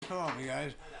poem, you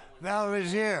guys.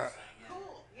 Valerie's here.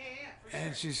 Cool. Yeah, for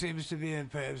And she seems to be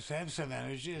have some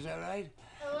energy. Is that right?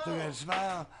 Hello. Look at that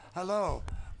smile. Hello.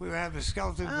 We were having a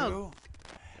skeleton crew,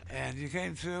 and you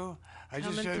came through. I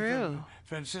just Coming heard through. from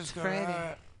Francisco.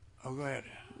 Friday. Oh, go ahead.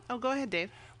 Oh, go ahead,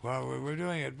 Dave. Well, we're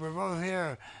doing it. We're both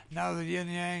here. Now the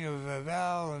yin-yang of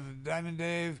Val and Diamond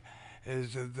Dave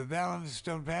is the balance.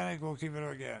 Don't panic. We'll keep it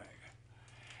organic.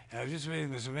 And I was just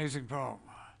reading this amazing poem.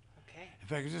 Okay.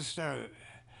 If I could just start it.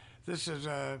 This is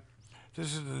the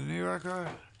New Yorker.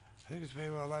 I think it's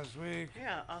made well last week.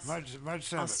 Yeah, March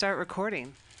 7th. I'll start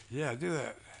recording. Yeah, do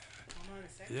that. Hold on a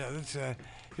second. Yeah, that's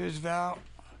here's Val.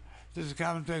 This is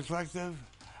CommonThreadCollective.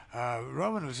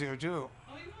 Roman was here too.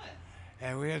 Oh, you what?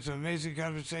 And we had some amazing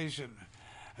conversation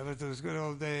about those good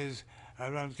old days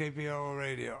around KPO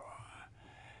radio.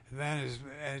 And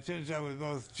it turns out we're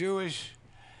both Jewish,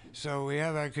 so we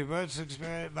have our kibbutz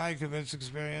experience, my kibbutz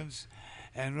experience,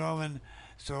 and Roman.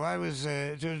 So I was,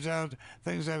 it turns out,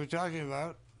 things I was talking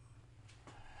about,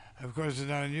 of course, is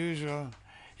not unusual.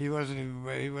 He wasn't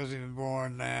even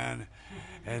born then,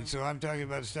 and so I'm talking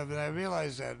about stuff that I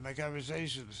realized that in my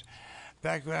conversations,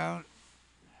 background,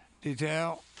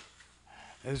 detail.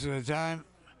 This was a time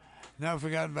now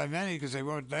forgotten by many because they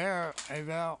weren't there. Hey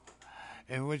Val,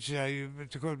 in which to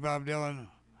quote Bob Dylan,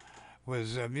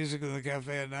 was music in the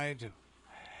cafe at night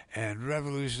and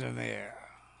revolution in the air.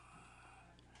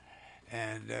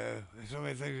 And so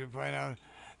many things to point out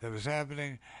that was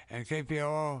happening, and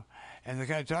KPOO and the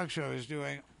kind of talk show I was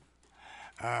doing.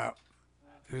 There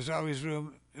was always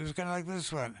room. It was kind of like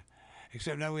this one,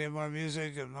 except now we have more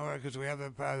music and more because we have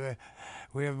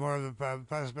more of the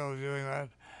possibility of doing that.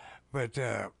 But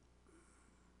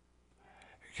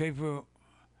KPOO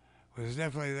was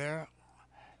definitely there,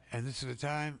 and this is the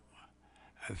time.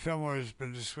 Fillmore has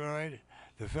been destroyed.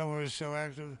 The Fillmore is still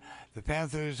active. The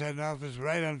Panthers had an office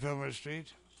right on Fillmore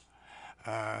Street.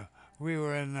 We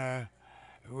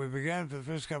began for the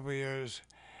first couple of years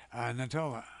on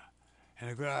Natoma in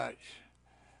a garage.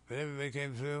 But everybody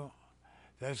came through.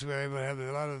 That's where we were able to have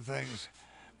a lot of things.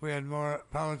 We had more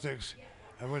politics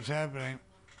of what's happening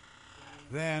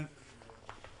then.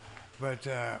 But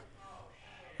it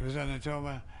was on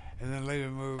Natoma, and then later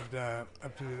moved up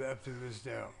to this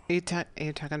dale. Are you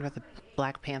talking about the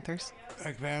Black Panthers?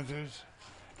 Black Panthers,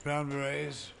 Brown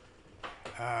Berets.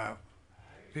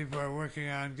 People are working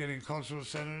on getting cultural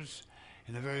centers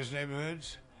in the various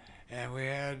neighborhoods, and we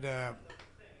had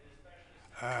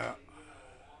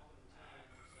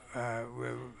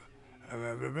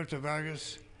Roberto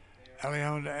Vargas,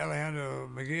 Alejandro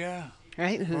Mejia.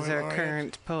 Right, who's our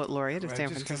current poet laureate of San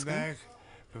Just Francisco. come back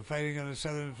from fighting on the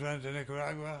southern front of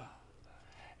Nicaragua,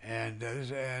 and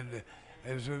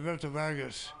it was Roberto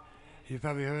Vargas. You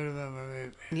probably heard of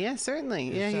him. Yeah,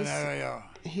 certainly. His son Ariel.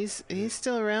 He's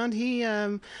still around. He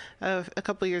a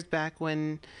couple years back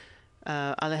when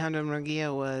Alejandro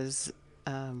Murguia was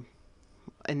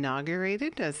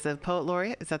inaugurated as the poet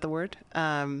laureate. Is that the word?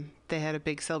 They had a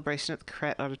big celebration at the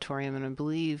Crete Auditorium, and I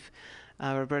believe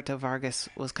Roberto Vargas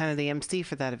was kind of the MC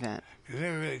for that event.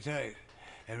 They were really tight.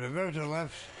 And Roberto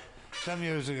left some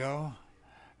years ago.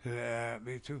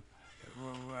 Me too.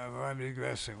 I'm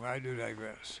digressing. I do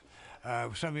digress.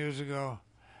 Some years ago,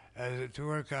 to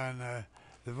work on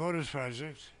the Voters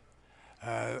Project,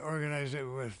 organized it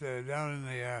with down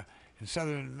in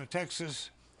southern Texas.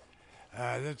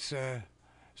 That's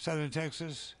southern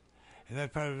Texas, and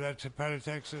that's part of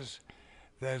Texas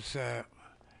that's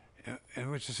in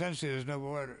which essentially there's no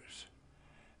borders.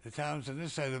 The towns on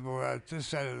this side of the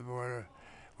border,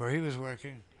 where he was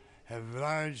working, have a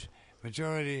large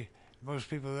majority. Most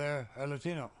people there are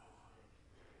Latino.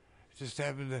 It just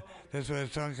happened that's why the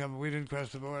song comes. We didn't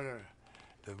cross the border.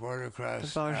 The border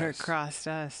crossed. The border us. crossed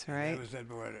us, right? And that was that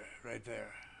border right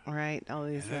there. Right, all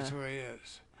these. And that's where he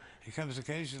is. He comes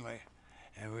occasionally,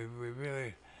 and we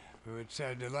would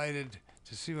say delighted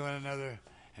to see one another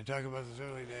and talk about those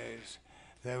early days.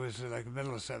 That was like the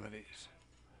middle of the 70s,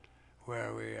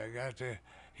 where we got to.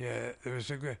 Yeah, there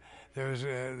was a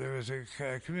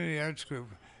community arts group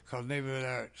called Neighborhood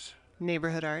Arts.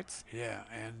 Neighborhood Arts. Yeah,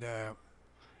 and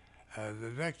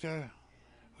the director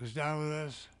was down with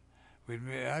us.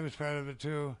 I was part of it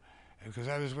too, because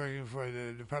I was working for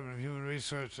the Department of Human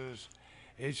Resources,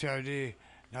 HRD,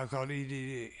 now called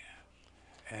EDD,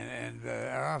 and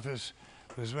our office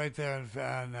was right there on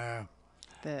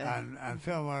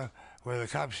Fillmore, where the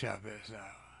cop shop is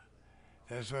now.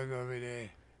 That's where I go every day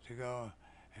to go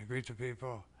and greet the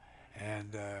people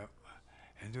and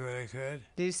do what I could.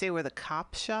 Did you say where the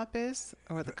cop shop is,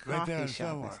 or where the coffee right there in shop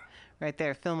Fillmore. is? Right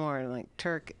there, Fillmore, like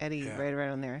Turk, Eddie, Yeah. right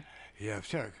around there. Yeah,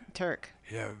 Turk. Turk.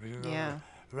 Yeah, Yeah.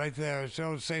 right there. It's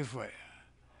old Safeway.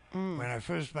 When I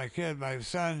first, my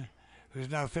son, who's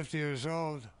now 50 years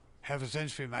old, half a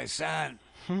century, my son,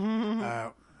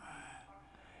 I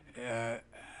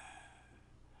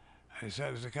said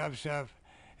it was a cop shop,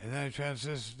 and then I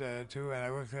transitioned and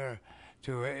I worked there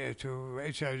to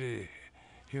HRD,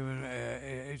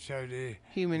 HRD.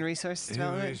 Human Resources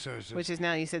Development? Resources. Which is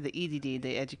now, you said the EDD,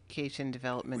 the Education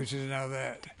Development. Which is now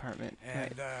that. Department.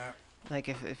 And, right. Like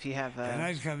if you have and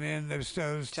I'd come in, there was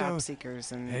still job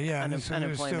seekers and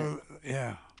unemployment. Still,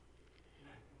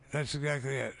 that's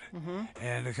exactly it.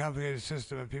 And a complicated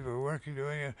system of people working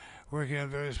on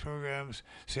various programs.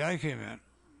 See, I came in.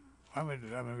 I'm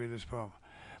gonna read this poem.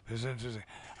 It's interesting.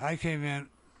 I came in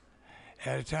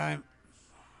at a time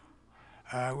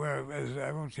where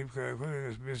I won't keep quoting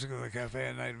this music in the cafe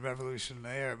at night, revolution in the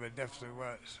air, but it definitely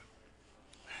was.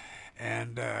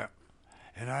 And I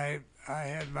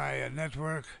had my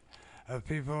network of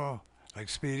people like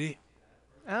Speedy.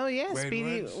 Oh yeah,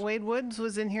 Speedy. Wade Woods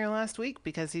was in here last week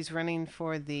because he's running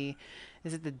for the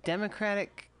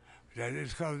Democratic?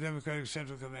 It's called the Democratic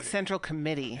Central Committee. Central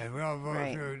Committee. And we all vote.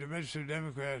 Right. If you're a registered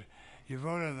Democrat, you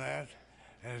vote on that,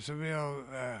 and it's a real.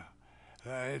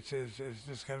 It's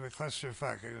just kind of a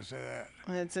clusterfuck. I can say that.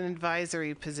 It's an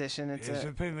advisory position. It's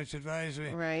pretty much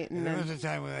advisory. Right. And there was a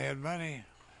time when they had money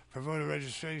for voter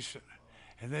registration,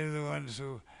 and they were the ones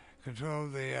who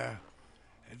controlled the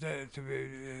to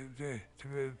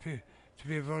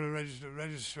be a voter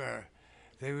registrar.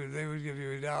 They would give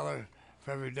you $1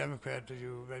 for every Democrat that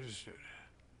you registered.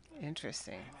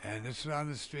 Interesting. And this was on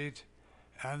the street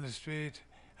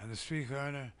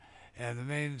corner, and the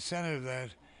main center of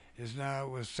that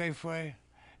was Safeway,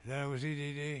 then it was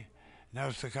EDD, now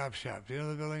it's the cop shop. Do you know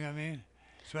the building I mean?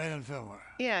 It's right on Fillmore.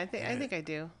 Yeah, I think I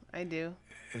do.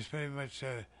 It's pretty much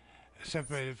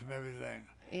separated from everything.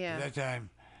 Yeah. At that time,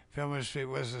 Fillmore Street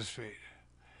was the street.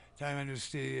 Time I knew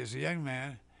Steve as a young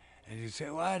man, and you'd say,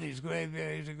 "What? He's gray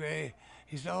beard.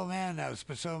 He's an old man now,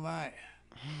 but so am I."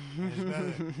 And his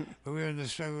brother. But we were in the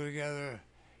struggle together.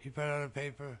 He put out a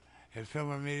paper at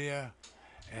Fillmore Media,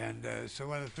 and so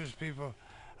one of the first people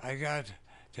I got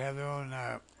to have their own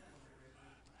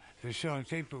their show on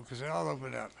Cape because they all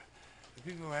opened up. The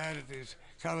people who had it, these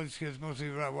college kids, mostly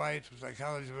white, it was like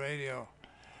college radio.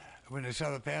 When they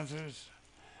saw the Panthers,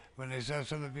 when they saw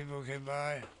some of the people who came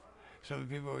by, some of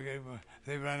the people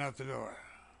they ran out the door.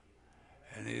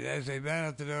 And as they ran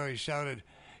out the door, he shouted,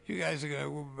 "You guys are gonna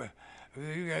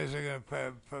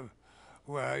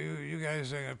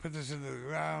put this into the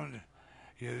ground.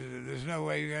 There's no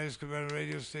way you guys could run a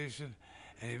radio station."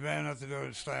 And he ran out the door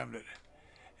and slammed it.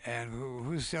 And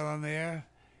who's still on the air?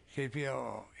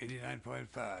 KPLO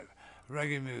 89.5,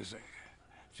 reggae music,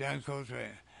 John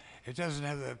Coltrane. It doesn't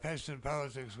have the passionate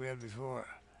politics we had before,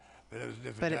 but it was a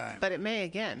different time. But it may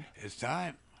again. It's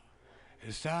time.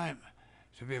 It's time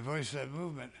to be a voice of that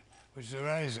movement, which is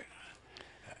arising.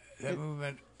 That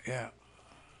movement, yeah.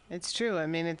 It's true. I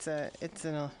mean, it's a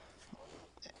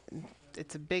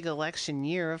big election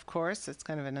year, of course. It's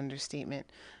kind of an understatement.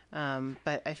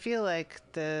 But I feel like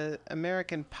the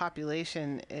American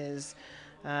population is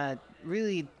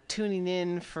really tuning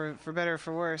in, for better or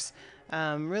for worse,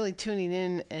 really tuning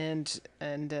in and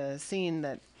seeing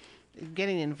that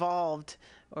getting involved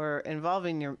or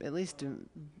involving at least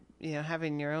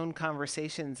having your own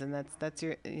conversations, and that's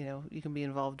your you can be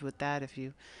involved with that if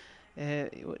you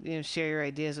share your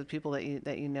ideas with people that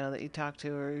you talk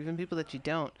to, or even people that you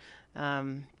don't.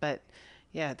 But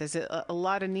yeah, there's a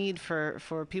lot of need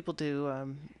for people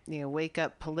to wake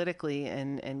up politically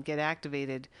and get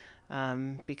activated,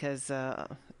 because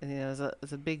there's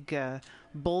a big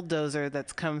bulldozer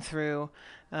that's come through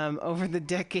over the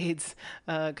decades,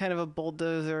 kind of a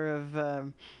bulldozer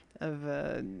of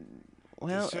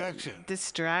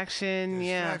distraction,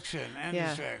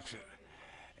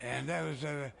 and that was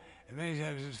many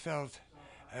times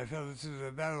I felt this is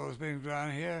a battle that was being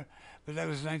drawn here, but that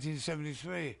was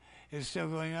 1973. It's still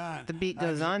going on. The beat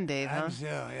goes on, Dave, huh? I'm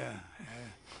still,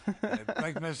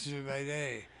 Black Messenger by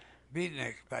day,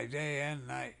 Beatnik by day and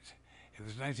night. It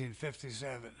was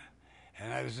 1957,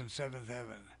 and I was in Seventh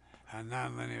Heaven on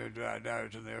nonlinear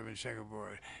darts on the urban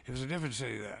checkerboard. It was a different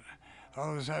city then.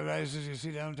 All those high rises you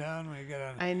see downtown when you get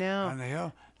on the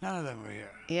hill, none of them were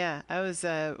here. Yeah, I was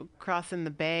crossing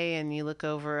the bay, and you look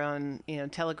over on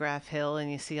Telegraph Hill, and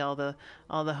you see all the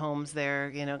homes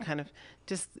there. Kind of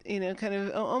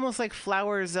almost like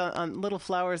flowers on little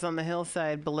flowers on the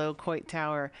hillside below Coit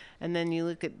Tower. And then you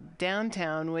look at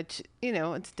downtown, which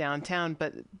it's downtown,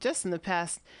 but just in the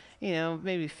past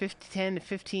maybe 10 to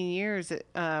 15 years,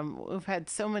 we've had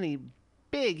so many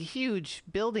big, huge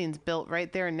buildings built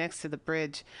right there next to the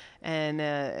bridge, and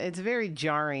it's very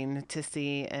jarring to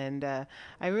see. And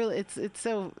it's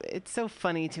so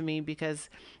funny to me because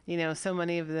so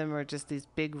many of them are just these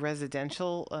big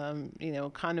residential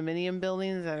condominium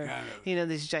buildings that are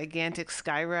these gigantic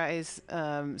skyrise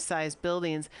sized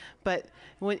buildings. But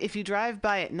if you drive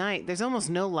by at night, there's almost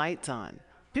no lights on.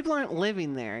 People aren't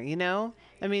living there,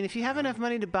 I mean, if you have enough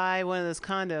money to buy one of those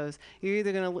condos, you're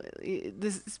either going to...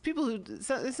 There's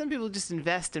some people just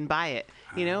invest and buy it,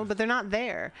 but they're not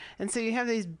there. And so you have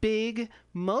these big,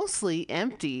 mostly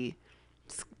empty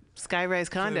skyrise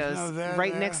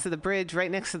condos next to the bridge, right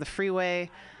next to the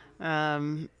freeway.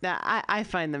 I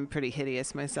find them pretty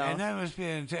hideous myself. And that must be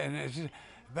intense.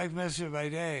 Back Messenger by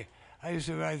day, I used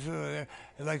to ride through there.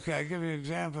 Like, I'll give you an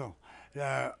example.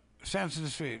 Sansom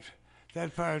Street.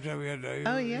 That part that we had,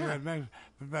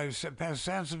 past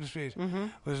Sansom Street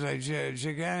was a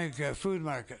gigantic food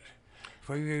market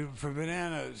for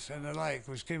bananas and the like,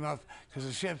 which came up because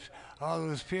the ships, all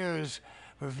those piers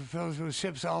were filled with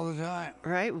ships all the time.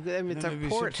 Right, I mean, it's a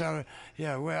port.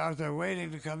 We're out there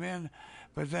waiting to come in,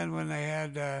 but then when they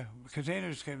had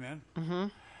containers came in,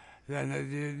 then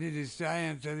you need these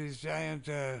giant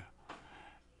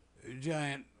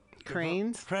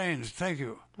cranes. Cranes, thank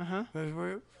you.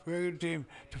 We're a good team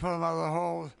to pull them out of the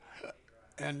holes,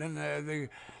 and then a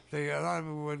lot of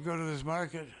people would go to this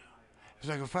market. It's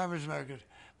like a farmer's market,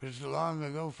 but it's the long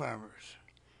ago farmers.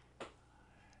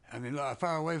 I mean,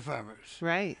 far away farmers.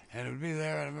 Right. And it would be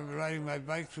there, and I remember riding my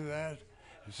bike through that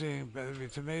and seeing there'd be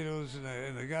tomatoes in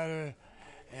the gutter,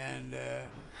 and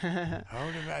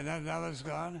now that's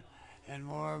gone, and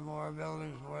more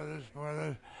buildings, more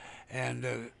this,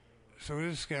 and so it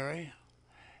is scary.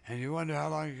 And you wonder how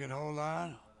long you can hold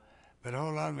on, but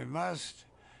hold on we must.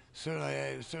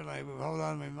 Certainly hold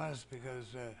on we must,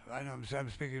 because I know I'm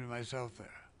speaking to myself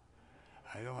there.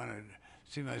 I don't want to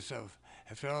see myself,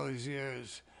 after all these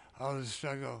years, all this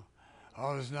struggle,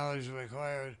 all this knowledge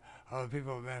required, all the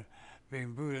people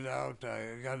being booted out,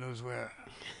 God knows where.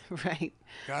 Right.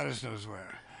 Goddess knows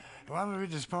where. Well, I'm going to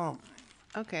read this poem.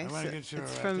 Okay. I want to get your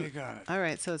take on it. All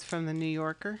right, so it's from the New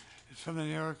Yorker? It's from the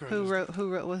New Yorker.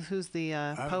 Who's the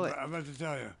poet? I'm about to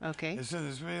tell you. Okay. It's in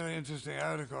this really interesting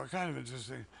article, kind of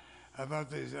interesting, about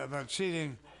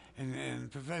cheating in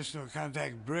professional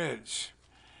contact bridge.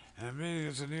 And I'm reading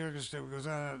it's a New Yorker Star, goes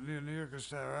on a New Yorker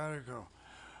Star article,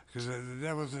 because the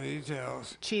devil's in the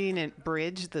details. Cheating at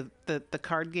bridge, the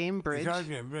card game bridge. The card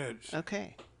game bridge.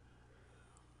 Okay.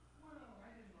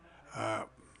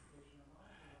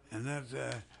 And that,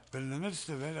 but in the midst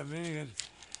of it, I'm reading it.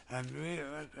 And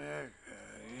what the heck,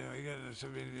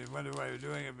 you wonder why you're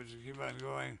doing it, but you keep on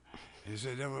going. And you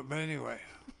say, but anyway,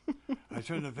 I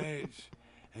turn the page,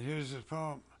 and here's this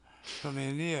poem from the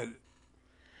Aeneid,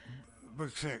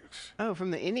 book 6. Oh,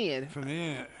 from the Aeneid. From the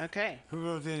Aeneid. Okay. Who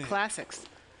wrote the Aeneid? Classics.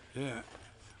 Yeah.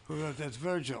 Who wrote that's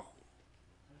Virgil.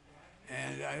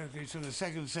 And I think it's from the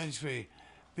 2nd century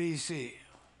B.C.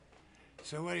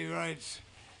 So what he writes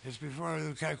is before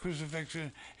the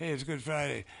crucifixion. Hey, it's Good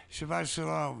Friday. Shabbat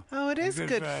Shalom. Oh, it is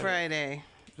Good Friday.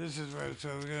 This is where, so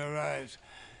we're going to rise.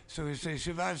 So we say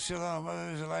Shabbat Shalom. Oh,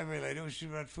 there's a library lady. Oh, she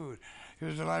brought food.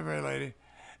 Here's the library lady.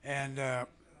 And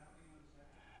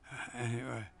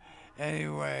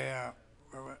anyway,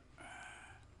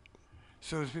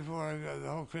 so it's before the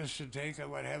whole Christian take on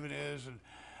what heaven is and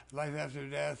life after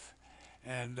death.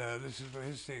 And this is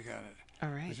his take on it. All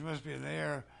right. Which must be in the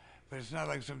air. But it's not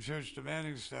like some church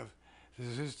demanding stuff. This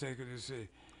is his take, and you see,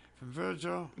 from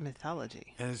Virgil.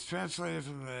 Mythology. And it's translated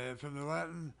from the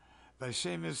Latin by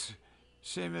Seamus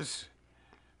Heaney.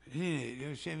 You know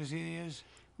who Seamus Heaney is?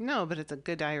 No, but it's a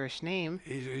good Irish name.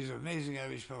 He's an amazing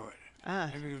Irish poet.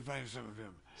 Maybe we can find some of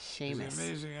him. Seamus. He's an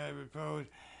amazing Irish poet,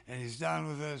 and he's down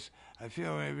with us. I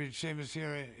feel when I read Seamus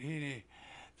Heaney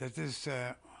that this,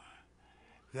 I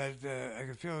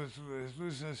can feel his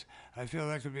looseness. I feel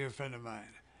that could be a friend of mine.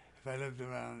 If I lived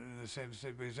around in the same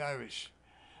state, but he's Irish.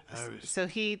 So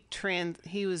he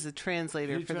was a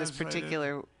translator for this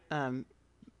particular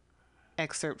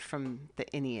excerpt from the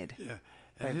Aeneid. Yeah,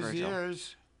 and his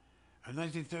years are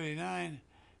 1939.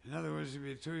 In other words, he'd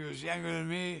be 2 years younger than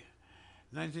me,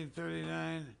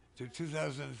 1939 to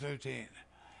 2013.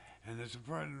 And it's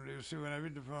important, you'll see when I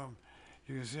read the poem,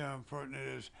 you can see how important it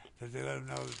is that they let him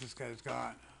know that this guy's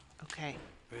gone. Okay.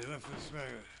 But he left this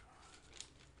spirit.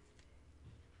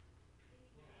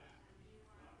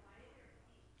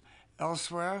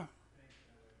 Elsewhere,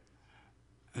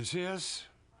 Aeneas,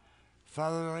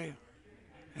 fatherly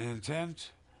and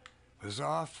intent, was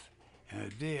off in a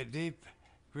deep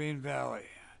green valley,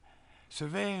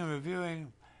 surveying and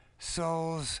reviewing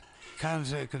souls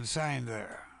consigned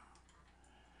there.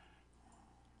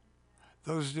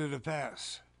 those due to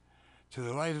pass to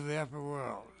the light of the upper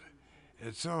world.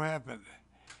 It so happened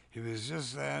he was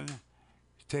just then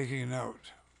taking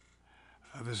note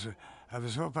of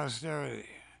his whole posterity,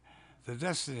 the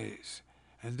destinies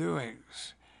and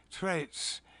doings,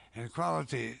 traits and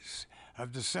qualities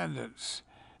of descendants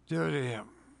dear to him.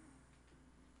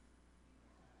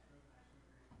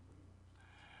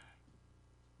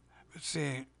 But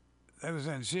seeing, that was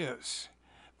Aeneas,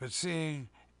 but seeing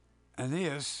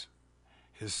Aeneas,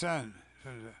 his son,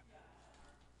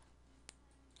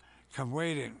 come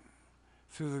wading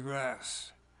through the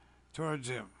grass towards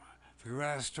him,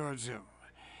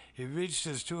 he reached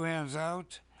his two hands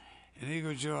out in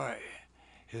eager joy,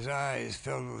 his eyes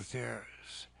filled with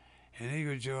tears. In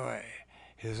eager joy,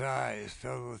 his eyes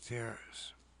filled with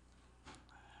tears.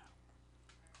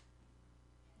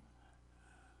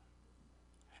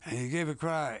 And he gave a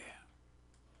cry.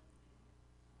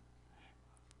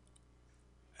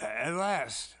 At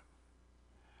last.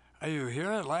 Are you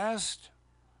here at last?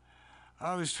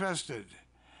 I always trusted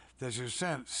that your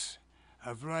sense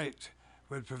of right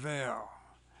would prevail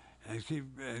and keep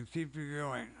you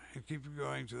going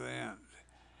to the end.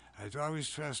 I'd always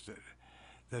trusted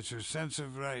that your sense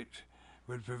of right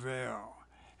would prevail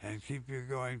and keep you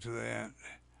going to the end.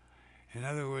 In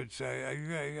other words,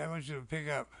 I want you to pick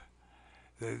up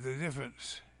the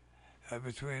difference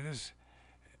between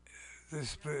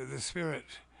the spirit,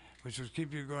 which would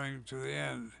keep you going to the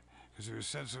end, because of your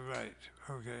sense of right.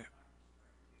 Okay.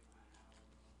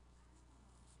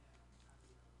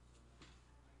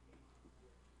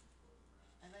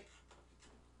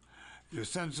 Your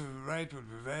sense of right would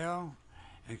prevail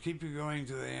and keep you going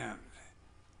to the end.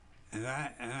 And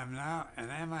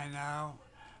am I now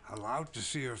allowed to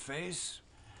see your face,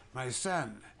 my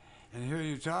son, and hear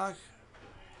you talk,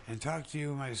 and talk to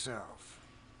you myself?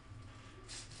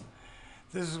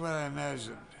 This is what I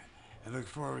imagined and looked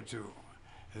forward to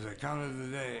as I counted the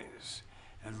days,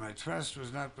 and my trust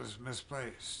was not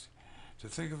misplaced. To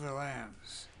think of the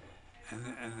lands and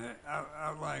the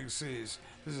outlying seas.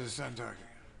 This is his son talking.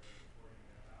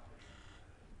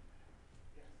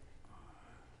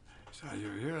 So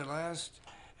you're here at last,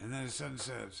 and then his son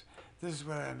says, this is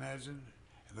what I imagined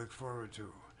and looked forward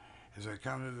to as I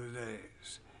counted the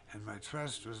days, and my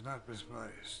trust was not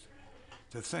misplaced.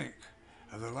 To think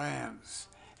of the lands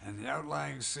and the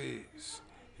outlying seas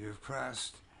you have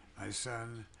crossed, my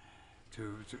son,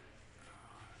 to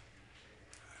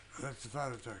that's the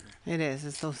father talking. It is.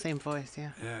 It's the same voice,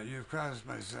 yeah. Yeah, you've crossed,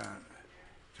 my son,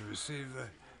 to receive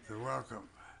the welcome.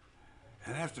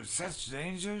 And after such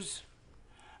dangers,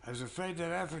 I was afraid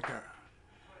that Africa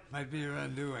might be your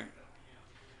undoing.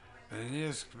 But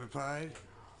Aeneas replied,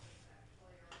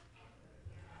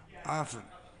 often,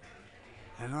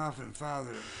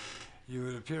 Father, you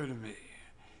would appear to me.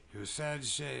 Your sad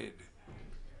shade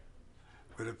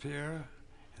would appear,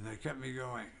 and that kept me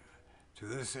going to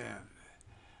this end.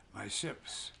 My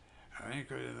ships are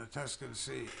anchored in the Tuscan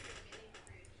Sea.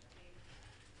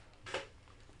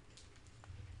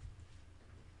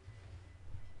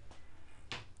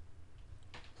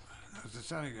 That's the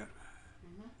son again.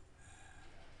 Mm-hmm.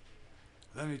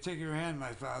 Let me take your hand,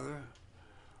 my father,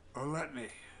 or let me,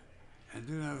 and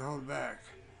do not hold back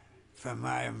from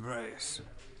my embrace.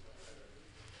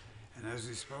 And as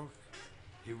he spoke,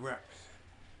 he wept.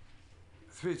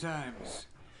 3 times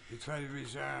he tried to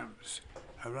reach arms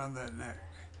around that neck.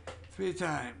 3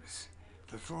 times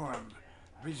the form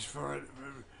reached for it.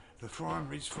 The form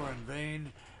reached for in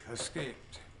vain,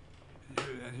 escaped.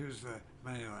 And here's the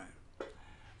money line.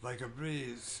 Like a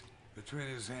breeze between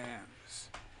his hands,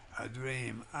 a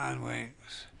dream on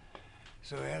wings.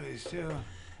 So we have these two.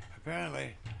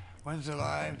 Apparently, one's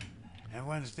alive and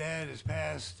one's dead, is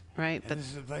past. Right. And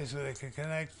this is a place where they can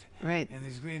connect. Right. In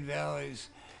these green valleys.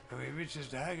 When he reaches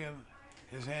to hug him,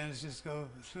 his hands just go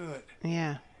through it.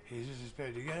 Yeah. He's just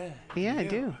prepared. You get it? Yeah, I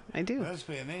do. Well, that's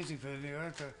pretty amazing for the New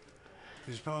Yorker,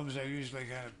 whose poems are usually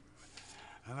kind of,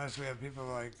 unless we have people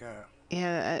like.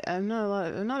 Yeah, I'm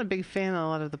not a big fan of a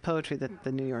lot of the poetry that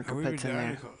the New Yorker puts in there.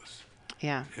 Articles.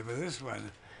 Yeah. Yeah, but this one,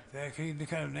 he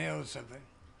kind of nailed something,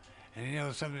 and he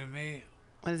nailed something to me.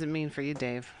 What does it mean for you,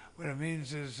 Dave? What it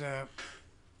means is a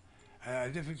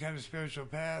different kind of spiritual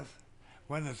path.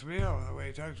 One that's real, the way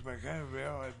he talks about, kind of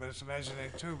real, but it's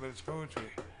imaginary too, but it's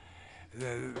poetry.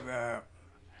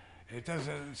 It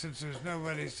doesn't, since there's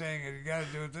nobody saying you got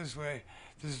to do it this way,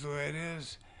 this is the way it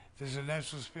is, there's a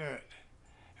natural spirit.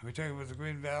 And we talk about the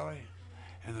Green Valley,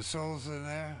 and the souls in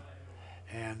there,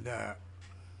 and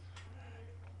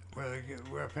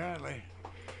where apparently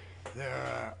there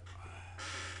are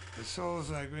the souls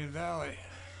in that Green Valley,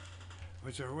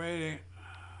 which are waiting.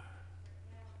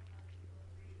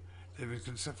 they've been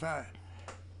confined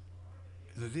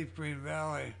in the deep green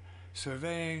valley,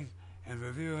 surveying and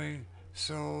reviewing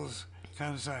souls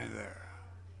consigned there.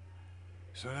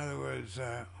 So in other words,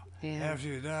 after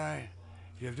you die,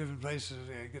 you have different places.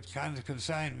 Get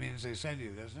consigned means they send you,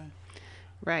 doesn't it?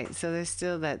 Right. So there's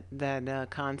still that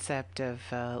concept of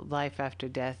life after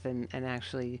death, and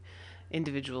actually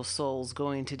individual souls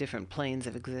going to different planes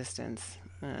of existence,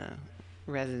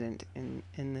 resident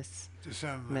in this to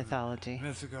some mythology.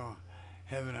 Mythical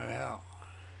heaven or hell.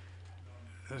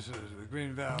 This is the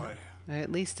Green Valley. Or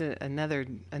at least another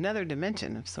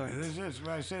dimension of sorts. This is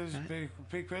what I said. This is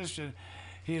pre-Christian.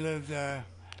 He lived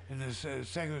in the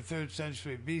 2nd or 3rd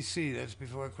century BC. That's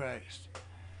before Christ.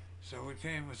 So we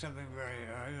came with something very,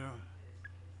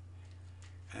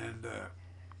 and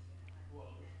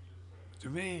to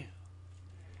me,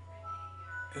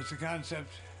 it's a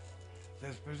concept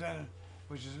that's presented,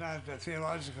 which is not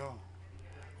theological,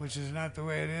 which is not the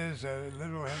way it is,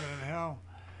 literal heaven and hell.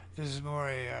 This is more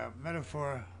a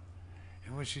metaphor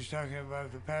in which she's talking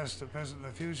about the past, the present,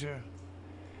 and the future.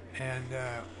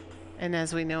 And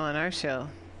as we know on our show,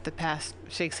 the past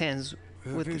shakes hands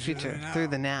with the future through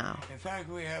the now. In fact,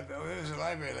 we have, there's a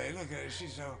library lady. Look at her,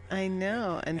 she's so... I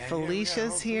know, and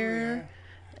Felicia's here.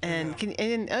 And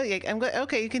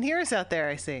okay, you can hear us out there,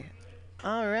 I see.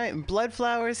 All right, and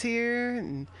Bloodflower's here,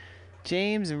 and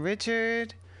James and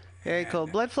Richard. Very cool.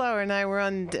 Bloodflower and I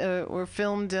were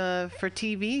filmed for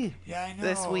TV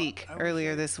this week,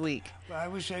 earlier this week. Well, I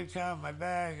wish I'd count my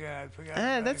bag. I forgot.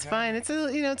 That's fine. It's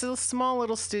a small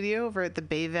little studio over at the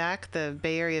BayVac, the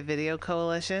Bay Area Video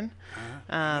Coalition.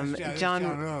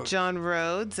 John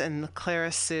Rhodes and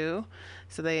Clara Sue.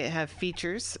 So they have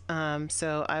features.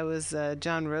 So I was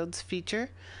John Rhodes' feature,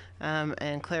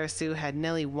 and Clara Sue had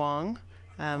Nellie Wong,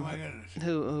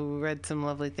 who read some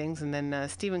lovely things, and then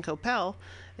Stephen Coppell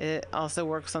also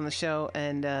works on the show,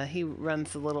 and he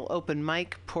runs the little open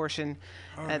mic portion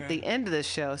at the end of the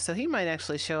show, so he might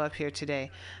actually show up here today.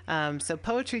 So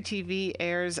Poetry TV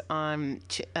airs on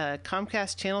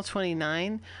Comcast Channel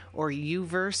 29 or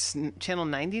Uverse Channel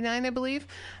 99, I believe,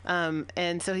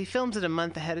 and so he films it a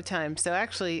month ahead of time. So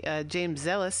actually, James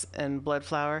Zealous and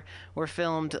Bloodflower were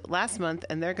filmed last month,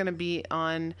 and they're going to be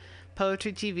on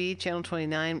Poetry TV, Channel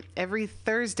 29, every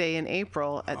Thursday in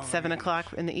April at 7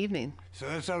 o'clock in the evening. So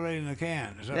that's already in the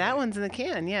can. That one's in the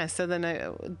can, yeah. So then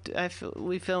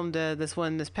we filmed this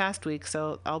one this past week,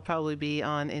 so I'll probably be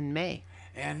on in May.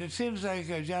 And it seems like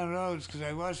John Rhodes, because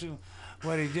I watched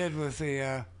what he did with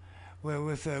the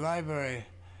library,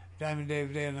 Diamond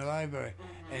Dave Day in the library,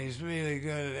 and he's really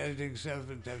good at editing stuff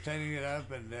and tightening it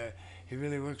up, and he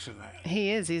really works on that.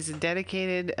 He is. He's a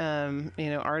dedicated,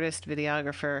 artist,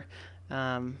 videographer,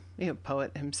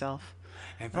 poet himself.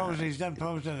 And poems, he's done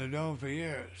Poems Under the Dome for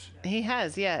years. He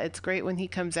has, yeah. It's great when he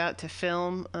comes out to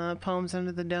film Poems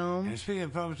Under the Dome. And speaking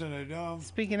of Poems Under the Dome...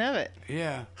 Speaking of it.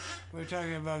 Yeah. We're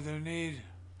talking about their need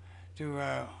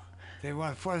to... they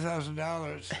want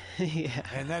 $4,000. Yeah.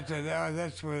 And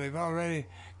that's where they've already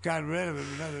got rid of it,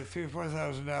 another $3,000 or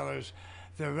 $4,000,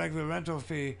 their regular rental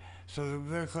fee. So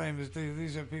their claim is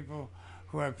these are people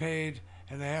who are paid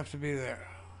and they have to be there.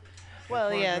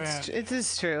 Well, yeah, it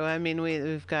is true. I mean,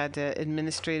 we've got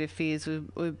administrative fees.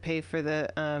 We pay for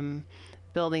the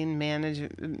building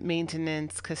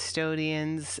maintenance,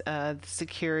 custodians,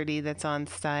 security that's on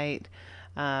site,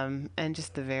 and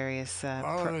just the various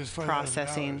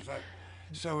processing.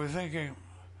 So we're thinking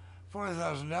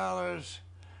 $4,000.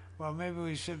 Well, maybe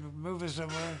we should move it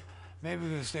somewhere. Maybe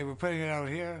we're putting it out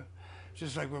here,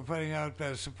 just like we're putting out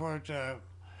support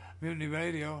Mutiny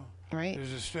Radio. Right.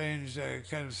 There's a strange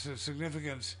kind of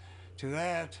significance to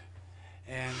that,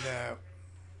 and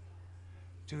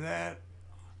because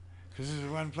this is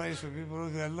one place where people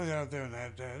look out there in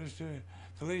that.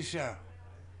 Felicia,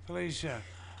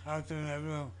 out there in that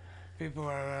room, people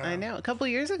are. I know. A couple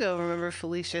years ago, remember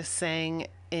Felicia sang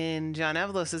in John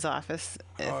Avalos' office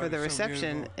for the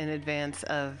reception in advance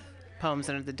of Poems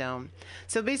Under the Dome.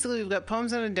 So basically, we've got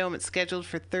Poems Under the Dome. It's scheduled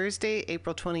for Thursday,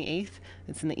 April 28th.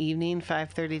 It's in the evening,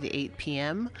 5:30 to 8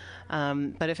 p.m.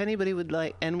 But if anybody would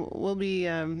like, and we'll be,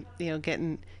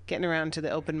 getting around to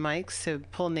the open mics to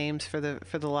pull names for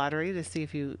the lottery to see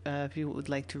if you would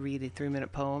like to read a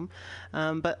 3-minute poem.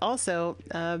 But also,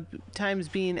 times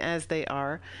being as they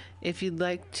are, if you'd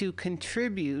like to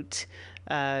contribute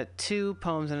to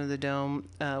Poems Under the Dome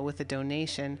with a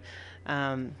donation.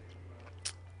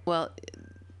 Well,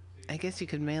 I guess you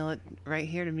could mail it right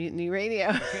here to Mutiny Radio.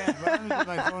 I can, but let me get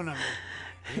my phone number.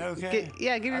 Is that okay?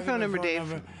 Give your phone number,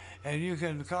 Dave. And you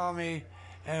can call me,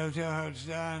 and I'll tell how it's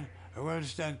done or where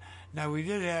it's done. Now, we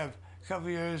did have a couple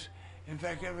years, in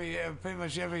fact, pretty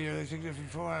much every year they took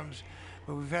different forms,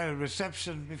 but we've had a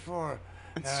reception before.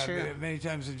 That's true. Many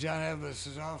times in John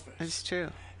Elvis's office. It's true.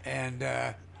 And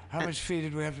how much fee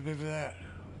did we have to pay for that?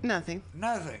 Nothing.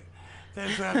 Nothing.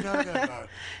 That's what I'm talking about.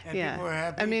 And Yeah. people were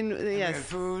happy. I mean, and yes. we had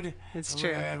food. It's and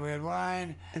true. We had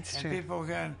wine. It's and true.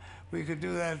 we could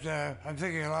do that. I'm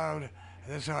thinking aloud.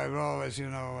 That's how I roll, as you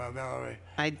know, Valerie.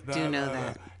 I do know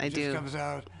that. I it do. just comes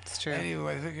out. It's true.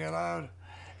 Anyway, thinking aloud.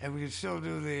 And we could still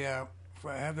do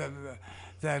have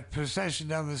that procession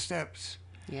down the steps.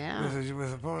 Yeah.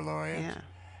 With the poet laureate. Yeah.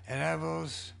 And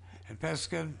Avils and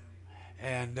Peskin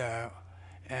and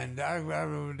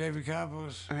our David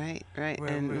Campos. Right.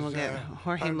 And we'll get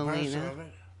Jorge Molina.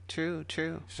 True.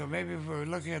 So maybe if we're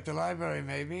looking at the library,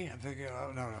 maybe I'm thinking,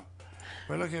 no.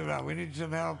 We're looking around. We need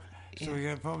some help, so we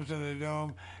get Poems Under the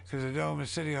Dome, because the Dome is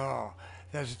City Hall.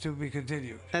 That's to be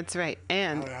continued. That's right.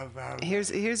 And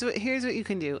here's what you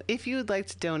can do. If you would like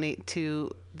to donate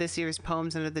to this year's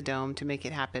Poems Under the Dome to make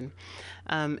it happen,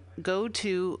 go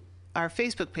to our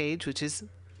Facebook page, which is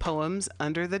Poems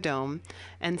Under the Dome,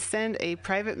 and send a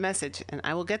private message, and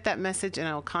I will get that message and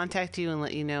I will contact you and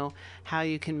let you know how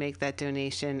you can make that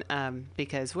donation,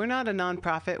 because we're not a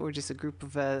nonprofit, we're just a group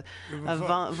of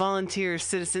volunteer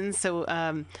citizens, so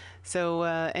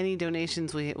any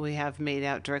donations we have made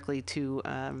out directly to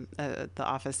the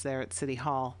office there at City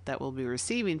Hall that will be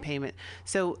receiving payment.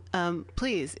 So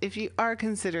please, if you are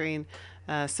considering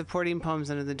supporting Poems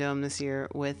Under the Dome this year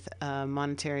with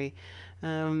monetary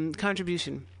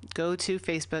contribution, go to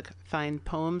Facebook, find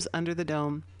Poems Under the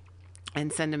Dome,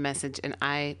 and send a message. And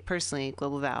I personally,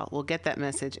 Global Val, will get that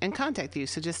message and contact you.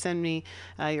 So just send me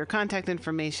your contact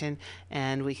information,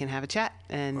 and we can have a chat,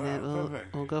 and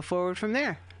we'll go forward from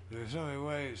there. There's so many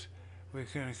ways we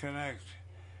can connect,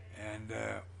 and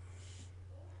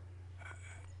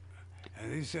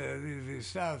these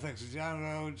style things. John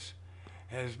Rhodes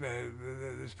has been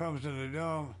this Poems Under the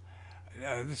Dome.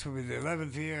 This will be the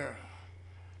 11th year.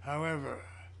 However,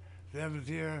 the 11th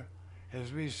year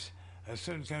has reached a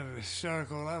certain kind of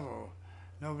historical level.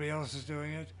 Nobody else is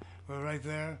doing it. We're right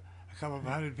there. A couple of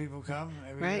hundred people come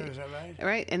every year. Is that right?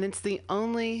 Right, and it's the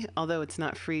only, although it's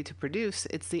not free to produce,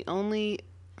 it's the only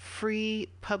free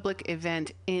public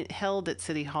event held at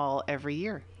City Hall every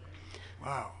year.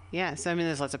 Wow. Yeah, so I mean,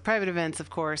 there's lots of private events, of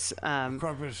course,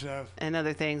 corporate stuff, and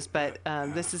other things, but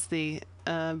this is the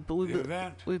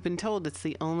event. We've been told it's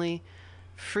the only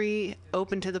free,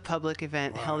 open to the public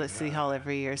event held at City Hall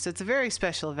every year. So it's a very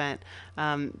special event,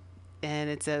 and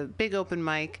it's a big open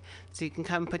mic, so you can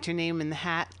come put your name in the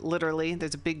hat. Literally,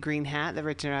 there's a big green hat that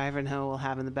Richard Ivanhoe will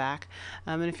have in the back,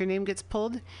 and if your name gets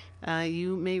pulled,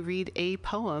 you may read a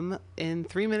poem in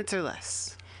 3 minutes or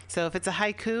less. So if it's a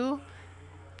haiku,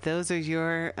 those are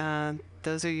your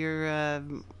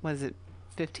what is it,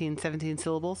 15, 17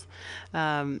 syllables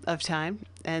of time,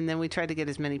 and then we try to get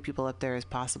as many people up there as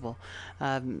possible.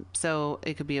 So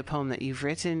it could be a poem that you've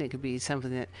written, it could be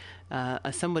something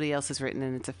that somebody else has written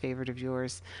and it's a favorite of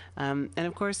yours, and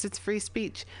of course it's free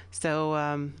speech, so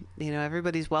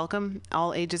everybody's welcome,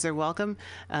 all ages are welcome.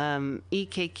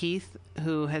 E.K. Keith,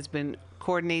 who has been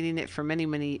coordinating it for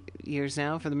many years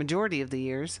now, for the majority of the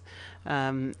years,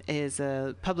 is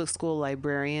a public school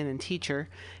librarian and teacher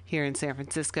here in San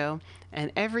Francisco,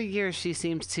 and every year she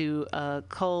seems to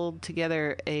cull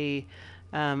together a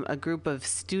group of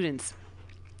students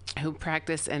who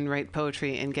practice and write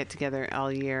poetry and get together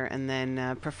all year and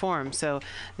then perform. So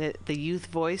the youth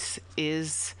voice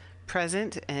is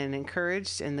present and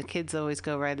encouraged, and the kids always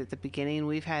go right at the beginning.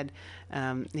 We've had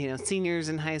seniors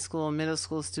in high school, middle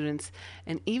school students,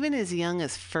 and even as young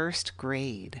as first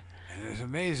grade. And there's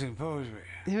amazing poetry.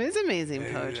 There is amazing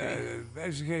poetry.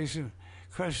 Education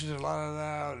crushes a lot of that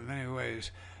out in many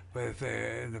ways, but if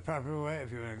in the proper way,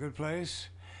 if you're in a good place,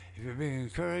 if you're being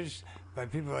encouraged by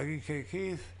people like E.K.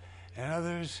 Keith and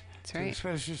others to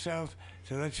express yourself,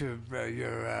 to let your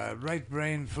right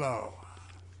brain flow.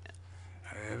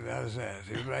 How's that?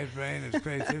 Your right brain is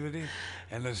creativity,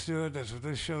 and let's do it. That's what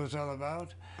this show is all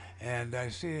about. And I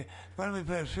see. Why don't we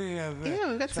play?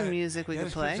 We've got some music we can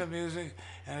play. Let's put some music,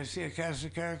 and I see a cast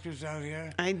of characters out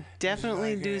here. I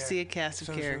definitely do see a cast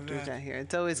of characters out here.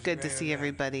 It's always good to see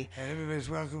everybody. And everybody's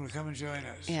welcome to come and join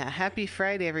us. Yeah, happy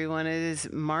Friday, everyone. It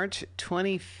is March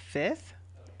 25th.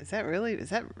 Is that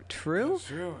true? That's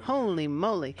true. Holy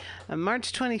moly.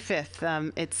 March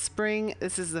 25th. It's spring.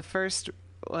 This is the first,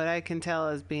 what I can tell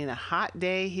as being a hot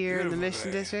day here in the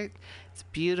Mission District. It's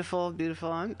beautiful.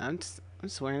 I'm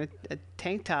just wearing a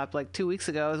tank top. Like 2 weeks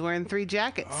ago, I was wearing 3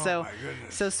 jackets. Oh, my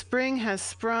goodness. So spring has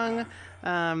sprung.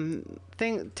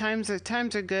 Times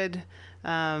are good,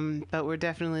 but we're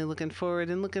definitely looking forward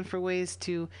and looking for ways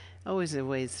to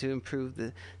improve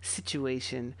the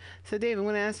situation. So, Dave, I'm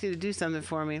going to ask you to do something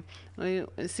for me.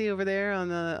 See over there on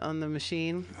the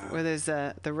machine where there's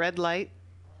the red light.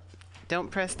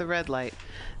 Don't press the red light,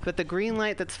 but the green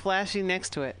light that's flashing next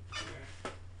to it.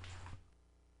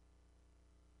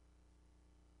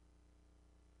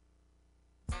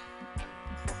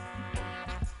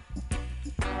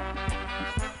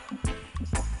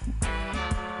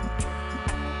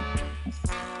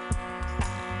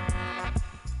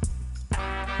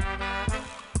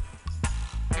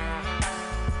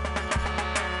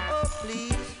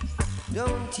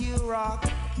 Don't you rock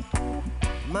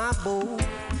my boat,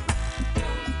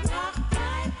 rock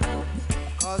my boat,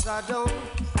 'cause I don't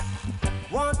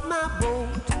want my boat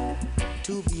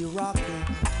to be rocking.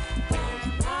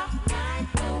 Don't rock my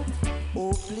boat.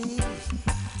 Oh please,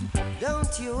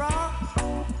 don't you rock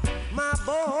my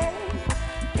boat.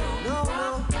 No,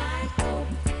 no,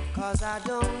 'cause I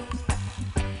don't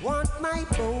want my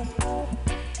boat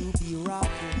to be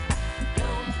rocking.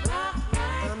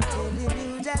 I'm telling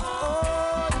you that,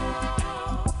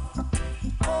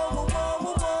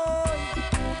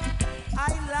 I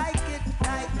like it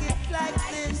like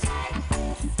this.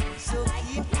 So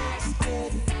keep it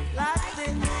steady like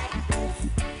this.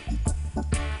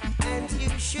 And you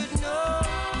should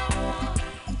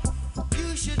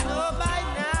know by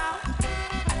now.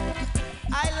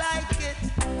 I like it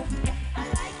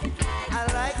like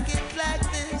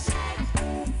this.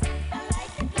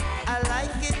 I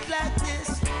like it like this.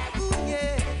 Ooh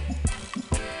yeah.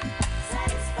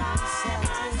 Satisfy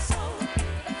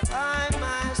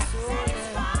my soul.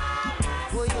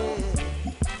 Oh yeah.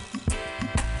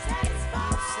 Satisfy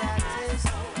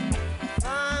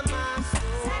my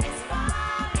soul.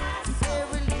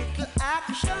 Every little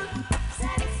action.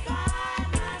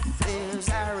 There's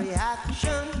a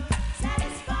reaction.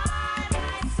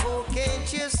 Oh, can't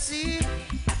you see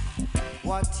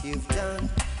what you've done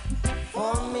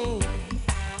for me?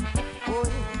 Oh,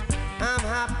 I'm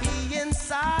happy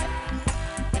inside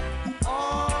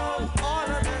all of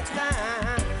the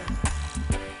time.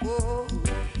 Oh,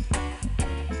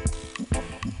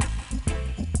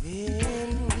 when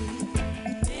we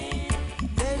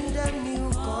bend the new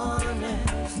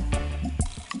corners,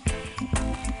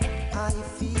 I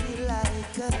feel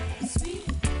like a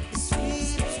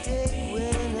sweepstake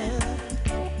winner.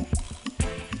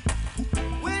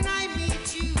 When I meet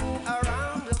you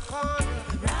around the corner,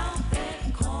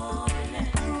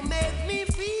 you make me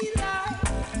feel like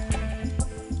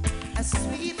a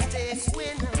sweepstakes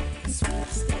winner.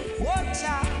 Watch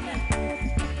out,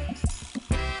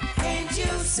 can't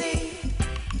you see?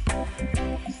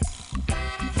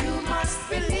 You must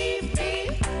believe me.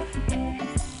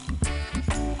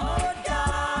 Oh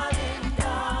darling,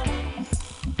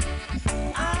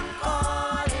 I'm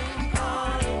calling.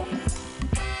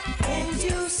 Can't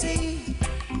you see?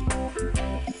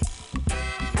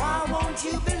 Why won't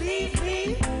you believe me?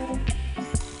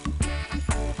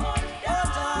 Oh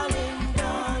darling,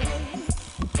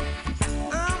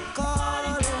 I'm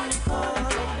calling.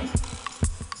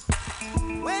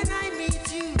 When I meet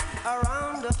you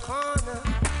around the corner,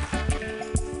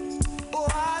 oh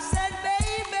I said,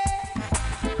 baby,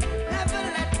 never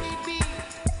let me be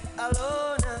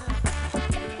alone.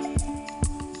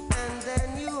 And then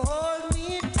you hold me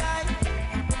tight.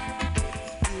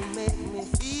 You make me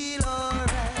feel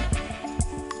alright.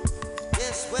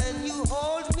 Yes, when you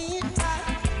hold me tight,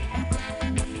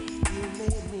 you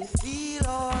make me feel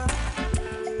alright.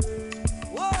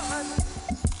 Woman,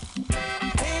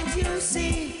 can't you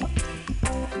see?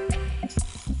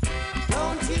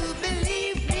 Don't you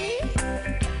believe me?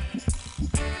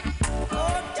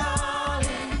 Oh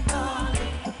darling,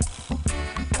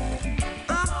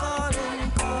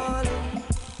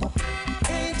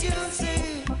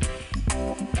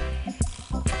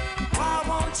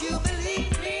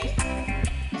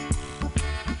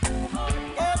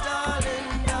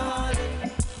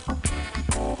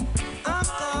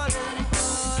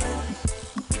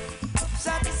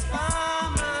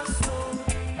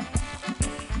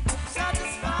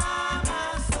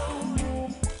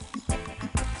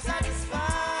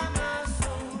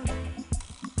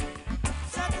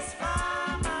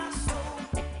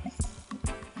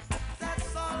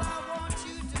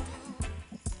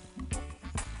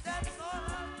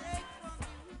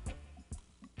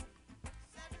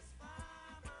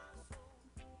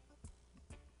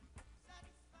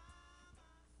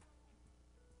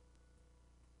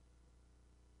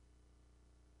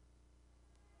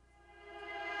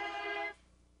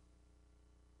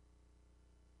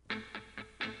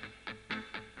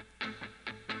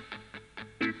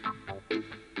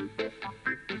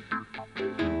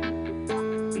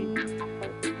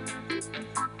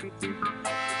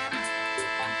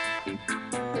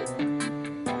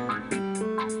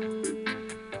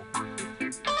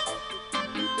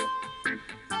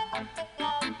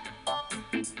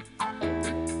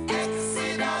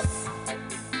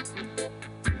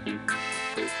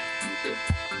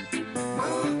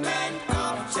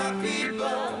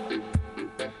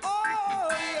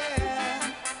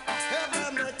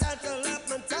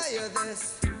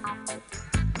 yes.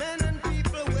 Men and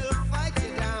people will fight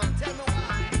you down. Tell me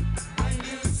why. When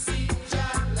you see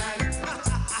Jah light.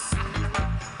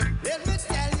 Let me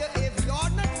tell you, if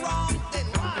you're not wrong, then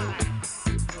why?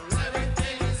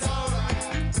 Everything is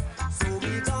alright. So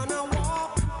we're gonna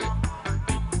walk,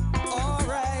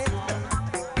 alright,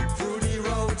 through the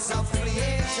roads of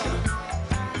creation.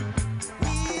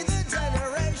 We the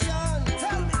generation.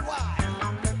 Tell me why.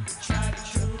 Trap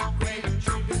through great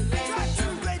tribulations. Trap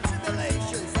through great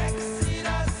tribulations. Exceed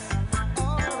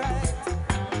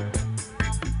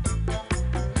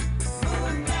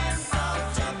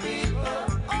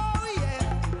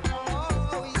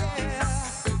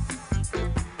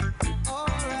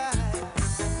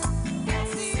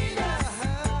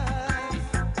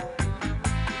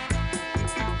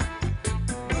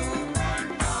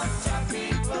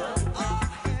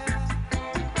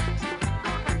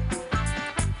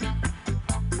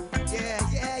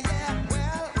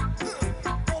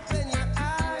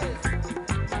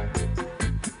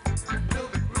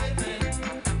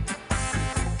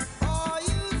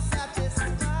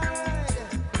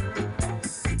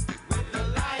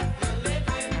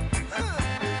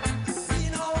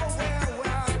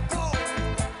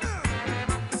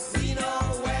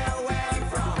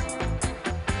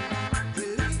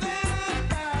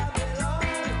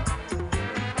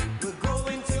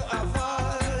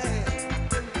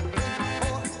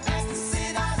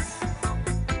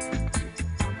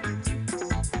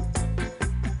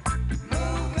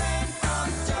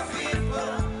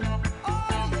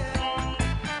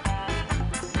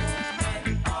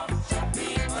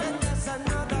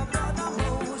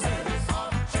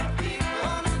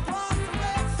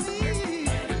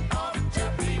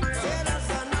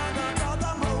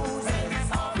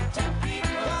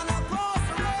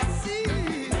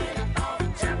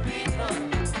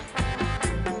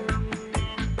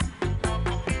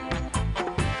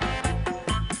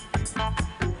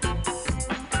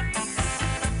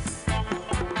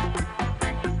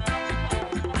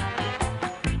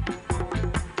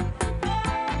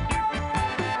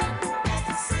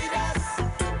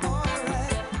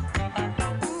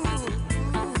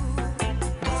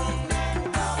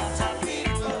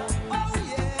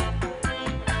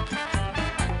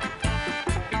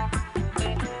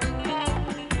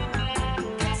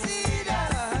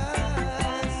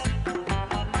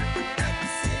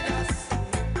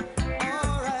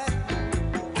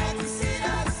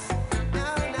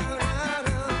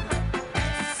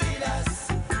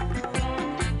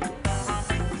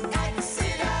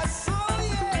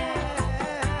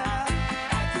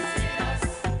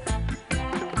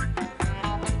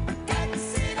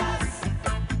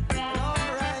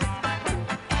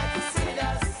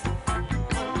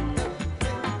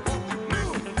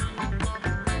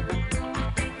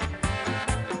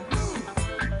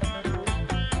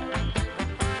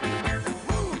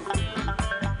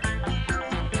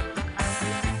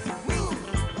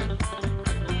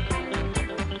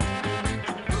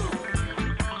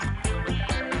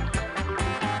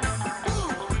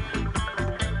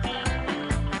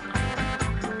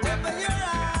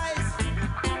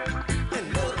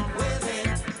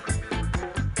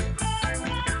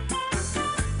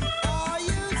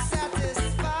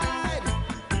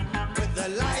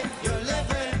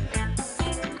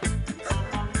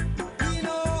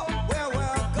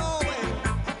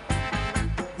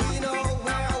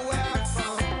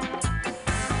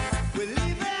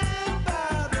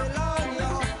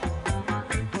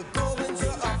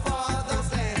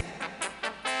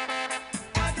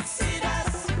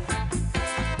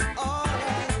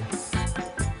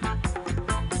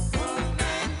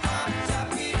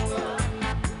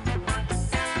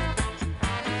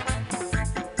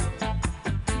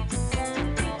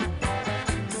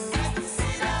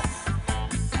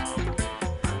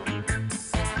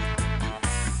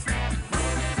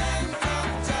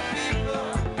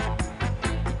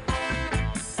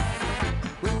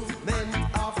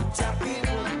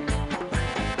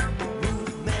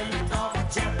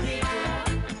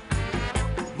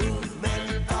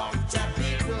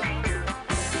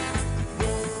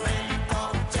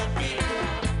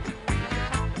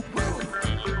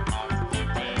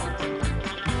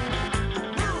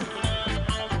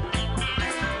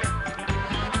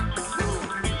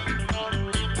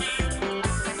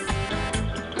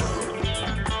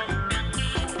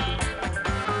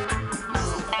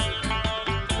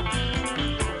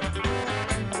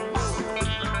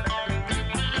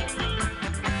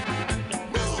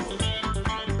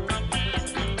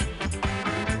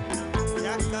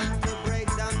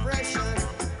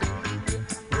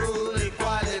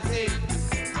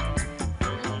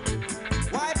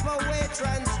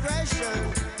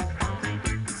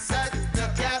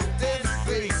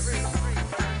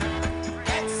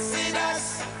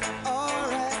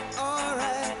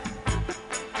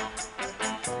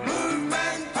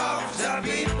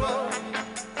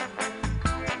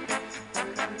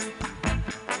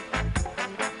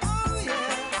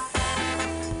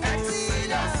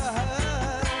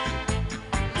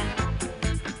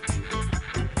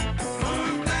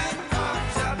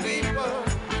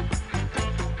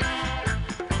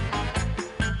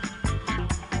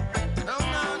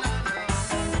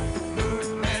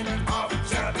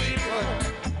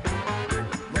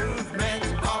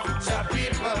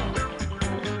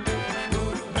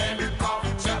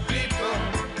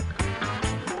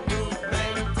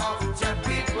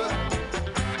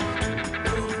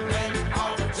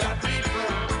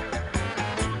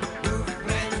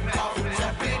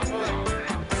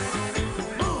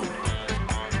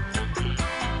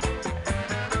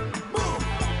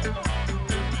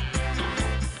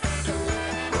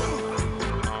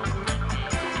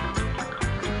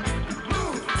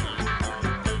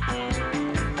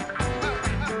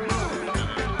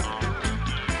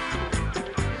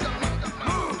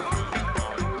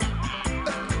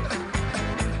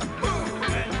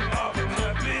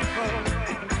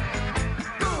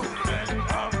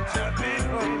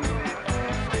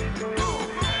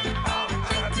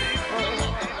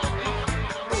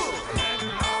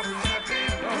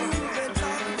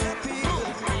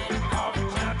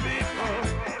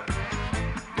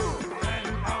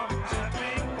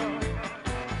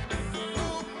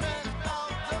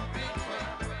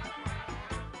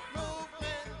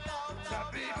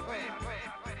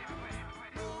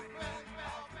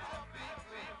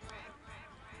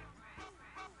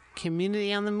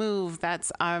Community on the Move.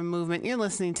 That's our movement. You're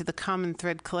listening to the Common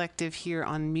Thread Collective here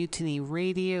on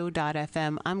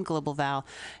MutinyRadio.fm. I'm Global Val,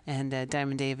 and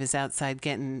Diamond Dave is outside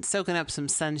soaking up some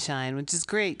sunshine, which is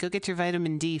great. Go get your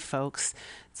vitamin D, folks.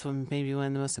 It's maybe one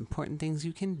of the most important things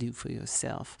you can do for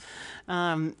yourself.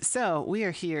 So we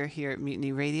are here at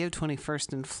Mutiny Radio.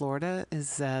 21st in Florida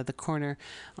is the corner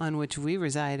on which we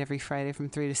reside every Friday from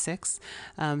 3 to 6.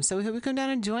 So we hope you come down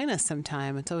and join us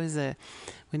sometime. It's always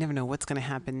we never know what's going to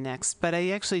happen next. But I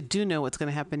actually do know what's going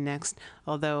to happen next,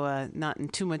 although not in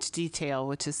too much detail,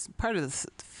 which is part of the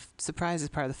surprise, is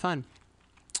part of the fun.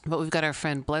 But we've got our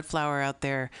friend Bloodflower out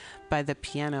there by the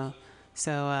piano.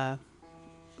 So,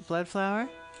 Bloodflower,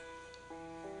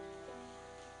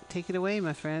 take it away,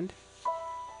 my friend.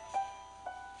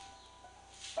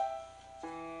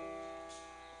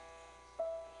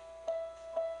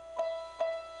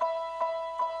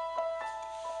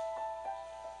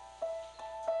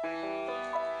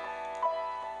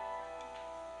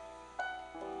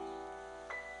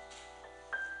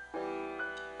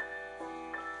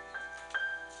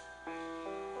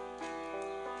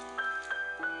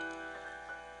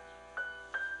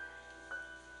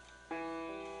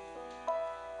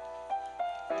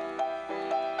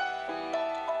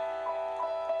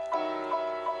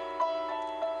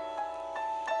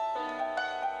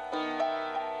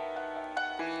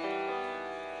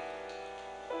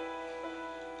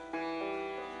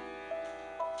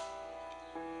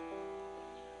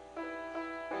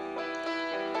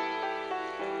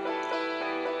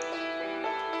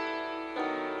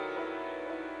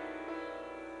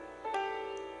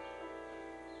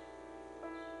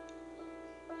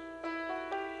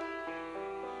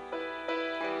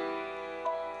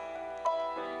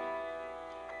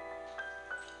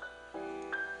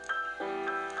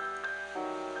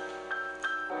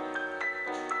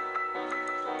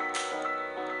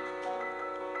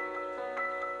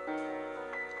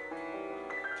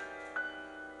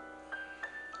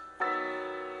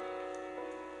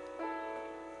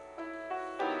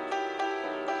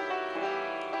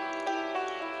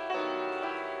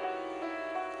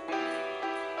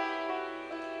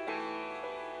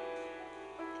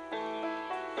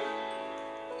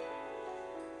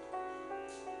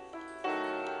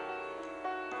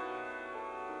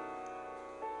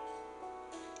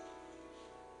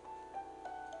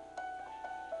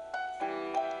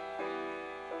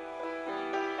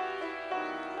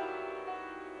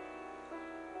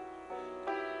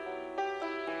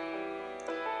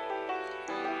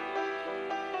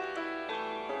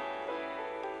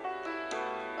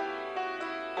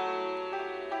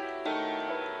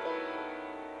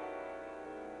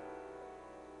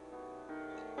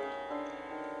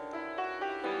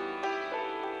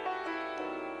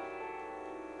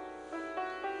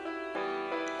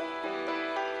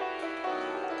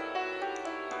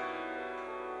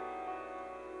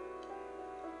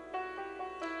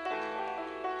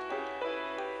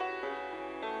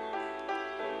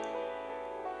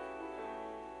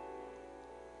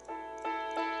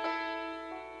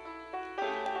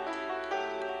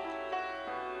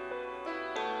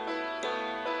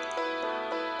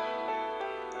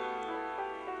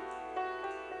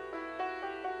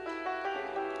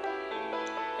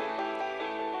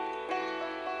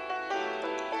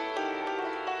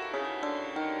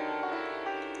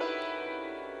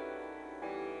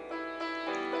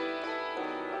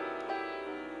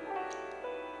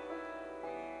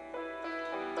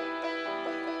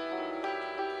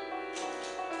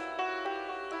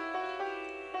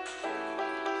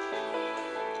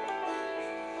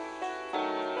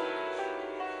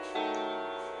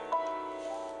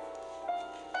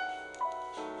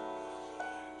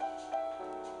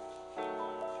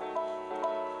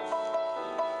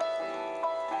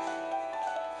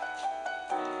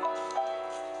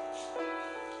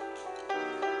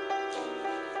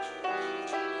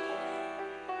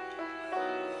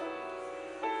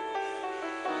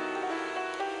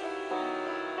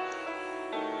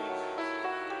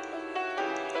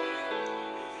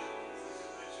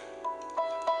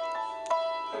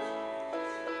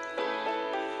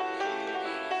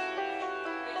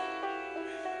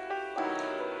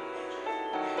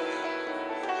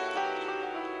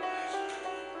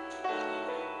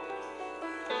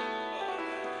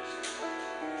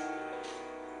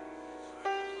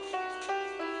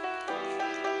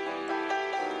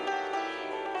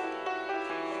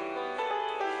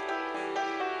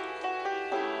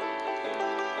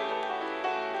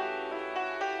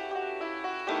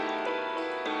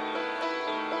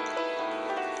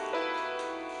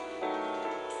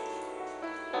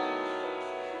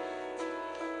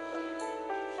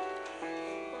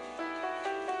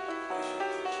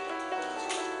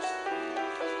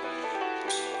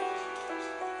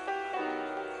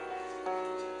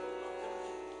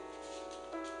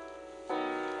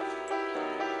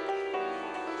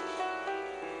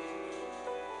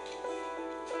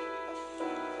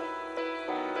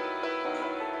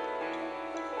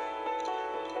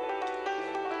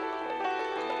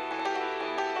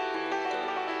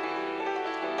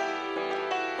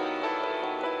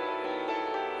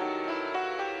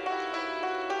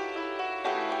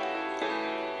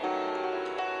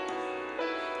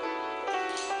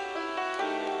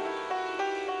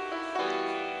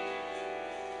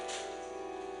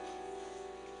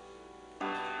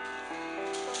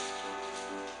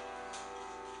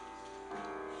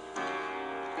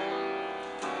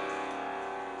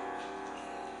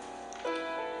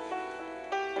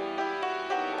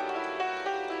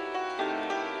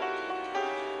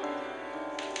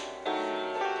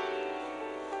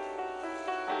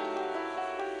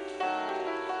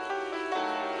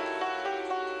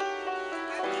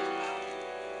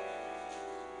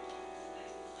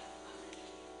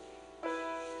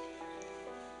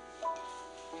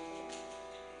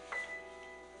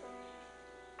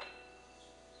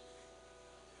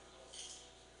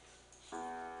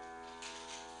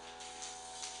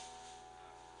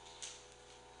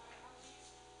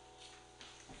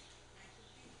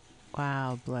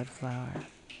 Wow, Bloodflower.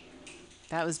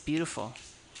 That was beautiful.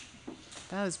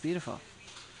 That was beautiful.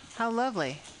 How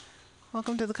lovely.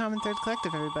 Welcome to the Common Thread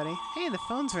Collective, everybody. Hey, the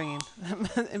phone's ringing.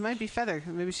 It might be Feather.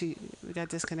 Maybe we got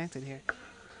disconnected here.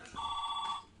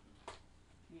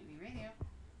 Mutiny Radio.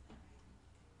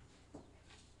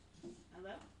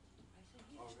 Hello?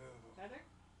 Feather?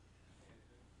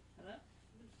 Hello?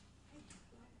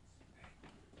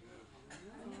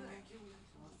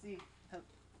 We'll see.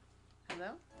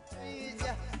 Hello?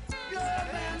 Love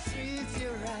and treat you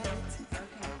right. Okay.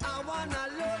 I wanna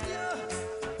love you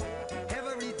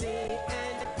every day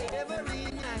and every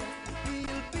night.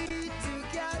 We'll be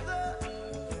together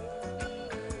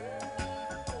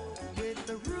with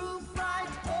the roof right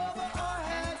over our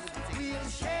heads. We'll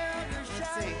share the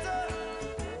shelter.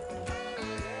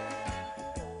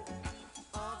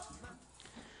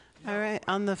 All right.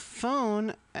 On the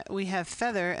phone, we have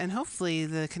Feather, and hopefully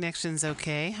the connection's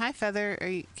okay. Hi, Feather.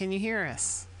 Can you hear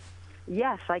us?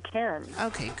 Yes, I can.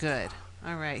 Okay, good.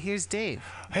 All right. Here's Dave.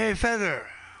 Hey, Feather.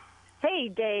 Hey,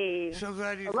 Dave. So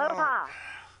glad you Aloha. called.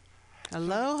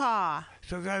 Aloha.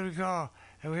 So glad we called.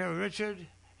 And we have Richard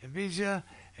and Bija,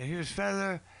 and here's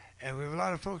Feather, and we have a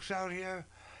lot of folks out here.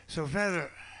 So,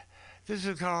 Feather, this is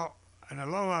a call, an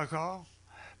aloha call,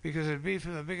 because it'd be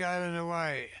from the Big Island of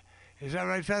Hawaii. Is that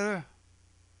right, Feather?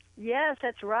 Yes,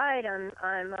 that's right.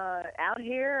 I'm out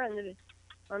here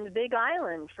on the Big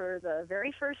Island for the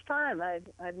very first time.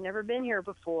 I've never been here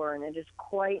before, and it is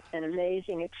quite an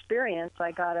amazing experience.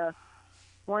 I got a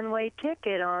one-way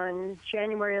ticket on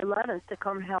January 11th to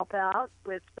come help out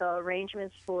with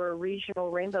arrangements for a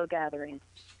regional rainbow gathering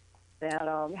that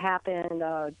happened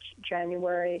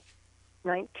January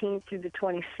 19th through the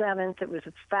 27th. It was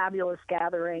a fabulous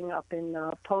gathering up in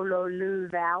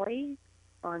Pololu Valley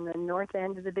on the north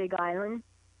end of the Big Island,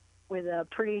 with a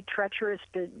pretty treacherous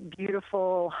but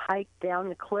beautiful hike down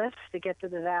the cliffs to get to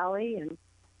the valley. And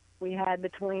we had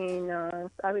between,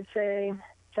 I would say,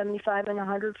 75 and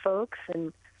 100 folks,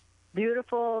 and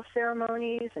beautiful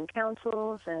ceremonies and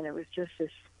councils, and it was just this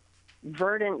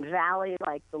verdant valley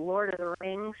like the Lord of the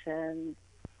Rings, and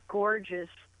gorgeous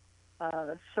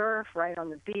surf right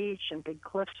on the beach and big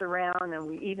cliffs around. And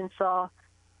we even saw,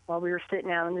 while we were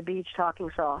sitting out on the beach talking,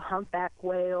 saw a humpback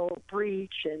whale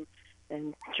breach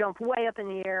and jump way up in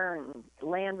the air and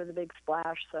land with a big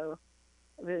splash. So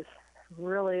it was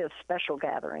really a special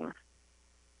gathering.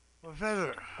 Well,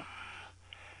 Feather,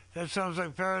 that sounds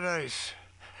like paradise.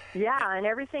 Yeah, and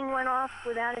everything went off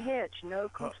without a hitch. No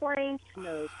complaints,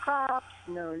 no cops,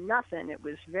 no nothing. It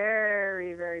was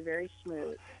very, very, very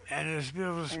smooth. And it's a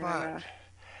beautiful spot.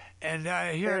 And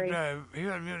here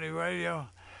at Mutiny Radio,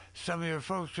 some of your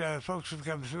folks have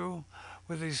come through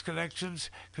with these connections,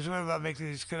 because we're about making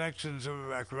these connections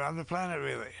around the planet,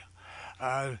 really.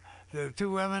 The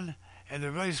two women and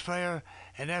the bass player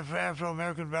and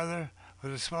Afro-American brother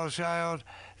with a small child,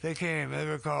 they came. They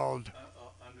were called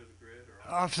Under the Grid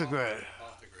or Off the Grid.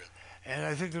 Off the Grid. And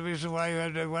I think the reason why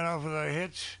you went off without a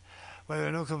hitch, why there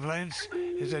are no complaints,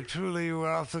 is that truly you were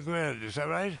off the grid. Is that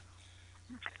right?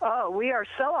 Oh, we are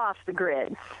so off the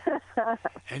grid.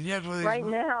 And yet, with right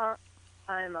now,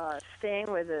 I'm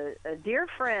staying with a dear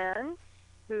friend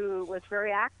who was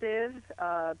very active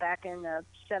back in the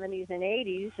 70s and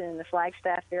 80s in the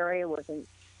Flagstaff area with the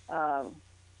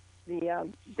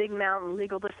Big Mountain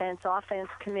Legal Defense Offense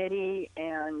Committee,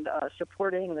 and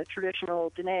supporting the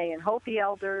traditional Dene and Hopi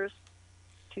elders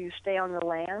to stay on the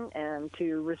land and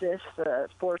to resist the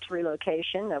forced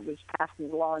relocation that was passed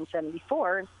into law in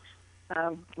 74.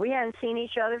 We hadn't seen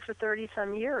each other for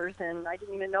 30-some years, and I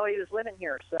didn't even know he was living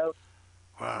here. So,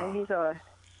 wow. And he's a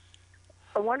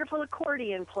wonderful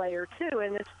accordion player too.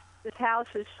 And this house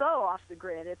is so off the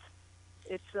grid.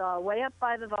 It's way up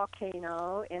by the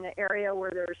volcano in an area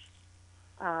where there's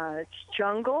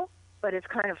jungle, but it's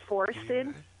kind of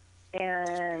forested,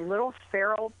 and little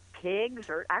feral pigs,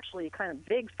 or actually kind of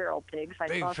big feral pigs.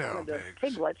 I saw some of the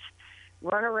piglets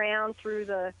run around through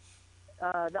the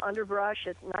underbrush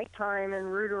at nighttime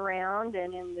and root around,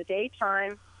 and in the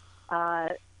daytime,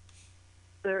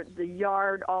 the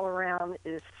yard all around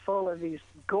is full of these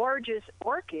gorgeous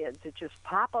orchids that just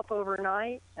pop up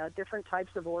overnight, different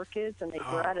types of orchids, and they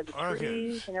grow out of the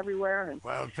trees and everywhere. And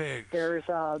wild pigs. There's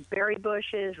berry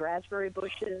bushes, raspberry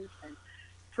bushes, and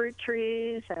fruit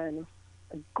trees, and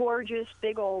a gorgeous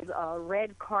big old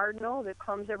red cardinal that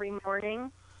comes every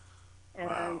morning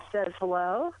and says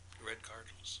hello. Red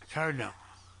Cardinals. Cardinal.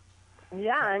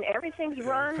 Yeah, and everything's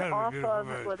run off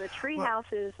of, well, the tree house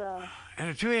is, and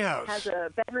a tree house has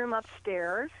a bedroom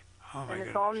upstairs, and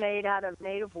it's all made out of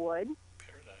native wood.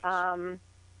 Paradise.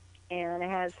 And it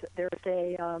has, there's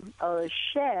a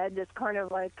shed that's kind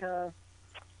of like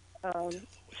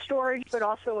storage, but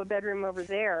also a bedroom over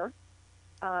there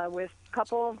with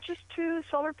just 2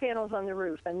 solar panels on the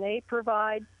roof, and they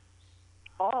provide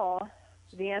all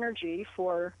the energy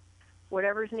for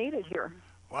whatever's needed here.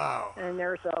 Wow. And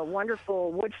there's a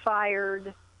wonderful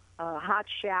wood-fired hot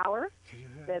shower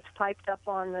that's piped up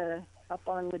on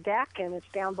the deck, and it's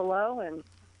down below, and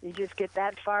you just get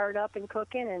that fired up and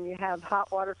cooking, and you have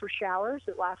hot water for showers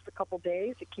that last a couple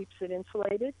days. It keeps it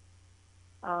insulated.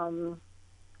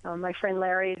 My friend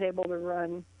Larry is able to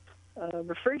run a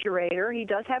refrigerator. He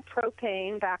does have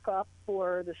propane backup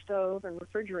for the stove and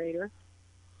refrigerator,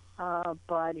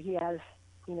 but he has,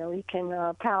 he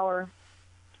can power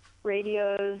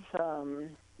radios,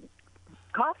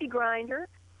 coffee grinder,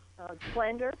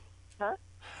 blender,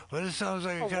 Well, this sounds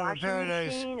like a a kind of washing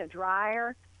paradise. machine, a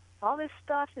dryer. All this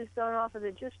stuff is done off of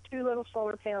just 2 little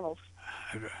solar panels.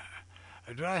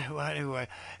 A dry, well, anyway.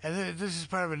 And this is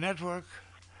part of a network.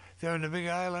 They're on the Big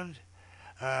Island.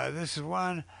 This is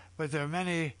one, but there are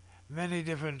many, many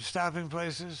different stopping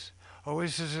places,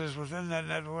 oases within that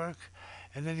network.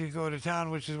 And then you go to town,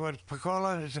 which is what,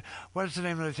 Pacola? What's the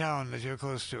name of the town that you're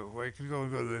close to, where you can go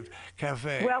to the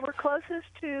cafe? Well, we're closest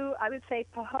to, I would say,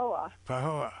 Pahoa.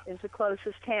 Pahoa. Is the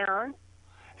closest town.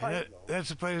 And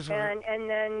that's a place where... And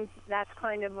then that's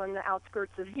kind of on the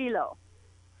outskirts of Hilo.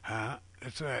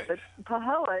 That's right. But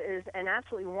Pahoa is an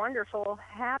absolutely wonderful,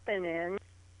 happening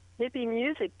hippie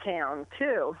music town,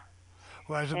 too.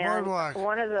 Well, it's a And boardwalk.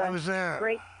 one of the I was there.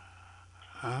 Great,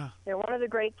 one of the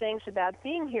great things about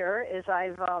being here is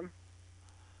I've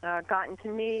gotten to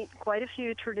meet quite a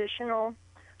few traditional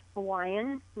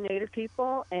Hawaiian Native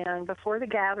people, and before the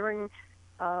gathering,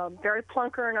 Barry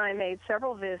Plunker and I made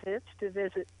several visits to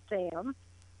visit Sam,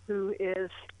 who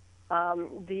is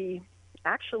he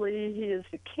is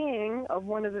the king of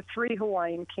one of the 3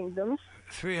 Hawaiian kingdoms.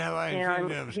 3 Hawaiian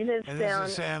kingdoms. He lives and down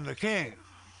this is Sam the King.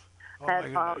 Oh,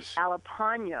 at my goodness.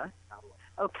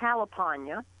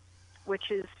 Ocalapana, which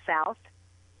is south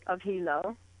of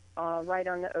Hilo, right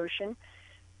on the ocean.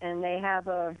 And they have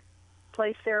a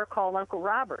place there called Uncle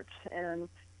Robert's. And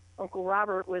Uncle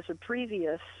Robert was a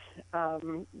previous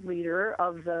leader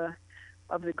of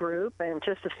the group, and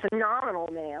just a phenomenal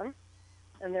man.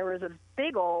 And there was a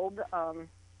big old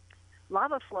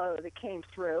lava flow that came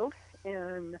through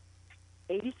in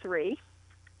 '83,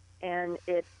 and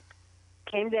it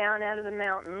came down out of the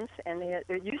mountains, and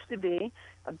there used to be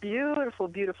a beautiful,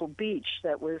 beautiful beach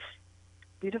that was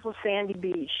beautiful sandy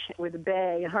beach with a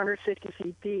bay 150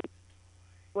 feet deep.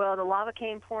 Well, the lava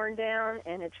came pouring down,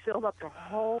 and it filled up the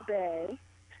whole bay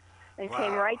and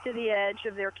came right to the edge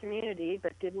of their community,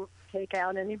 but didn't take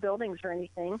out any buildings or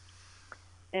anything.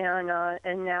 And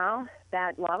now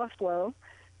that lava flow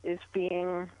is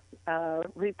being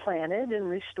replanted and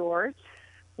restored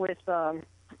with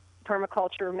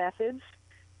permaculture methods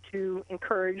to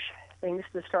encourage things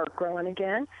to start growing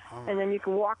again. And then you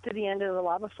can walk to the end of the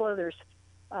lava flow. There's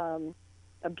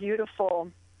a beautiful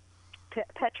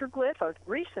petroglyph, a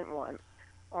recent one,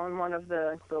 on one of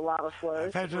the lava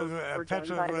flows.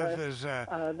 Petroglyph is...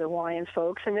 the Hawaiian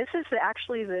folks. And this is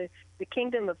actually the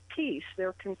Kingdom of Peace.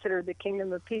 They're considered the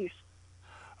Kingdom of Peace.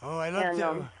 Oh, I love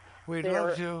to. We'd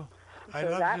love to.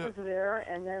 So that was there.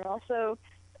 And then also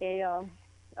a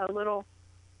little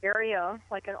area,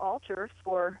 like an altar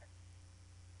for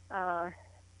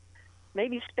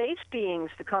maybe space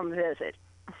beings to come visit.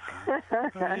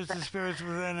 Just the spirits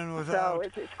within and without.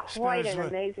 So it's quite an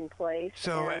amazing place.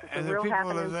 So, and it's a the real people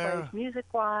happening are there? place,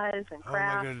 music-wise and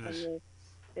crafts. Oh, my goodness. And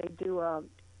they do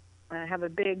have a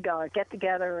big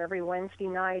get-together every Wednesday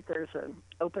night. There's an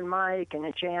open mic and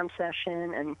a jam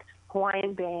session and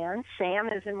Hawaiian band. Sam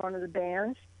is in one of the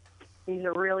bands. He's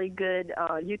a really good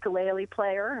ukulele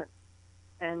player,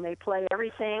 and they play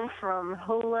everything from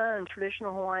hula and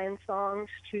traditional Hawaiian songs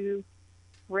to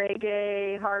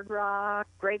reggae, hard rock,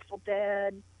 Grateful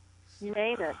Dead, you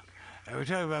name it. And we're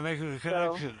talking about making the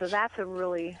connections. So that's a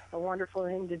wonderful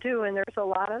thing to do, and there's a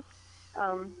lot of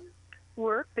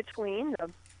work between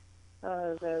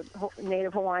the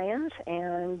Native Hawaiians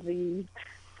and the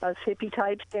us hippie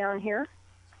types down here.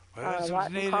 Well, that's a what's lot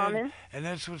in needed, common. and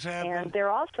that's what's happening. And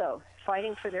they're also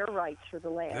fighting for their rights for the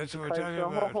land. That's what we're because talking the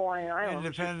about. whole Hawaiian Island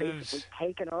is basically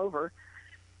taken over.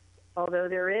 Although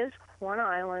there is one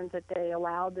island that they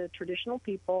allowed the traditional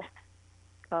people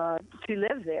to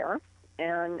live there,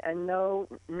 and no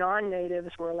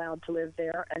non-natives were allowed to live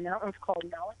there, and that one's called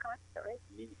Malakai, right?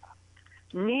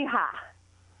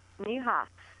 Niha.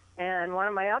 And one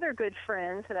of my other good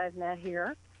friends that I've met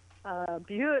here, a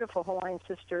beautiful Hawaiian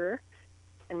sister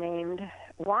named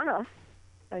Wana.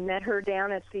 I met her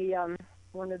down at the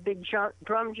won a big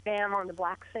drum jam on the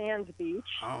Black Sands beach.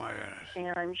 Oh my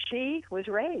goodness. And she was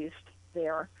raised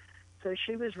there. So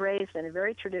she was raised in a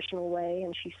very traditional way.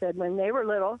 And she said when they were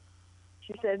little,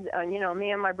 she said,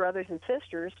 me and my brothers and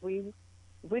sisters, we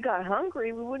got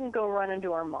hungry. We wouldn't go run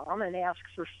into our mom and ask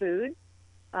for food.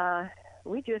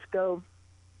 We just go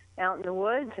out in the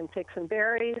woods and pick some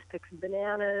berries, pick some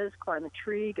bananas, climb a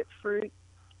tree, get fruit,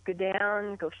 go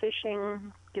down, go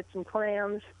fishing, get some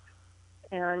clams.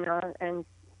 And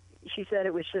she said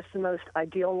it was just the most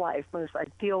ideal life, most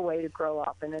ideal way to grow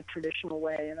up in a traditional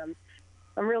way. And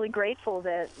I'm really grateful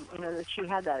that that she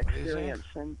had that experience,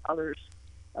 and other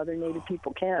Native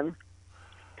people can.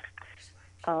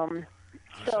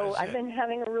 So I've been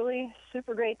having a really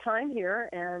super great time here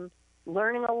and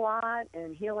learning a lot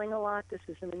and healing a lot. This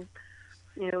is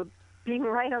being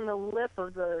right on the lip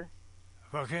of the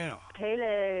volcano.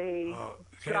 Pele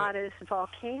goddess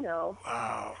volcano.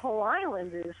 Wow. This whole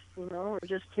island is, we're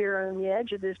just here on the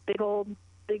edge of this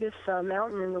biggest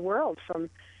mountain in the world,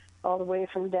 all the way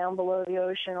from down below the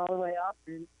ocean all the way up.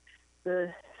 And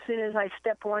as soon as I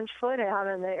step one foot out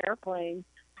in the airplane,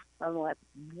 I'm like,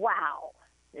 wow,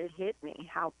 it hit me.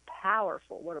 How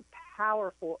powerful, what a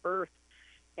powerful earth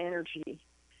energy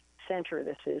center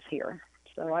this is here.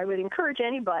 So I would encourage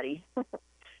anybody,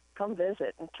 come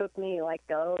visit. It took me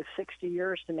 60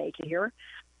 years to make it here.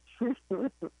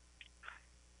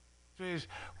 Please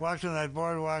walked on that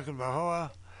boardwalk in Bahoa.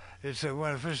 It's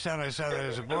the first time I saw that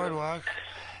as a boardwalk.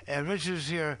 And Richard's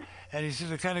here, and he said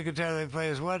the kind of guitar they play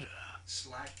is what?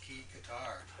 Slack key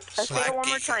guitar. Say it one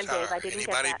more time, Dave. I didn't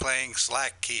Anybody get that. playing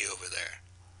slack key over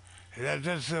there?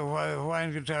 That's the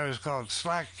Hawaiian guitar is called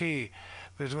slack key.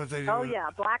 Is what they do. Oh yeah,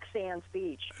 Black Sands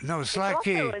Beach. No, slack it's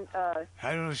key. Also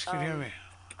I don't know if you can hear me.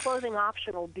 Clothing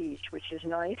optional beach, which is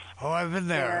nice. Oh, I've been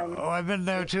there. I've been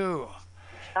there too.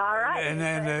 All right.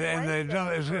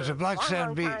 It's a black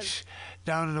sand beach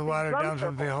down in the water down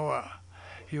from Bahoa.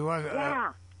 You walk.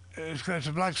 Yeah. It's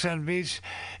a black sand beach.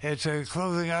 It's a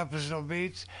clothing optional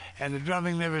beach, and the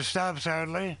drumming never stops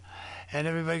hardly, and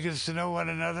everybody gets to know one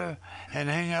another and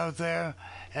hang out there,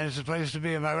 and it's a place to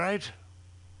be. Am I right?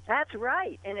 That's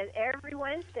right, and every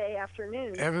Wednesday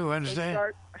afternoon. Every Wednesday.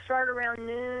 They start around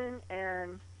noon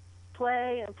and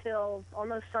play until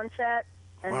almost sunset,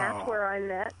 and that's where I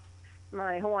met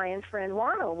my Hawaiian friend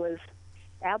Wano. Was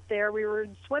out there. We were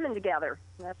swimming together.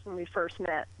 That's when we first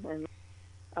met, and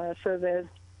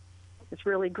it's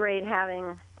really great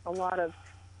having a lot of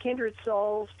kindred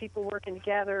souls, people working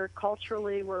together.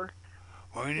 Culturally, we're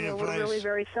really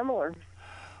very similar.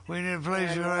 We need a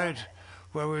place, you're right.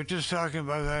 Well, we were just talking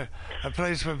about that, a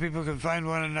place where people can find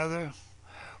one another,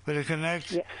 where they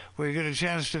connect, where you get a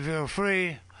chance to feel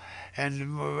free.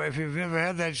 And if you've never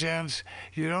had that chance,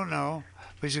 you don't know.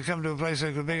 But you come to a place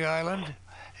like the Big Island,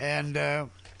 and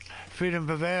freedom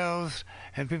prevails,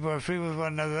 and people are free with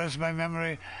one another. That's my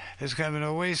memory. It's kind of an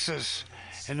oasis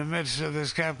in the midst of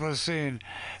this capitalist scene.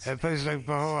 A place like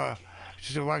Pahoa.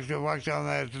 Just to walk down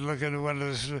there to look into one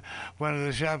of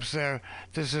the shops there.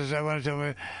 This is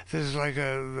like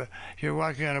you're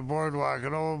walking on a boardwalk,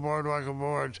 an old boardwalk of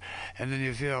boards, and then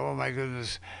you feel, oh my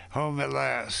goodness, home at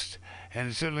last. And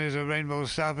it certainly is a rainbow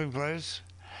stopping place.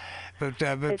 Oh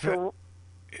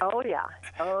yeah,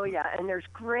 and there's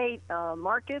great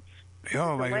markets.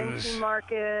 Oh my goodness! Wednesday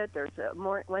market. There's a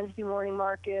Wednesday morning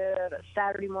market, a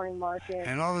Saturday morning market.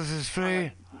 And all this is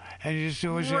free, and you just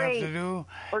do what you have to do,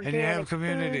 and you have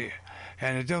community. Food.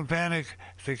 And don't panic,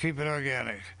 they keep it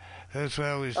organic. That's what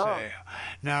I always say.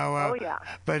 Now,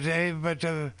 but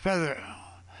Feather,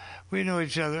 we knew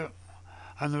each other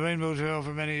on the Rainbow Trail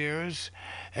for many years,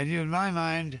 and you, in my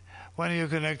mind, one of your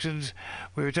connections,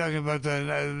 we were talking about the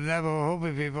Navajo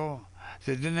Hopi people,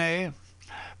 the Dene.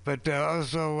 But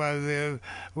also,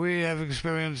 we have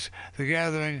experienced the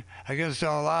gathering against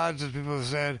all odds, as people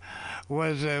said,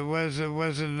 was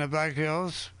in the Black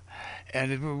Hills,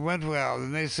 and it went well. The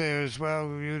naysayers, well,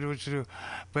 you do what you do,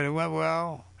 but it went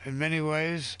well in many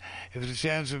ways. It was a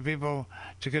chance for people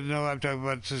to get to know. I'm talking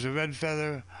about Sister Red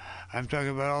Feather. I'm talking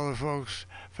about all the folks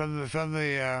from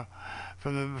the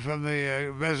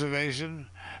reservation,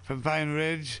 from Pine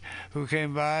Ridge, who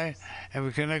came by, and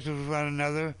we connected with one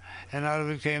another, and out of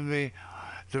it came the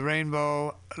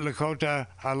Rainbow Lakota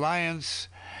Alliance,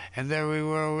 and there we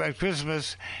were at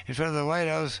Christmas in front of the White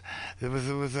House with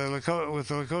the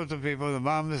Lakota people, the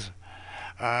moms,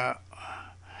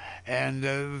 and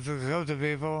the Lakota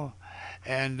people,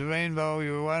 and the Rainbow,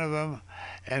 you were one of them,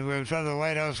 and we were in front of the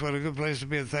White House. What a good place to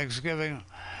be at Thanksgiving,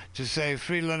 to say,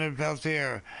 free Leonard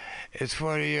Peltier. It's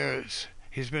 40 years.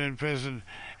 He's been in prison,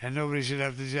 and nobody should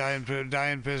have to die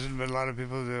in prison, but a lot of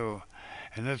people do.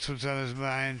 And that's what's on his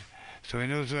mind. so he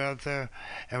knows we're out there,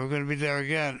 and we're going to be there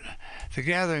again. The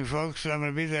gathering, folks, I'm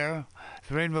going to be there.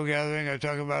 The Rainbow Gathering, I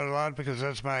talk about a lot because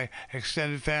that's my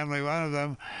extended family. One of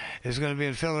them is going to be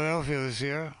in Philadelphia this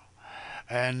year.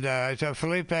 And I tell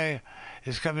Felipe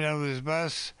is coming down with his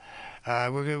bus.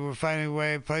 We're finding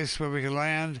a place where we can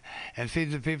land and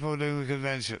feed the people during the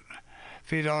convention.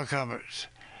 Feed all comers.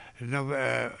 No,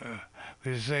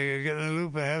 we just say, get in the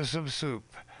loop and have some soup.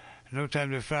 No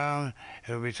time to frown.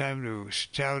 It'll be time to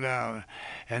chow down.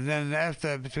 And then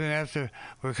after,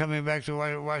 we're coming back to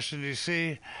Washington,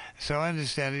 D.C., so I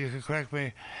understand it. You can correct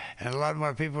me. And a lot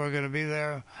more people are going to be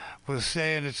there. We'll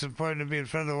stay, and it's important to be in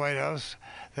front of the White House.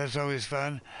 That's always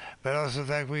fun. But also the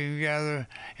fact we can gather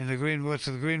in the Green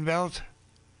Belt?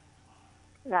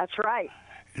 That's right.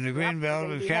 In the Green Belt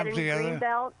and camp together? Green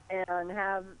Belt and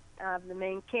have the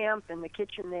main camp and the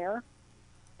kitchen there.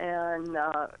 And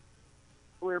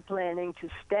we're planning to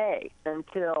stay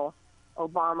until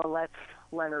Obama lets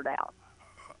Leonard out.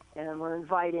 And we're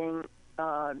inviting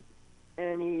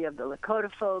any of the Lakota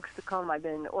folks to come. I've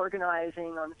been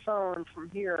organizing on the phone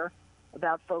from here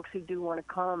about folks who do want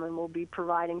to come, and we'll be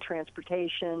providing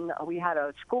transportation. We had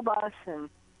a school bus and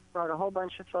brought a whole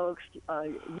bunch of folks,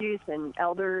 youth and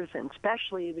elders, and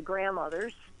especially the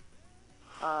grandmothers.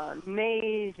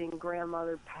 Amazing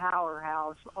grandmother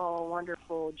powerhouse, all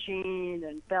wonderful. Jean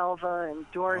and Belva and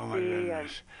Dorothy, and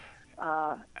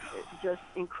just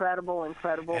incredible. And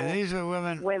these are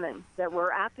women that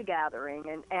were at the gathering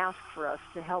and asked for us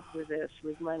to help with this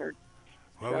with Leonard.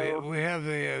 Well, so, we have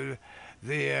the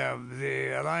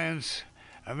alliance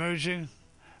emerging.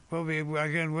 We'll be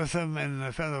again with them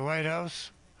in front of the White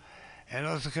House. And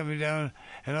also coming down,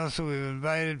 and also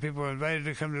people are invited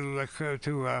to come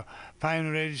to Pine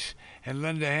Ridge and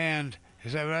lend a hand.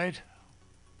 Is that right?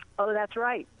 Oh, that's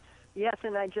right. Yes,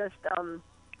 and I just, Helen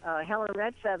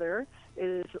Redfeather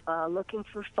is looking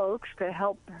for folks to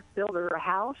help build her a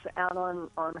house out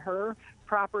on her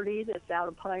property that's out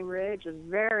of Pine Ridge, a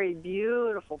very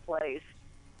beautiful place,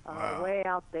 wow. Way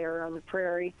out there on the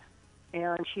prairie.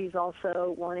 And she's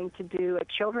also wanting to do a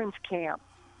children's camp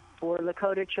for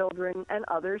Lakota children and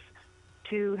others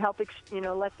to help,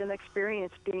 let them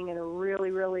experience being in a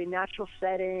really, really natural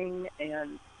setting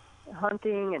and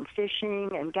hunting and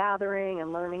fishing and gathering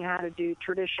and learning how to do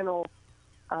traditional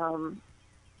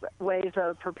ways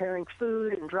of preparing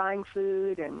food and drying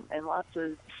food and lots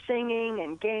of singing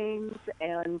and games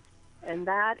and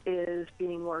that is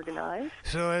being organized.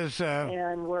 So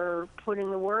and we're putting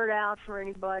the word out for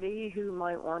anybody who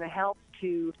might want to help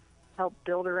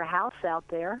build her a house out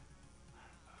there.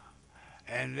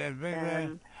 And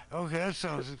okay, that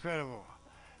sounds incredible.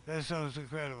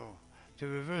 To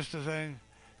reverse the thing,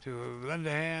 to lend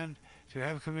a hand, to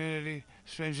have community,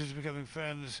 strangers becoming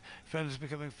friends, friends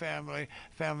becoming family,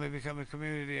 family becoming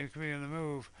community, and community on the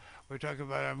move. We're talking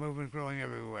about our movement growing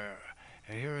everywhere.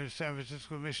 And here in San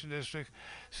Francisco Mission District,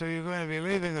 so you're going to be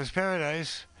leaving this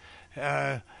paradise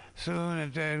soon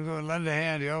and go and lend a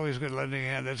hand. You're always good lending a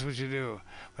hand. That's what you do.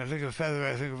 When I think of feather,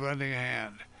 I think of lending a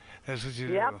hand. That's what you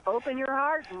do. Yep, open your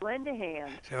heart and lend a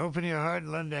hand. So open your heart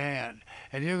and lend a hand.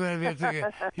 And you're going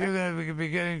to be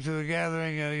getting to the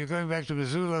gathering. You're going back to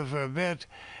Missoula for a bit,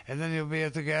 and then you'll be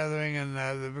at the gathering in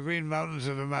the Green Mountains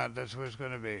of Vermont. That's where it's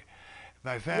going to be.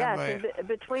 My family. Yes,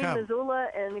 between Missoula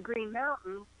and the Green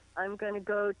Mountains, I'm going to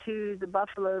go to the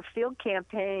Buffalo Field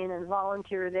Campaign and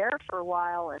volunteer there for a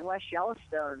while in West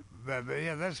Yellowstone. But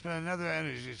yeah, that's been another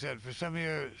energy, you said, for some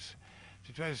years,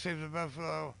 to try to save the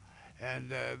buffalo.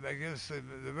 And I guess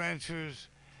the ranchers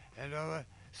and all that.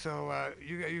 So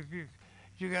you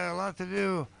got a lot to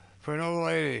do for an old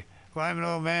lady. Well, I'm an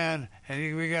old man,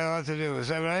 and we got a lot to do. Is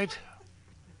that right?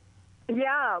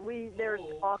 Yeah, there's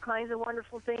all kinds of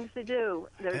wonderful things to do.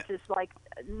 There's just like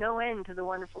no end to the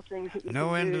wonderful things that you no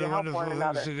can end do to the help wonderful one things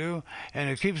another. to do,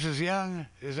 and it keeps us young.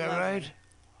 Is that right?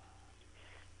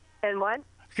 And what?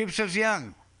 Keeps us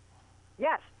young.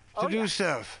 Yes. To do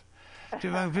stuff. To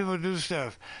young people do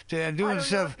stuff. To doing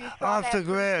stuff off the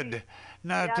grid,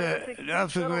 not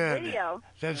off the grid. Video.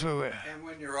 That's what we're. And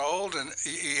when you're old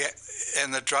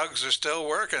and the drugs are still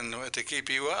working to keep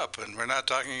you up, and we're not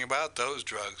talking about those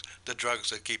drugs, the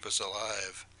drugs that keep us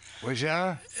alive. Which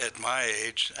are? At my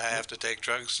age, I have to take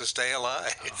drugs to stay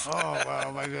alive. Oh,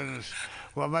 wow, my goodness.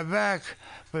 Well, my back,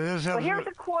 but this helps. Well, here's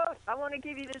a quote. I want to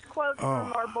give you this quote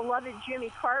from our beloved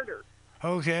Jimmy Carter.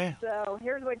 Okay. So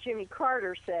here's what Jimmy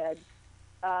Carter said.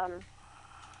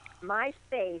 My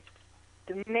faith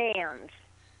demands,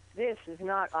 this is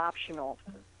not optional,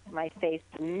 my faith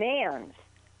demands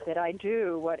that I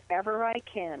do whatever I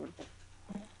can,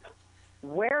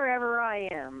 wherever I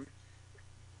am,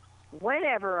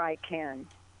 whenever I can,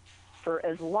 for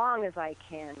as long as I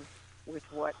can, with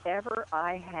whatever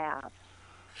I have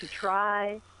to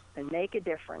try and make a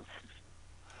difference.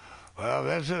 Well,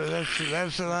 that's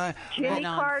the line. Jimmy Right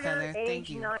on, Carter, Feather. Thank age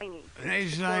you. 90.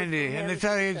 Age 90, and they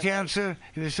thought he had cancer.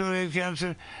 He was told he had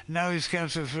cancer. Now he's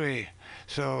cancer-free.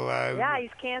 So Yeah,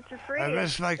 he's cancer-free. I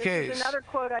rest my case. This is another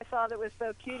quote I saw that was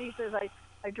so cute. He says, I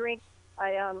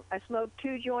smoke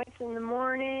 2 joints in the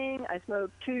morning, I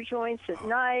smoke 2 joints at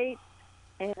night,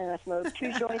 and I smoke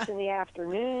 2 joints in the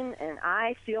afternoon, and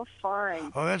I feel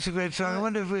fine. Oh, that's a great song. I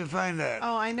wonder if we can find that.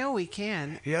 Oh, I know we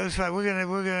can. Yeah, that's fine. We're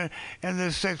gonna end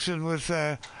this section with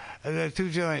the 2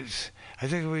 joints. I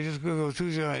think we just Google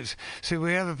 2 joints. See,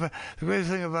 we have the great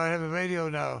thing about having radio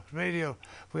now. Radio,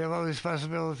 we have all these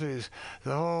possibilities.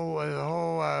 The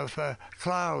whole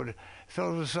cloud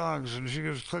filled with songs, and she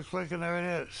goes click, click, and there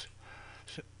it is.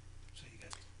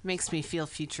 Makes me feel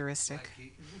futuristic.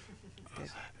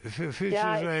 The future's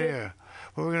right here.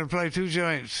 Well, we're going to play 2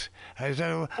 joints. I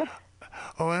said,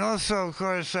 oh, and also, of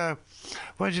course, why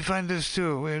don't you find this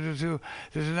too? We have to do.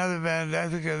 There's another band. I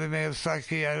think they may have Slack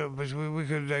Key. I don't, but we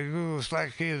could Google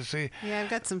Slack Key and see. Yeah, I've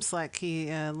got some Slack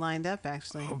Key lined up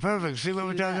actually. Oh, perfect. See what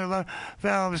we're talking about?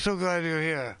 Val, I'm so glad you're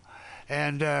here.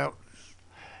 And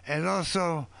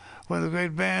also, one of the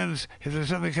great bands, if there's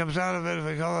something comes out of it, if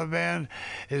we call it a band,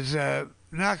 is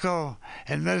Naco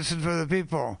and Medicine for the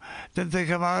People. Didn't they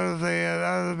come out of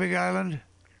the Big Island?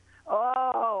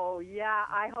 Oh, yeah,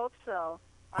 I hope so.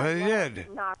 Well, they did.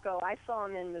 Naco. I saw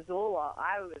him in Missoula.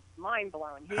 I was mind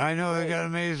blown. I know, they got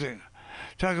amazing.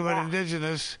 Talking about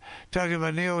indigenous, talking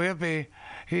about neo-hippie,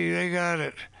 they got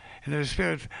it. In their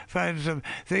spirit, find some.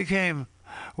 They came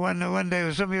one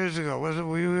day, some years ago,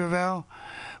 were you here, Val?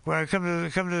 Where I come to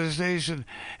the station,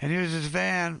 and here's this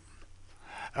van,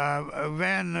 a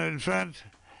van in front.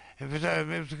 It was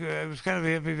kind of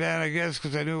a hippie van, I guess,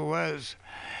 because I knew it was.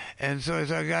 And so I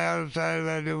saw a guy outside, and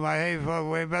I knew my, hey,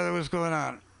 wait, brother, what's going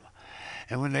on?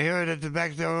 And when they heard it, the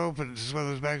back door opens. It's one of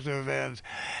those back door vans.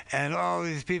 And all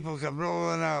these people come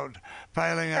rolling out,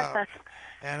 piling out.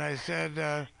 And I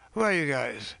said, who are you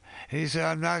guys? And he said,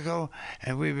 I'm Naco,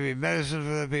 and we be medicine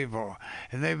for the people.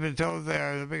 And they've been told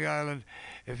there, the Big Island,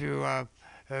 if you a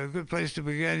good place to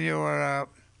begin your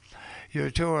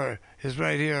tour is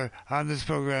right here on this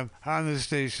program, on this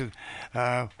station.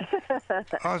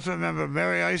 Also remember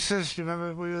Mary Isis. Do you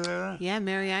remember we were there? Yeah,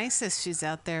 Mary Isis. She's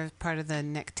out there, part of the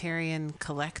Nectarian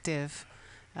Collective.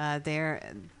 They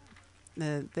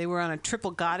were on a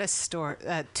Triple Goddess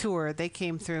tour. They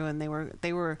came through, and they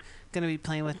were going to be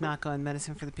playing with Naco and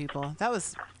Medicine for the People. That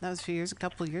was a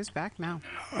couple of years back now.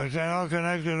 Is that all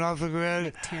connected off the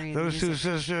grid? Nectarian Those music. 2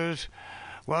 sisters.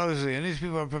 Wowzy. And these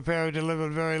people are prepared to live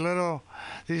with very little.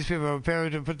 These people are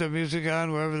prepared to put their music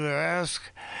on wherever they're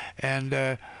asked, and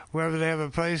wherever they have a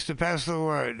place to pass the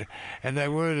word. And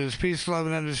that word is peace, love,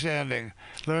 and understanding.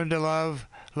 Learn to love,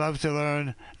 love to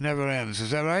learn, never ends. Is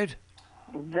that right?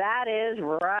 That is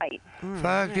right.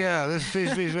 Fuck yeah. This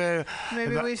is Peace Radio.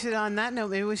 Maybe we should, on that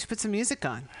note, put some music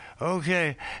on.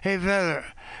 Okay. Hey, Feather,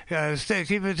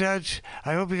 keep in touch.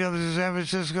 I hope you come to San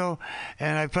Francisco,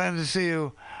 and I plan to see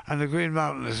you on the Green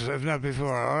Mountains, if not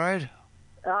before, all right?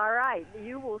 All right.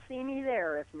 You will see me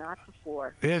there, if not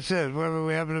before. That's it. Wherever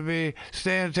we happen to be,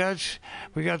 stay in touch.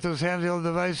 We got those handheld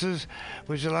devices,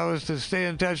 which allow us to stay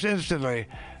in touch instantly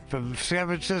from San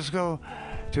Francisco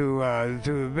to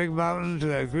the Big Mountain, to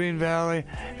that Green Valley,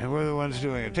 and we're the ones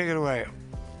doing it. Take it away.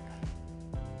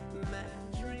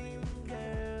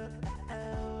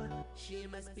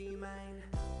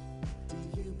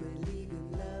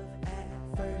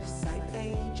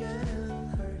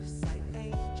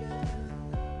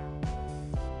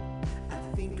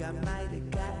 I might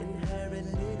have gotten her a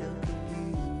little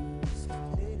confused.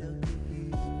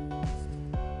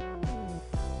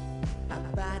 I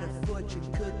bought a fortune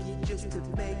cookie just to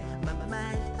make my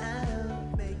mind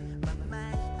up,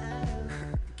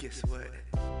 Guess what?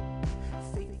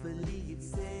 Faithfully it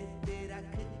said that I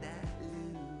could not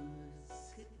lose.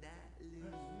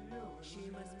 She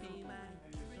must be mine.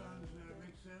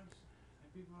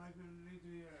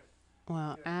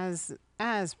 Well,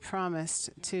 as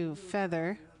promised to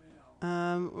Feather,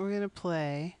 we're going to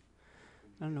play.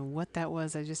 I don't know what that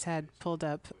was I just had pulled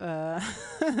up. I'm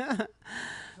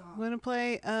going to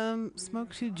play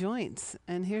Smoke 2 Joints.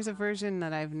 And here's a version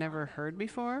that I've never heard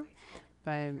before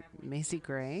by Macy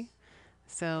Gray.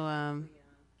 So,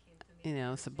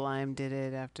 Sublime did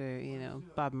it after,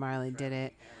 Bob Marley did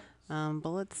it. But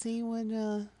let's see what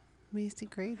Macy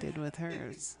Gray did with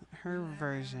her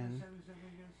version.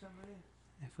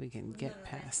 If we can get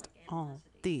past all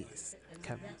these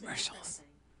commercials.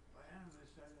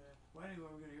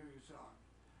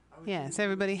 Yes,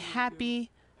 everybody, happy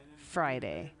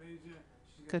Friday.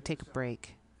 go take a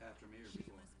break. After me or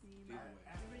before? Either way.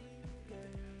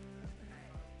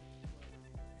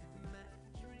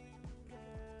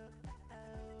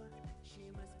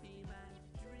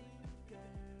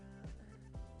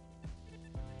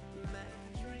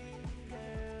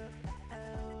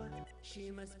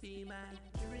 She must be my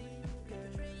dream girl.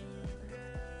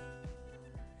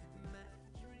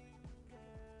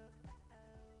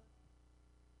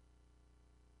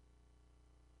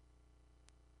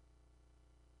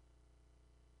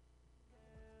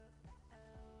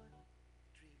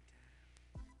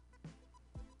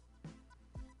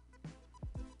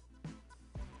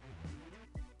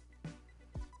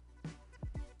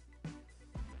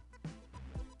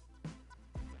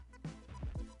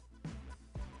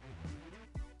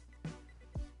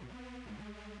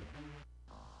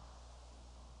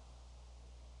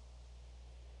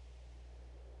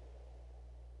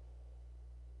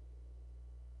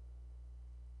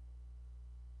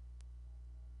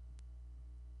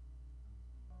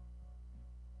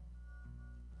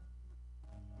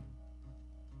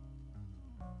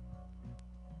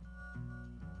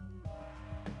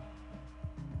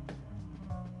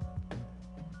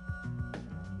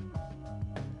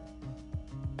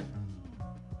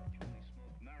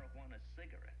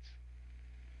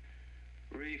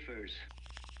 Reefers.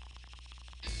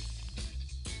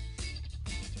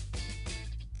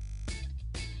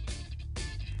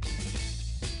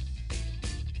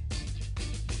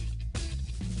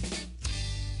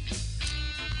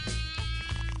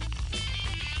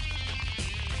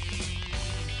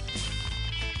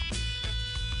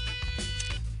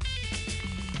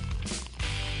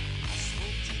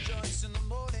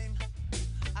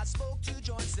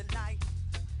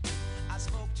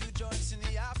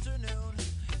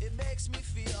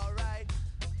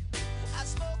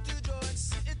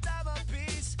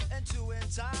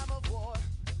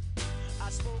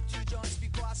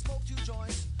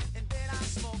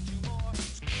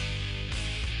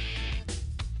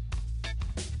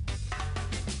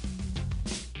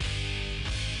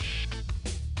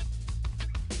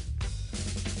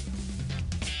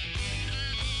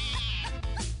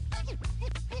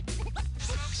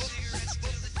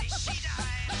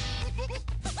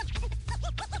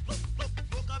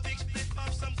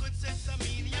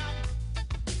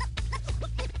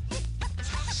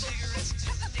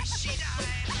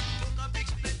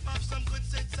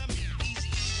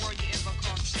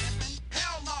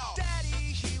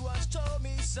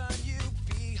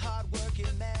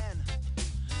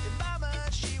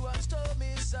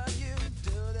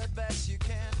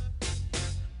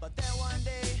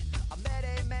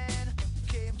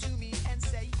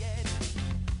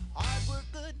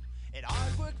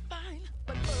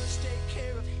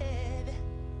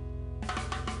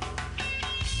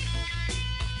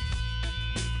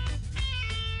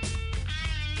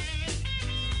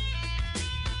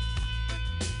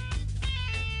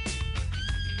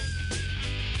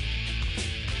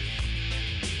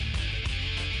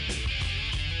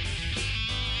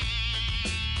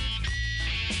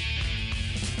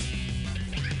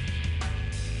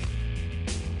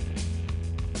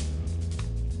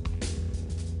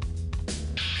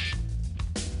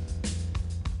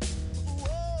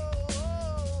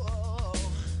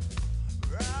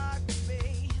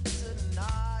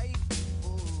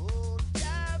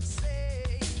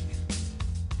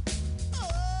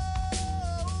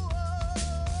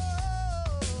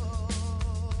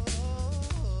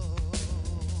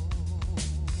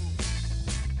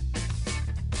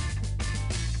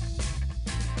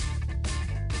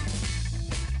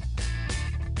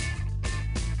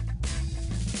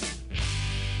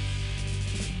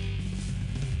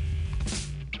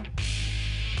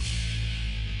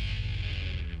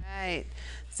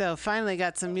 So finally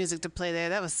got some music to play there.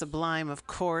 That was Sublime, of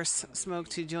course. Smoke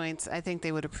Two Joints. I think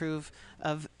they would approve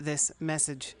of this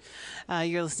message.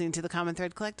 You're listening to the Common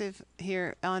Thread Collective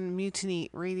here on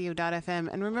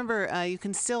MutinyRadio.fm. And remember, you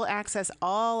can still access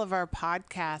all of our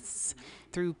podcasts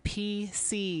through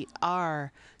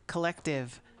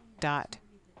PCRcollective.org.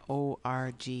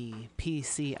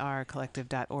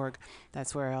 PCRcollective.org.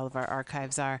 That's where all of our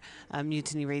archives are.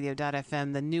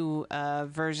 MutinyRadio.fm. The new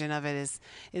version of it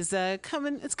is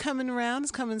coming. It's coming around.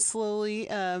 It's coming slowly,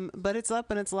 but it's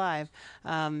up and it's live.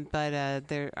 But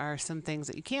there are some things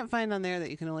that you can't find on there that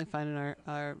you can only find in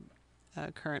our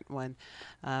current one.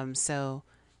 So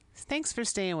thanks for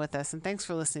staying with us, and thanks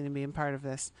for listening and being part of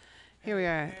this. Here we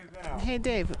are. Hey,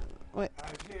 Dave. What?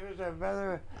 Here's our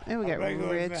brother. And we got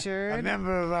Richard. A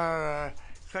member of our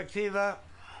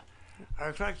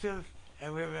collective,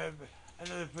 and we have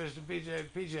another person,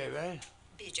 PJ, right?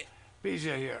 BJ.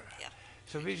 BJ here. Yeah.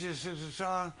 So Misha sings a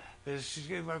song that she's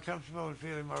getting more comfortable and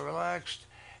feeling more relaxed.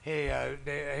 Hey,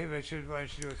 hey, Richard, why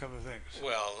don't you do a couple of things?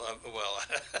 Well,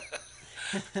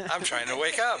 I'm trying to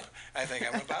wake up. I think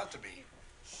I'm about to be.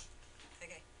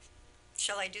 Okay.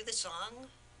 Shall I do the song?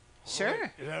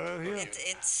 Sure. Is that right here?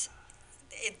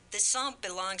 The song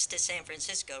belongs to San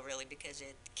Francisco, really, because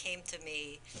it came to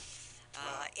me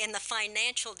in the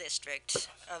financial district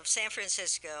of San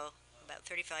Francisco about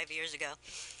 35 years ago.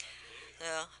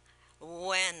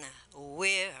 When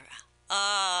we're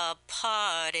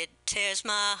apart, it tears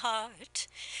my heart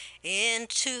in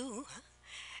two.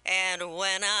 And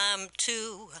when I'm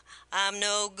two, I'm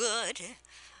no good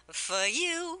for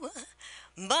you.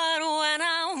 But when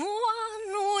I'm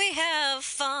one, we have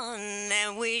fun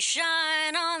and we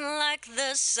shine on like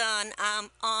the sun.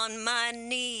 I'm on my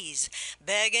knees,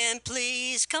 begging,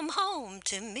 please come home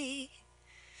to me.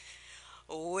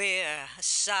 We're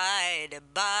side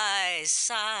by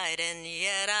side, and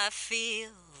yet I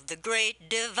feel the great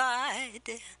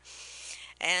divide.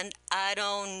 And I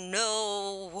don't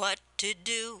know what to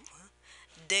do.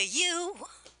 Do you?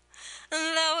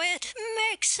 Though it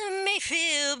makes me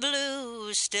feel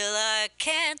blue, still I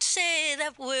can't say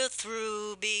that we're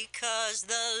through, because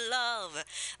the love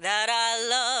that I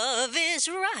love is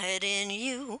right in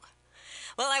you.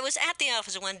 Well, I was at the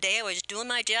office one day. I was doing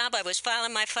my job. I was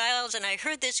filing my files, and I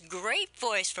heard this great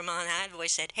voice from on high. The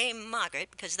voice said, "Hey, Margaret,"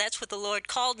 because that's what the Lord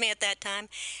called me at that time.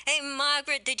 "Hey,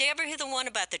 Margaret, did you ever hear the one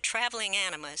about the traveling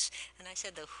animus?" And I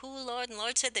said, "The who, Lord?" And the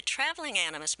Lord said, "The traveling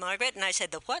animus, Margaret." And I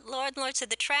said, "The what, Lord?" And the Lord said,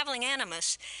 "The traveling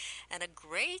animus." And a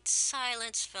great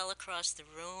silence fell across the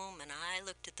room, and I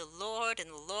looked at the Lord,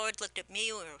 and the Lord looked at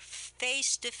me. We were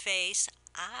face to face,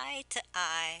 eye to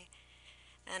eye.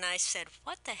 And I said,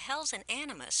 "What the hell's an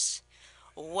animus?"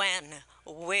 When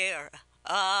we're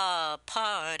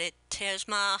apart, it tears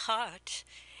my heart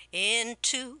in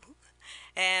two.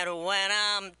 And when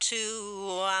I'm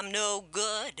two, I'm no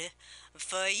good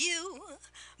for you.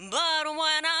 But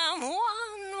when I'm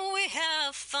one, we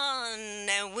have fun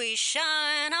and we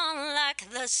shine on like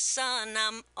the sun.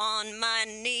 I'm on my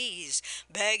knees,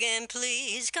 begging,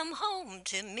 please come home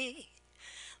to me.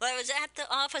 Well, I was at the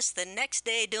office the next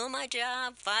day doing my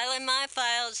job, filing my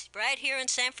files right here in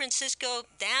San Francisco,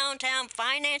 downtown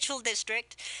financial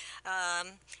district.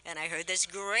 And I heard this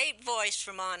great voice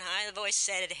from on high. The voice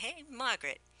said, "Hey,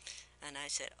 Margaret." And I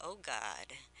said, "Oh,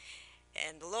 God."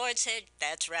 And the Lord said,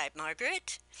 "That's right,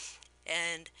 Margaret."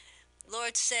 And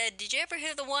Lord said, "Did you ever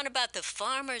hear the one about the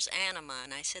farmer's anima?"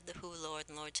 And I said, "The who, Lord?"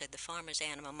 And Lord said, "The farmer's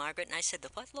anima, Margaret." And I said, "The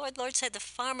what, Lord?" Lord said, "The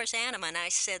farmer's anima." And I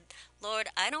said, "Lord,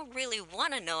 I don't really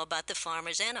want to know about the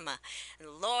farmer's anima." And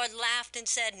the Lord laughed and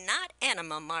said, "Not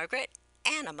anima, Margaret.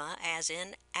 Anima, as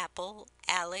in apple,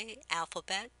 alley,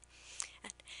 alphabet."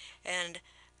 And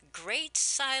great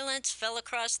silence fell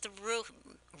across the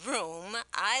room.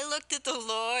 I looked at the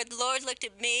Lord. Lord looked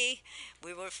at me.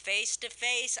 We were face to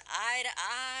face, eye to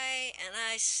eye. And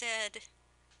I said,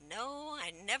 "No,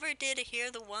 I never did hear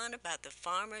the one about the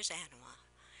farmer's anima.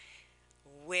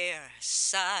 We're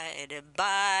side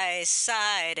by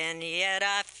side, and yet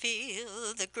I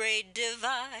feel the great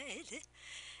divide.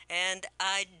 And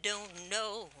I don't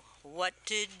know what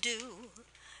to do.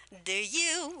 Do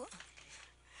you?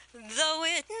 Though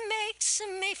it makes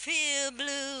me feel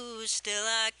blue, still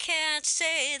I can't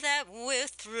say that we're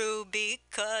through,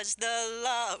 because the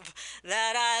love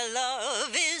that I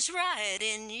love is right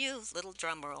in you." Little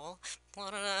drum roll.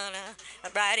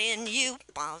 Right in you.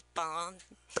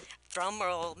 Drum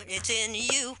roll. It's in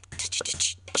you.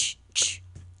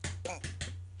 Oh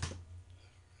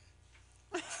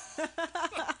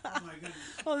my goodness.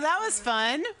 Well, that was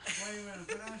fun. Why you want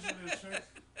to pronounce it?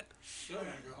 Still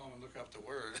gonna go home and look up the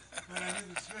word. But I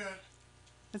think the spirit.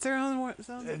 It's their own it's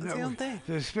their own thing.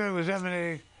 The spirit was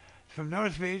emanating from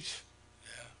North Beach.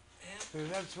 Yeah.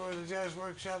 That's where the jazz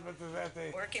workshop at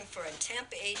the Working for a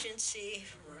temp agency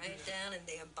right down in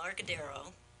the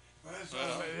Embarcadero.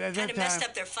 Kind of messed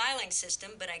up their filing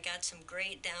system, but I got some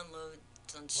great downloads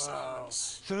on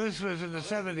songs. So this was in the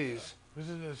 70s. Was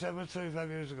it the 35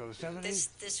 years ago? 70s?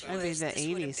 This Maybe was the this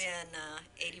would have 80s. been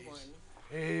 81.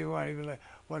 81, even like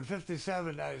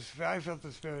 157. I felt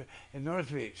the spirit in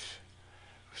North Beach.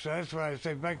 So that's why I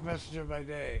say Mike Messenger by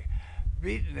day,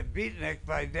 Beatnik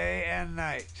by day and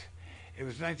night. It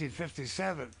was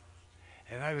 1957,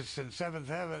 and I was in Seventh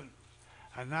Heaven,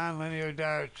 a nonlinear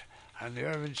dart on the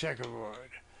urban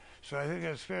checkerboard. So I think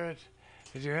that spirit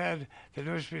that you had, the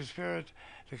North Beach spirit,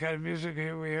 the kind of music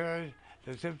we heard,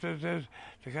 the tip-tip-tip,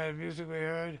 the kind of music we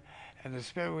heard, and the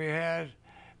spirit we had,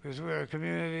 because we were a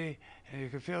community, and you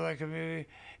could feel that community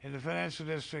in the financial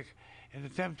district, in the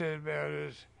temp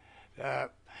barriers,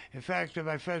 In fact,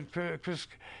 my friend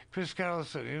Chris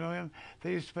Carlson, you know him?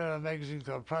 They used to put out a magazine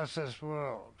called Process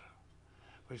World,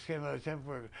 which came out of temp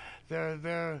workers. They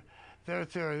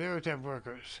were temp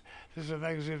workers. This is a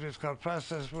magazine that's called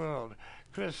Process World.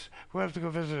 Chris, we'll have to go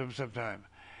visit him sometime,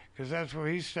 because that's where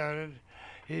he started.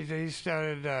 He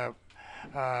started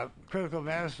Critical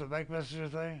Mass, the bike messenger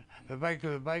thing, the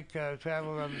bike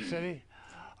travel around the city.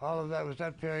 All of that was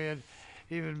that period,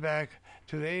 even back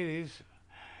to the 80s.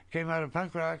 Came out of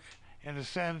punk rock, in a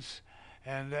sense,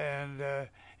 and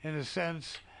in a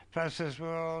sense, Process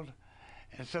World,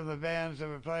 and some of the bands that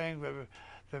were playing,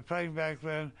 they're playing back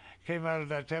then, came out of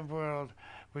that temp world,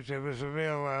 which was a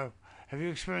real. Have you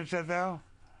experienced that, Val?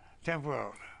 Temp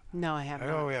world. No, I haven't.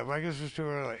 Oh yeah, well, I guess it's too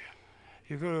early.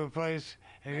 You go to a place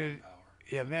and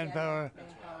manpower.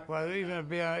 Well, even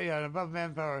beyond, and above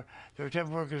manpower, there were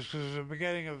temp workers because the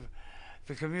beginning of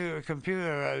the computer,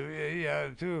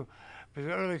 too. But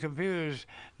the early computers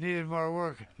needed more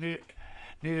work, needed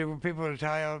people to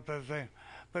tie out that thing.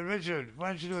 But Richard, why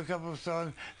don't you do a couple of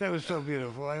songs? That was so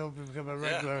beautiful. I hope you become a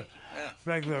regular.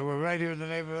 Regular. We're right here in the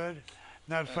neighborhood,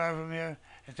 not far from here.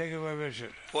 And take it away,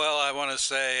 Richard. Well, I want to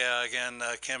say again,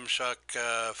 Kim Shuck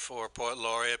for Poet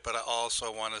Laureate, but I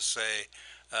also want to say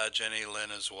Jenny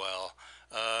Lynn as well,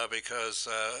 because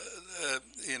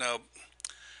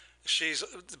she's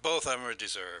both of them are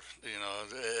deserved.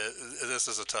 This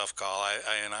is a tough call.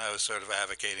 I was sort of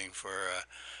advocating for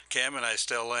Kim, and I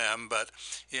still am. But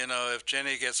if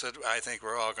Jenny gets it, I think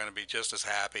we're all going to be just as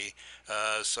happy.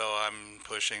 So I'm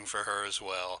pushing for her as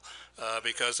well,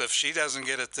 because if she doesn't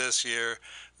get it this year,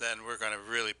 then we're going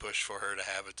to really push for her to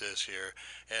have it this year.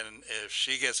 And if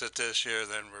she gets it this year,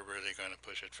 then we're really going to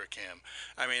push it for Kim.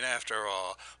 I mean, after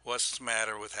all, what's the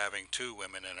matter with having two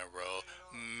women in a row?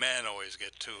 Men always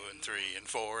get 2 and 3 and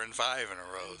 4 and 5 in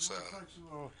a row. So,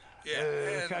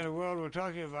 the kind of world we're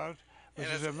talking about, which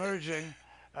is emerging.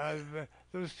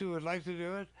 Those two would like to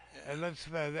do it, and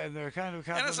and they're kind of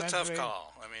complementary. And it's a tough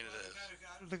call. I mean, it is.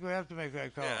 I don't think we have to make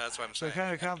that call. Yeah, that's what I'm saying.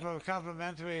 They're kind of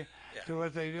complementary to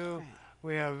what they do.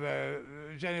 We have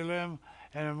Jenny Lim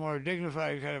and a more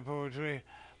dignified kind of poetry,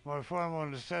 more formal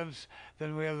in a sense,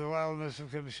 than we have the wildness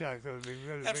of Kim Shuck. That would be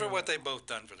good. And for what they've both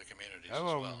done for the communities as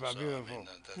well. Beautiful.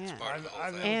 So, that's part of the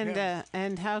whole thing.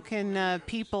 And how can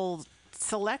people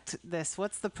select this?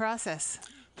 What's the process?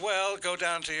 Well, go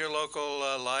down to your local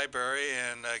library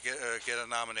and get a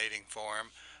nominating form.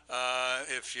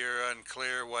 If you're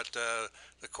unclear what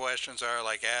the questions are,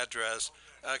 like address,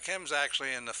 Kim's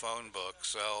actually in the phone book,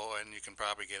 and you can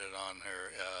probably get it on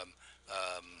her,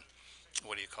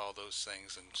 what do you call those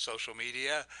things, in social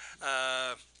media,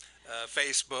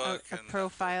 Facebook. A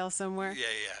profile somewhere?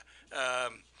 Yeah.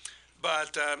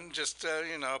 But just,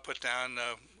 put down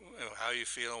how you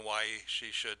feel and why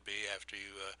she should be after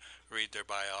you read their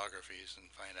biographies and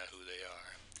find out who they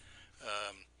are.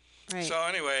 Right. So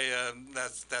anyway,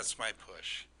 that's my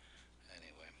push.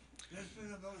 Anyway. Let's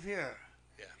bring them both here.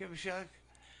 Yeah. Kim Shuck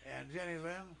and Jenny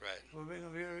Lim. Right. We'll bring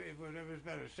them here if whatever's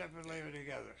better, separately or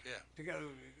together. Yeah. Together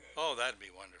would be good. Oh, that'd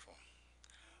be wonderful.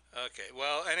 Okay.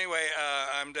 Well, anyway,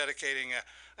 I'm dedicating.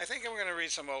 I think I'm going to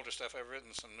read some older stuff. I've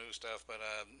written some new stuff, but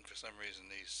for some reason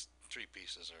these 3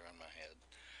 pieces are on my head.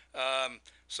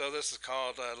 So this is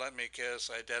called Let Me Kiss.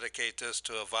 I dedicate this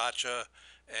to Avacha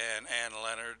and Ann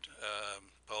Leonard,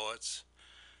 poets.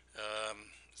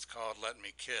 It's called Let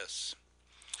Me Kiss.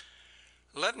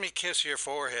 Let me kiss your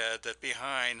forehead that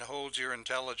behind holds your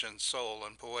intelligent soul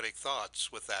and poetic thoughts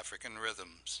with African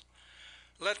rhythms.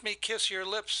 Let me kiss your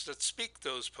lips that speak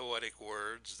those poetic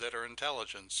words that are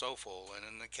intelligent, soulful, and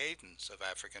in the cadence of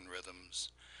African rhythms.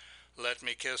 Let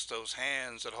me kiss those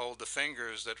hands that hold the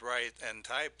fingers that write and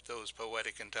type those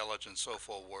poetic, intelligent,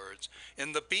 soulful words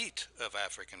in the beat of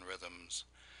African rhythms.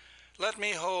 Let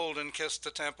me hold and kiss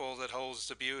the temple that holds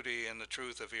the beauty and the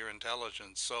truth of your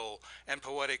intelligent soul and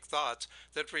poetic thoughts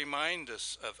that remind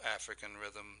us of African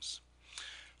rhythms.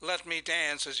 Let me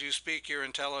dance as you speak your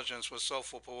intelligence with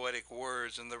soulful poetic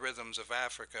words in the rhythms of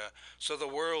Africa, so the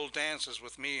world dances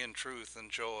with me in truth and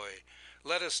joy.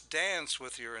 Let us dance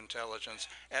with your intelligence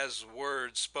as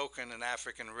words spoken in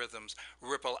African rhythms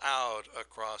ripple out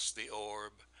across the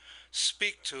orb.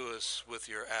 Speak to us with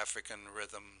your African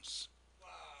rhythms.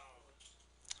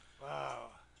 Wow.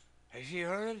 Has she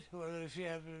heard it? Or does she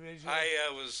have it?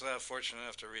 I was fortunate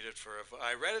enough to read it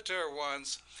I read it to her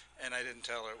once, and I didn't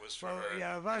tell her it was for her.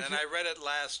 Yeah, and I read it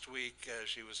last week.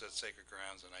 She was at Sacred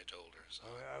Grounds, and I told her.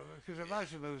 Because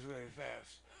Avacha moves very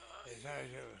fast. It's hard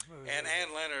to move. And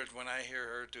Ann Leonard, when I hear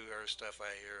her do her stuff,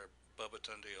 I hear a Bubba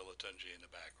Tundi Olatunji in the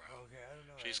background. Okay, I don't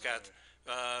know.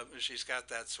 She's got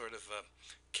that sort of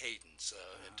cadence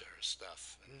into her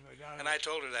stuff. This is McDonald. And I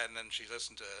told her that, and then she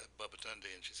listened to Bubba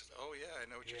Tundi, and she said, "Oh yeah, I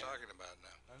know what you're talking about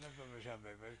now." I'm not from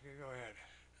Mozambique, but go ahead.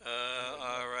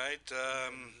 All right.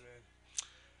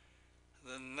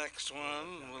 The next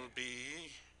one will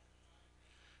be.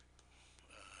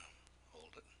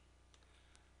 Hold it.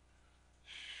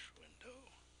 Window.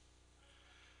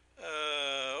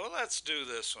 Well, let's do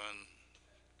this one.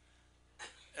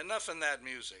 Enough in that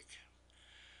music.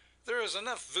 There is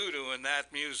enough voodoo in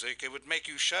that music, it would make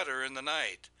you shudder in the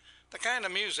night. The kind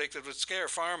of music that would scare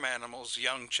farm animals,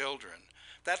 young children.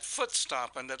 That foot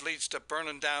stomping that leads to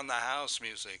burning down the house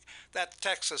music. That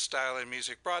Texas style of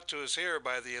music brought to us here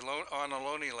by the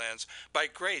Ohlone lands by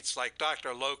greats like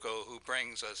Dr. Loco, who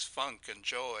brings us funk and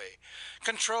joy.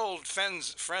 Controlled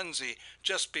frenzy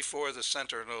just before the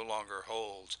center no longer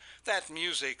holds. That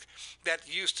music that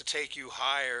used to take you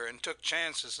higher and took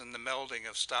chances in the melding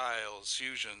of styles,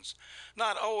 fusions.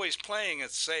 Not always playing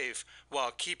it safe while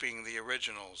keeping the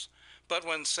originals. But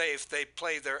when safe, they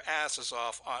played their asses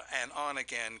off and on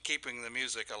again, keeping the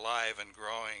music alive and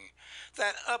growing.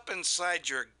 That up inside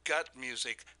your gut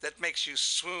music that makes you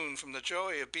swoon from the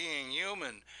joy of being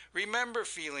human. Remember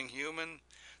feeling human?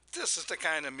 This is the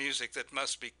kind of music that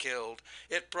must be killed.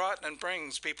 It brought and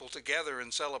brings people together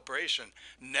in celebration.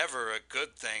 Never a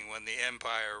good thing when the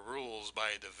empire rules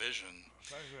by division.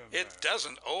 It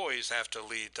doesn't always have to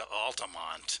lead to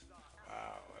Altamont.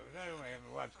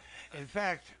 Wow. In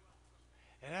fact,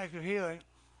 in active healing,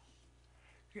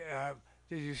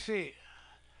 did you see?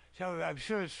 I'm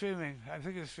sure it's streaming. I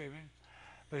think it's streaming,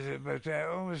 but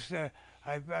almost.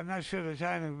 I'm not sure the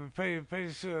timing, but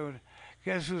pretty soon.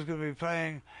 Guess who's going to be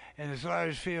playing in this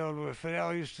large field where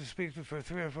Fidel used to speak for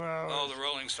 3 or 4 hours? Oh, the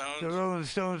Rolling Stones? The Rolling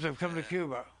Stones have come to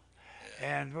Cuba. Yeah.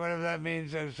 And whatever that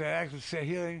means, as active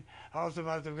healing,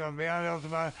 Altamont, they've gone beyond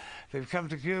Altamont. They've come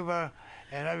to Cuba,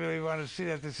 and I really want to see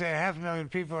that. They say 500,000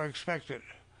 people are expected.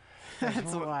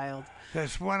 That's wild.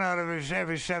 That's 1 out of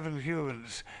every 7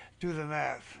 Cubans. Do the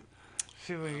math.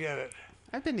 See if we can get it.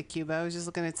 I've been to Cuba. I was just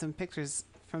looking at some pictures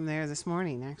from there this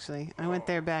morning, actually. I went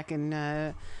there back in...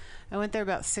 I went there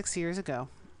about 6 years ago.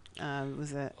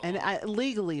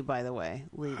 Legally, by the way,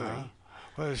 legally.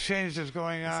 Well, the change that's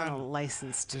going on. It's not a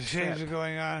licensed The change that's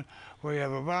going on where you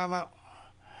have Obama,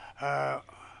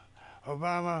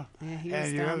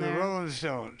 and you have the Rolling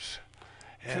Stones.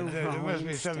 And there must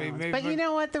be something. But you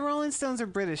know what? The Rolling Stones are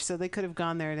British, so they could have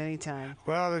gone there at any time.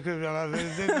 Well, they could have.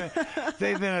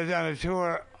 They've been on a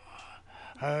tour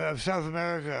of South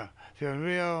America. They were in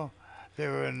Rio. They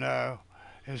were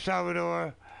in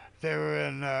Salvador. They were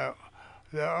in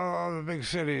all the big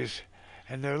cities.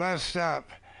 And their last stop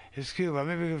is Cuba.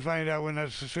 Maybe we can find out when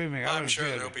that's streaming. I'm sure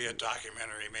there'll be a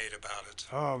documentary made about it.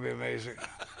 Oh, it'll be amazing.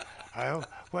 I hope.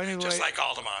 Well, anyway, just like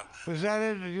Altamont. Was that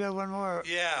it? Did you have one more?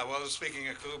 Yeah, well, speaking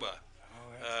of Cuba,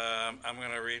 I'm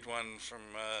going to read one from,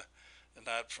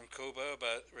 not from Cuba,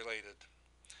 but related.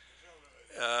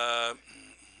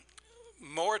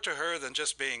 More to her than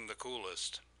just being the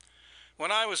coolest.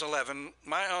 When I was 11,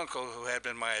 my uncle, who had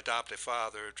been my adoptive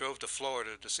father, drove to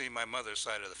Florida to see my mother's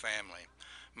side of the family.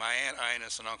 My Aunt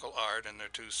Ines and Uncle Art and their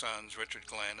 2 sons, Richard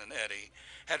Glenn and Eddie,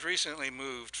 had recently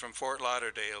moved from Fort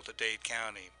Lauderdale to Dade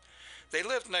County. They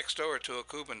lived next door to a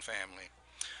Cuban family.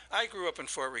 I grew up in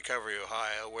Fort Recovery,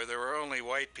 Ohio, where there were only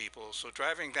white people, so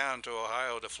driving down to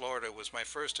Ohio to Florida was my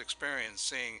first experience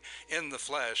seeing in the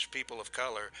flesh people of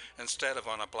color instead of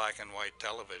on a black and white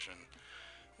television.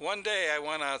 One day I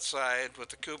went outside with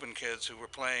the Cuban kids who were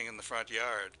playing in the front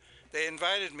yard. They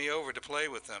invited me over to play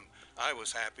with them. I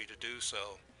was happy to do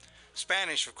so.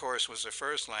 Spanish, of course, was their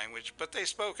first language, but they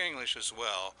spoke English as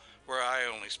well, where I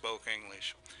only spoke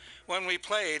English. When we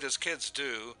played, as kids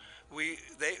do,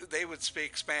 they would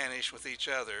speak Spanish with each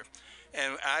other,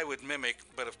 and I would mimic,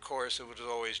 but of course it was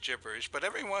always gibberish. But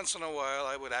every once in a while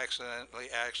I would accidentally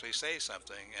actually say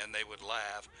something, and they would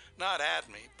laugh, not at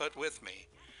me, but with me.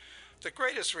 The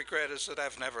greatest regret is that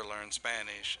I've never learned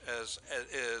Spanish, as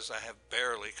it is I have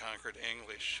barely conquered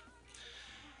English.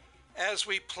 As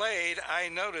we played, I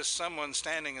noticed someone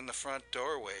standing in the front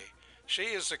doorway. She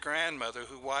is the grandmother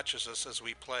who watches us as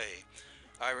we play.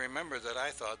 I remember that I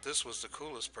thought this was the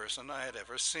coolest person I had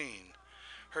ever seen.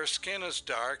 Her skin is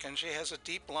dark and she has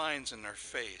deep lines in her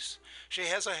face. She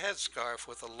has a headscarf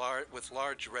with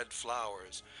large red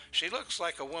flowers. She looks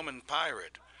like a woman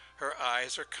pirate. Her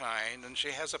eyes are kind and she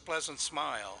has a pleasant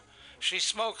smile. She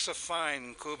smokes a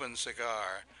fine Cuban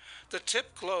cigar. The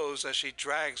tip glows as she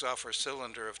drags off her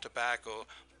cylinder of tobacco,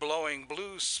 blowing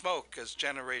blue smoke as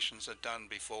generations had done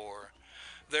before.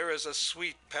 There is a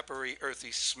sweet, peppery,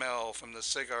 earthy smell from the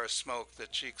cigar smoke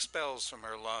that she expels from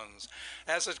her lungs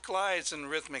as it glides in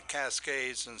rhythmic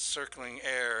cascades in circling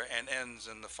air and ends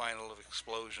in the final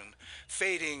explosion,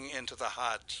 fading into the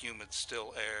hot, humid,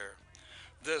 still air.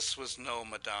 This was no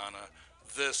Madonna.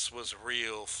 This was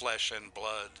real flesh and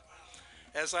blood.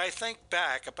 As I think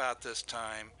back about this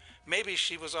time, maybe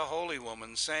she was a holy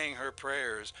woman saying her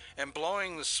prayers and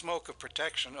blowing the smoke of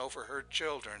protection over her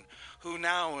children, who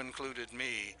now included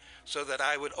me, so that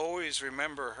I would always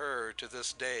remember her to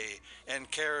this day and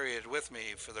carry it with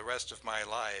me for the rest of my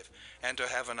life, and to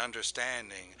have an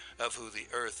understanding of who the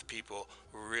Earth people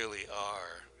really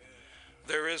are.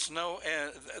 There is in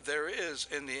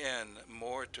the end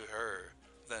more to her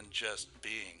than just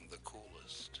being the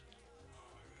coolest.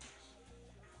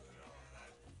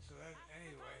 So that,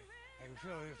 anyway, I can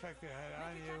feel the effect it had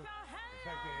on you, the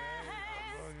effect it had on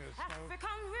blowing the smoke.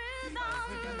 African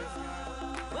rhythms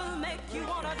will make you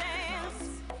wanna dance.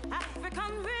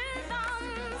 African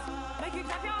rhythms make you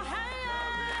clap your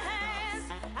hands.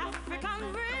 African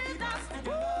rhythms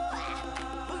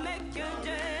will make you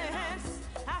dance.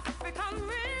 African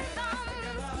rhythms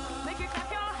make you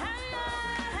clap your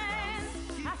hands.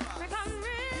 African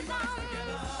rhythms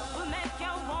will make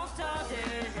you want to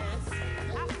dance.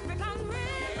 African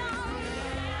rhythms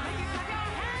make you clap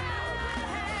your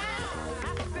hands.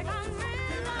 African rhythms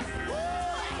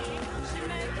should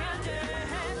make you dance.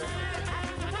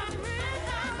 African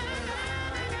rhythms make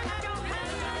you clap your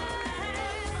hands.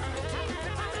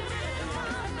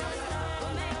 African rhythms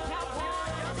will make you want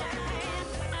to dance.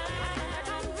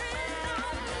 African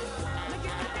rhythms make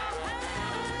you clap your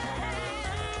hands.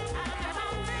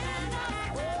 African rhythms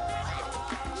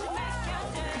should make you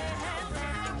dance.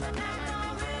 African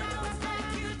rhythms take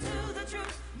you to the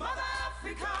truth, Mother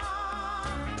Africa.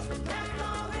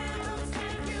 Afro rhythms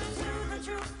take you to the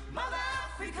truth, Mother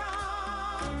Africa.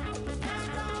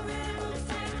 Afro rhythms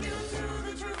take you to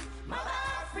the truth, Mother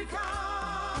Africa.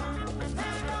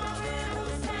 Afro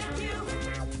rhythms take you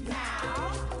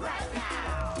now, right now.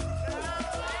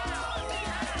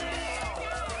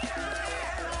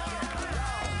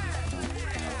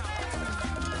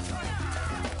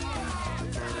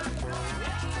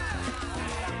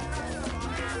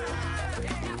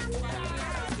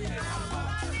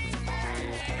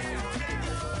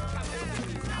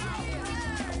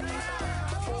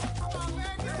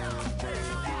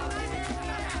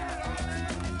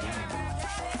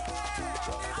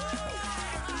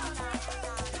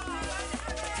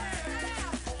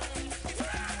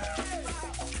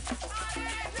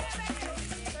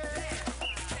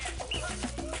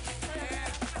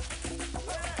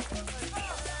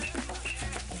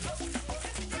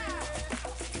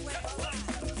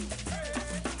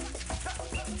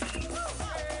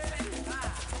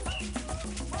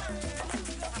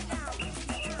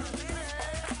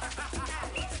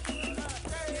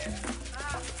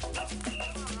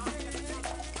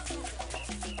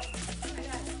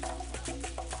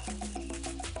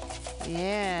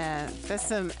 Yeah, that's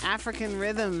some African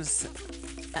Rhythms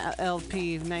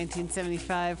LP of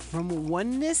 1975 from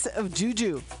Oneness of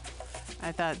Juju.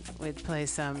 I thought we'd play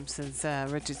some since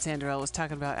Richard Sanderell was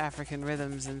talking about African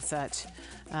rhythms and such.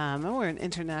 And we're an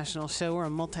international show. We're a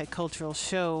multicultural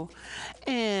show.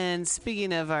 And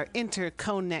speaking of our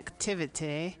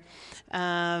interconnectivity,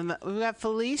 we've got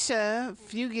Felicia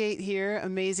Fugate here,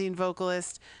 amazing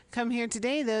vocalist. Come here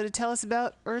today, though, to tell us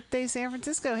about Earth Day San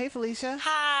Francisco. Hey, Felicia.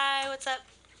 Hi, what's up?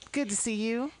 Good to see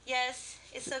you. Yes,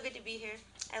 it's so good to be here.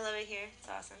 I love it here. It's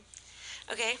awesome.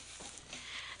 Okay,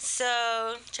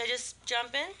 so should I just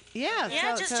jump in? Yeah,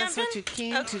 Yeah, just tell jump us what in. you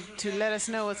came Okay. to let us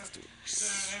know what's...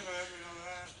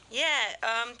 Yeah,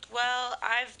 well,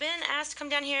 I've been asked to come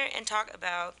down here and talk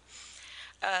about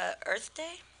Earth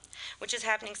Day, which is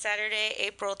happening Saturday,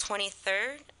 April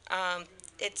 23rd.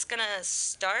 It's going to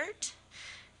start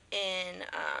in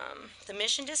the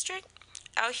Mission District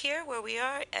out here where we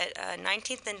are at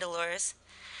 19th and Dolores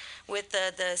with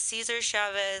the Cesar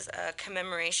Chavez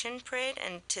commemoration parade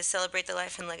and to celebrate the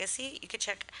life and legacy. You could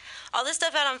check all this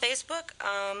stuff out on Facebook.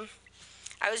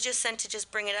 I was just sent to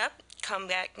just bring it up. Come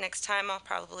back next time, I'll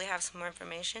probably have some more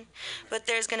information. But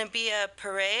there's going to be a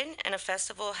parade and a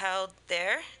festival held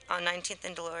there on 19th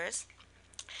and Dolores.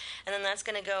 And then that's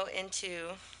going to go into,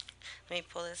 let me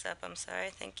pull this up, I'm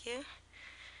sorry, thank you.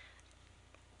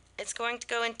 It's going to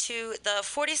go into the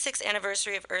 46th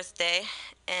anniversary of Earth Day,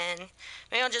 and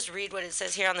maybe I'll just read what it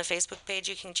says here on the Facebook page.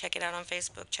 You can check it out on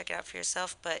Facebook, check it out for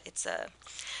yourself, but it's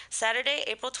Saturday,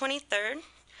 April 23rd,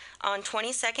 on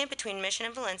 22nd between Mission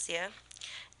and Valencia,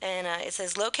 and it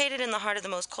says, located in the heart of the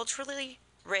most culturally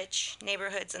rich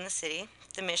neighborhoods in the city.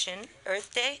 The mission,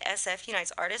 Earth Day SF,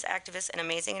 unites artists, activists, and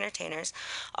amazing entertainers,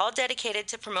 all dedicated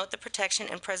to promote the protection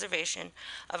and preservation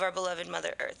of our beloved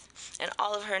Mother Earth and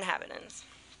all of her inhabitants.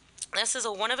 This is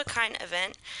a one-of-a-kind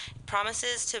event. It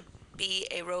promises to be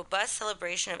a robust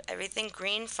celebration of everything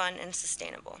green, fun, and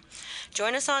sustainable.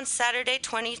 Join us on Saturday,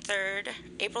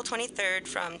 April 23rd,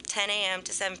 from 10 a.m.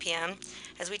 to 7 p.m.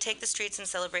 as we take the streets and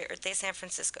celebrate Earth Day San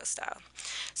Francisco style.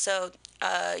 So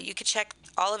you can check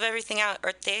all of everything out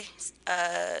at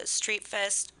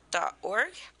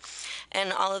earthdaystreetfest.org,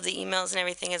 and all of the emails and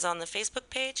everything is on the Facebook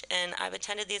page. And I've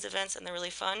attended these events, and they're really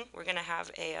fun. We're going to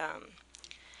have a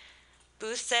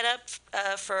booth set up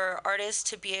for artists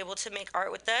to be able to make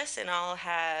art with us, and I'll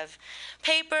have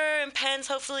paper and pens,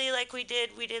 hopefully, like we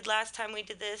did last time we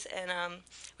did this, and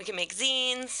we can make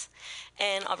zines,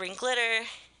 and I'll bring glitter,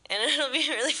 and it'll be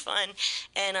really fun,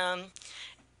 and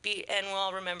we'll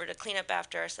all remember to clean up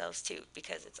after ourselves too,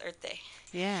 because it's Earth Day.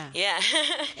 Yeah. Yeah.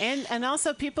 and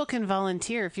also people can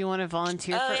volunteer if you want to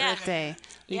volunteer for Earth Day.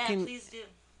 Please do.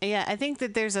 Yeah, I think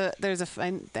that there's a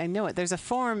I know it. There's a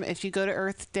form if you go to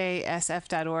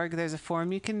earthdaysf.org. There's a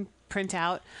form you can print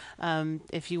out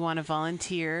if you want to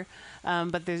volunteer.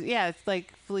 But it's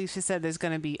like Felicia said. There's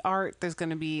going to be art. There's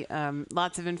going to be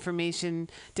lots of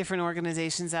information. Different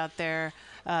organizations out there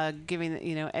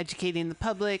educating the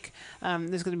public.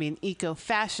 There's going to be an eco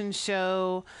fashion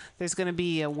show. There's going to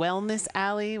be a wellness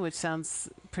alley, which sounds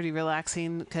pretty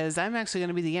relaxing because I'm actually going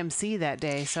to be the MC that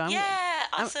day. So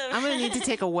awesome. I'm going to need to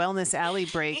take a wellness alley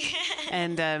break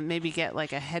and maybe get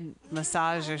like a head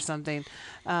massage or something.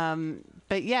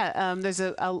 There's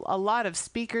a lot of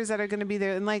speakers that are going to be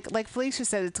there. And like Felicia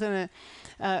said, it's going to,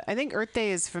 I think Earth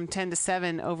Day is from 10 to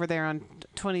 7 over there on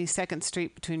 22nd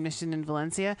Street between Mission and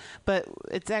Valencia. But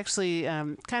it's actually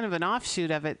kind of an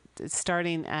offshoot of it. It's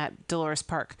starting at Dolores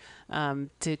Park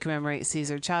to commemorate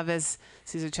Cesar Chavez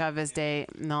Day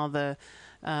and all the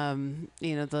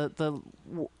the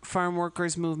farm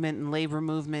workers movement and labor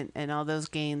movement and all those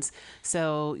gains.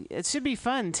 So it should be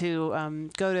fun to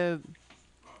go to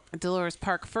Dolores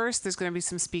Park first. There's going to be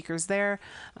some speakers there,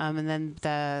 and then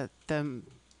the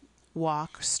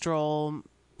walk, stroll,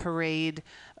 parade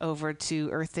over to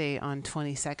Earth Day on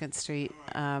 22nd Street.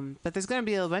 But there's going to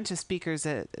be a bunch of speakers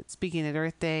speaking at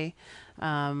Earth Day.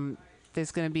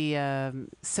 There's going to be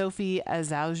Sophie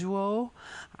Azaujo.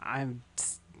 I'm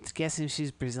guessing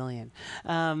she's Brazilian.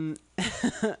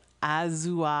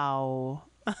 Azuao.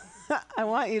 I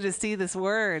want you to see this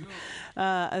word.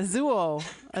 Azuao.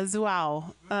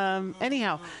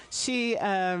 Anyhow, she,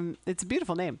 it's a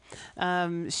beautiful name.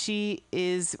 She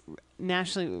is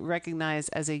nationally recognized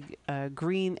as a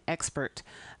green expert,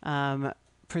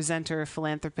 presenter,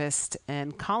 philanthropist,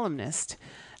 and columnist.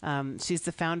 She's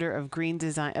the founder of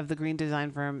the green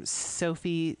design firm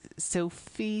Sophie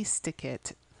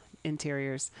Stickett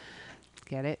Interiors.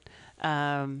 Get it?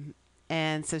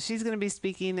 And so she's going to be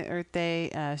speaking at Earth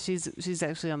Day. She's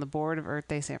actually on the board of Earth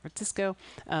Day San Francisco.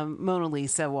 Mona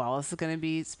Lisa Wallace is going to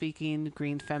be speaking,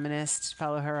 green feminist.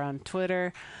 Follow her on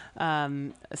Twitter.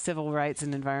 A civil rights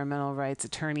and environmental rights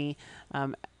attorney,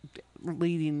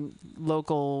 leading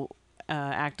local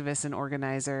activist and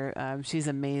organizer. She's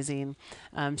amazing.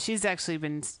 She's actually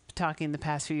been talking the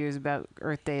past few years about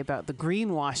Earth Day, about the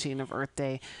greenwashing of Earth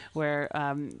Day, where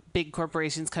big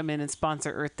corporations come in and sponsor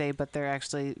Earth Day, but they're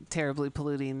actually terribly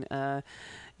polluting,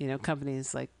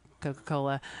 companies like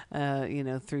Coca-Cola,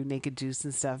 through Naked Juice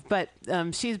and stuff. But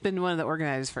she's been one of the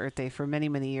organizers for Earth Day for many,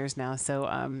 many years now.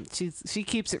 So she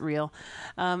keeps it real.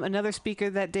 Another speaker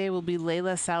that day will be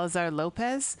Leila Salazar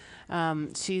Lopez.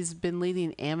 She's been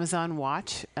leading Amazon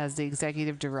Watch as the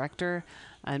executive director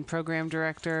and program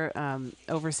director,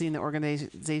 overseeing the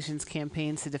organization's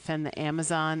campaigns to defend the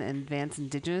Amazon and advance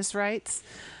indigenous rights.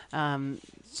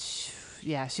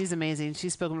 She's amazing.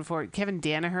 She's spoken before. Kevin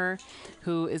Danaher,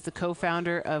 who is the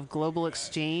co-founder of Global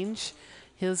Exchange,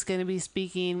 he's going to be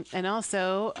speaking. And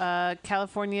also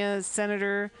California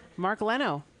Senator Mark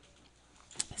Leno.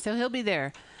 So he'll be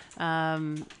there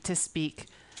to speak.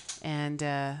 And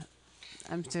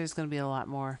I'm sure there's going to be a lot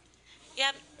more.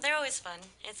 Yep, they're always fun.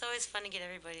 It's always fun to get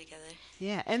everybody together.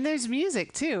 Yeah, and there's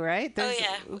music too, right?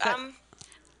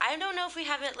 I don't know if we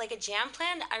have it like a jam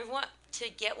planned. I want to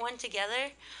get one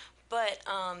together. But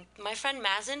my friend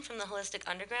Mazen from the Holistic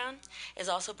Underground is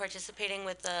also participating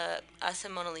with us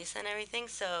and Mona Lisa and everything.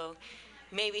 So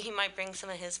maybe he might bring some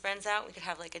of his friends out. We could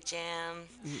have like a jam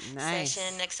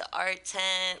session next to Art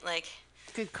Tent. Like,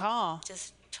 good call.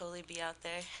 Just totally be out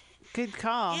there. Good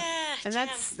call. Yeah, and jam.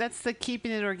 that's the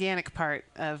keeping it organic part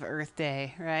of Earth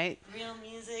Day, right? Real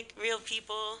music, real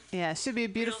people. Yeah, it should be a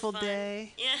beautiful Real fun.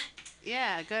 day. Yeah.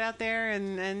 Yeah, go out there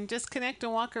and just connect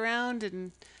and walk around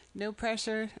and no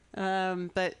pressure.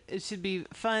 But it should be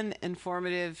fun,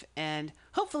 informative, and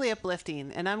hopefully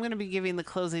uplifting. And I'm going to be giving the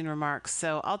closing remarks,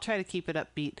 so I'll try to keep it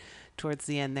upbeat towards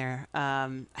the end there. I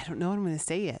don't know what I'm going to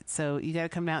say yet, so you got to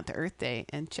come out to Earth Day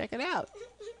and check it out.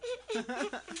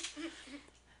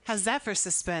 How's that for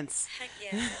suspense? Heck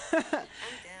yeah. I'm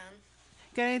down.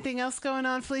 Got anything else going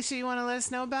on, Felicia, you want to let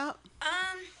us know about?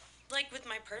 Like with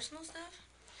my personal stuff?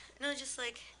 No, just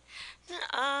like,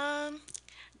 I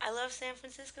love San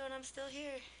Francisco and I'm still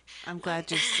here. I'm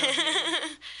glad you're still here.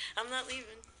 I'm not leaving.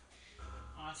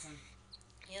 Awesome.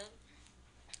 Yep.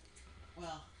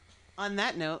 Well, on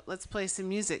that note, let's play some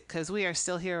music because we are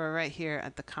still here. We're right here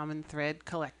at the Common Thread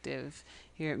Collective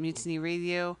here at Mutiny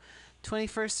Radio,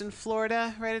 21st in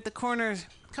Florida, right at the corner.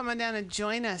 Come on down and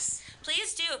join us.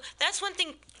 Please do. That's one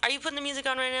thing. Are you putting the music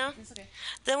on right now? It's okay.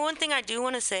 The one thing I do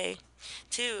want to say,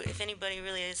 too, if anybody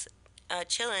really is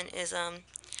chilling, is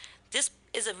this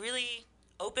is a really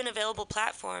open, available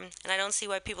platform, and I don't see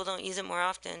why people don't use it more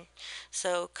often.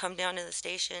 So come down to the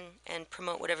station and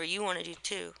promote whatever you want to do,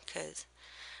 too, because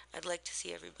I'd like to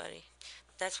see everybody.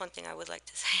 That's one thing I would like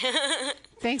to say.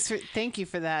 Thank you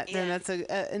for that. Yeah. And that's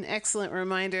an excellent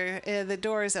reminder. The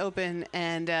door is open,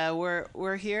 and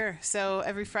we're here. So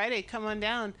every Friday, come on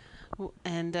down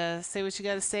and say what you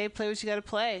got to say, play what you got to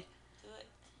play. Do it.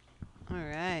 All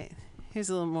right. Here's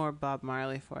a little more Bob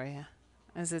Marley for you,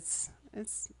 as it's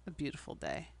a beautiful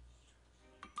day.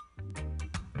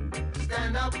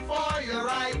 Stand up for your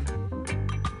right.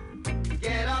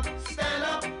 Get up, stand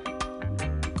up.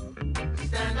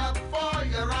 Stand up for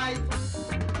your right.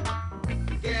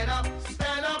 Get up,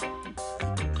 stand up.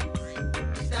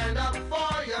 Stand up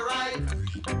for your right.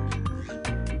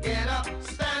 Get up,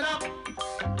 stand up.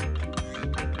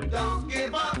 Don't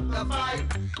give up the fight.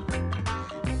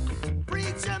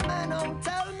 Preacher man, don't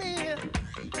tell me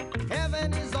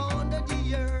heaven is under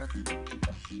the earth.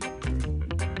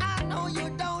 I know you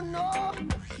don't know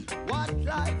what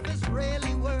life is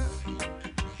really worth.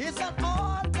 Isn't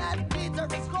all that glitter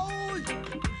is gold?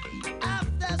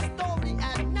 After story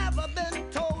had never been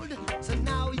told, so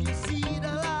now you see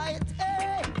the light.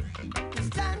 Hey,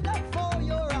 stand up for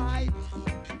your right.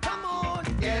 Come on,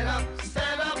 get up,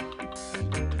 stand up.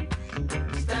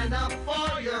 Stand up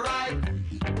for your right.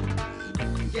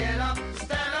 Get up,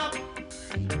 stand up.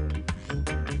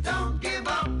 Don't give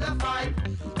up the fight.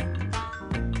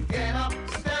 Get up,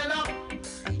 stand up.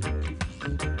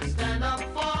 Stand up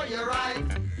for your right.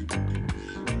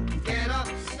 Get up,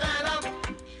 stand up.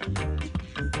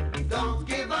 Don't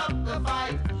give up the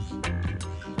fight.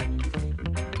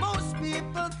 Most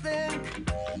people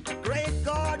think great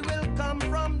God will come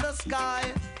from the sky,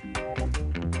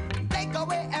 take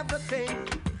away everything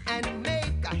and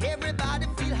make everybody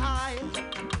feel high.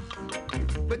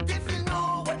 But if you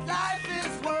know what life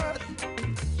is worth,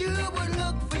 you would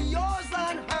look for yours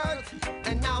on earth.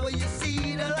 And now you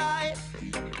see the light.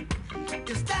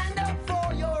 You stand up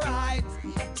for your rights.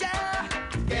 Yeah.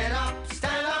 Get up,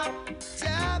 stand up.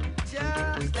 Yeah,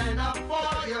 yeah. Stand up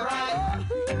for your rights.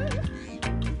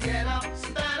 Get up,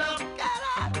 stand up. Get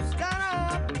up, stand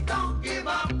up. Don't give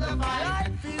up the fight.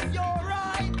 Life is your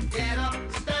right. Get up,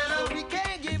 stand up. So we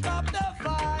can't give up the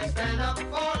fight. Stand up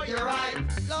for your right.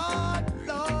 Lord,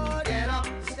 Lord. Get up,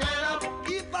 stand up.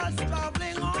 Keep us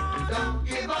traveling on. Don't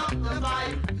give up the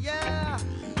fight. Yeah.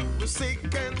 We're sick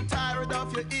and tired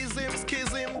of your ism,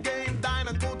 schism, game, dine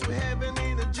and go to heaven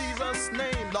in Jesus'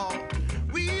 name, Lord.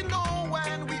 We know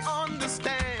and we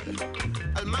understand.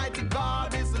 Almighty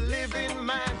God is a living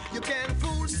man. You can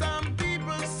fool some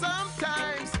people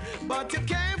sometimes, but you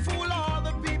can't fool all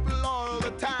the people all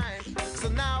the time. So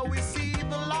now we see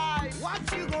the light. What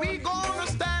you gonna We gonna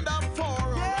stand up for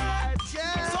our rights.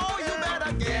 yeah, So you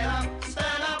better get up,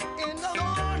 stand up in the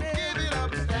don't morning. give it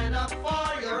up, Stand up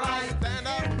for your right. stand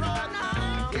up right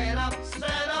now. Get up,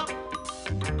 stand up.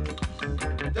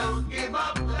 Don't give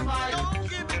up the fight. Don't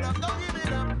give it up, don't give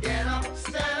it up. Get up,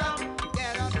 stand up.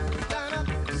 Get up, stand up.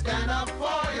 Stand up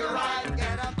for your right.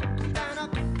 Get up, stand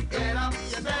up. Get up,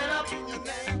 stand up.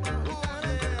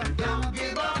 Don't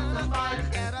give up the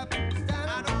fight. Get up, stand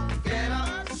up. Get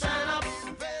up, stand up.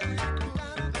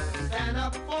 Stand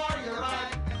up for your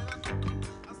right.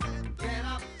 Get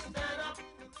up, stand up.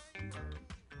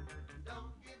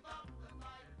 Don't give up the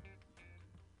fight.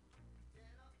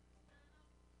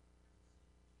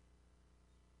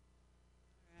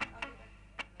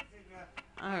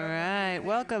 All right.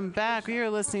 Well, welcome back. We are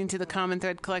listening to the Common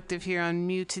Thread Collective here on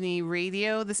Mutiny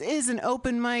Radio. This is an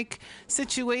open mic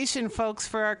situation, folks,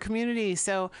 for our community,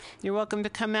 so you're welcome to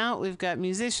come out. We've got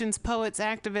musicians, poets,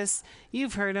 activists.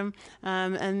 You've heard them.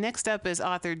 And next up is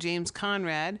author James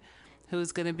Conrad,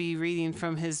 who's going to be reading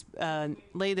from his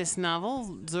latest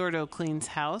novel, Zordo Cleans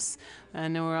House.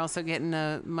 And then we're also getting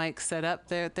a mic set up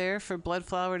there for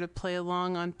Bloodflower to play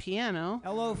along on piano.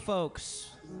 Hello, folks.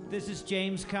 This is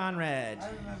James Conrad.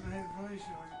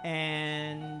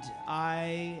 And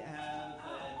I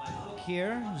have my book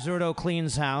here, Zordo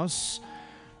Cleans House.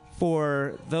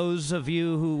 For those of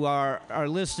you who are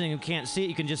listening who can't see it,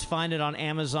 you can just find it on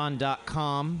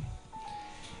Amazon.com.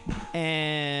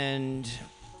 And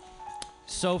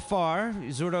so far,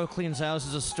 Zordo Cleans House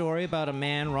is a story about a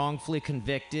man wrongfully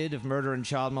convicted of murder and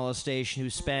child molestation who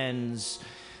spends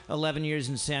 11 years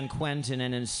in San Quentin,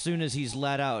 and as soon as he's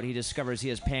let out, he discovers he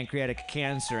has pancreatic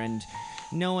cancer, and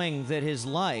knowing that his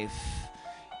life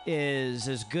is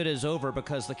as good as over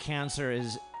because the cancer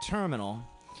is terminal,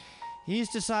 he's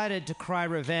decided to cry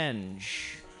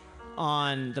revenge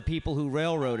on the people who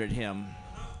railroaded him.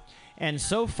 And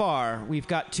so far, we've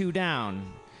got two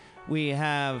down. We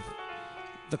have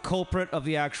the culprit of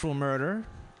the actual murder,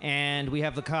 and we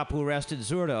have the cop who arrested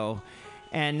Zordo,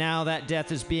 and now that death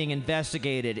is being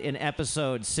investigated in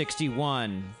episode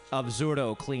 61 of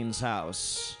Zordo Cleans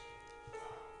House.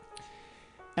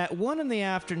 At 1 in the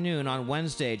afternoon on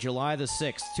Wednesday, July the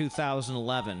 6th,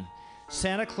 2011,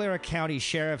 Santa Clara County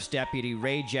Sheriff's Deputy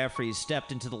Ray Jeffries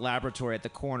stepped into the laboratory at the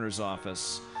coroner's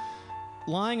office.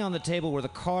 Lying on the table were the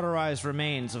cauterized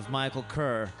remains of Michael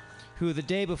Kerr, who the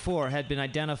day before had been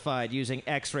identified using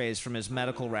x-rays from his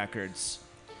medical records.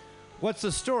 "What's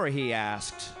the story?" he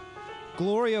asked.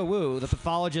 Gloria Wu, the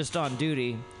pathologist on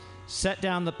duty, set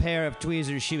down the pair of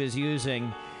tweezers she was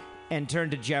using and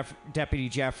turned to Deputy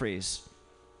Jeffries.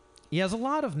 "He has a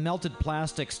lot of melted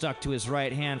plastic stuck to his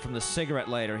right hand from the cigarette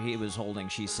lighter he was holding,"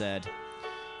 she said.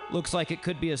 "Looks like it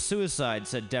could be a suicide,"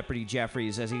 said Deputy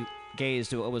Jeffries as he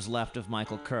gazed at what was left of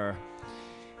Michael Kerr.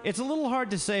 "It's a little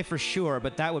hard to say for sure,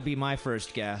 but that would be my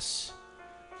first guess."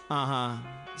 "Uh-huh,"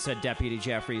 said Deputy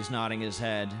Jeffries, nodding his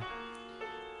head.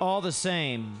 "All the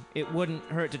same, it wouldn't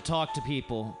hurt to talk to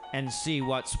people and see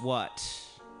what's what."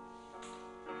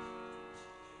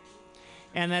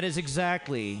 And that is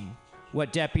exactly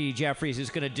what Deputy Jeffries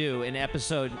is going to do in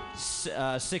episode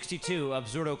 62 of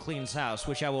Zordo Cleans House,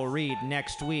 which I will read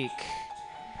next week.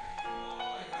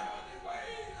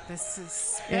 This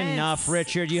is Enough,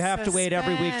 Richard. You have to wait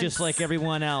every week just like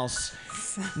everyone else.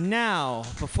 Now,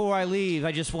 before I leave,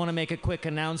 I just want to make a quick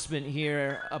announcement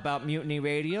here about Mutiny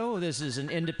Radio. This is an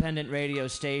independent radio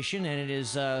station, and it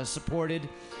is supported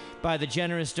by the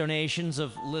generous donations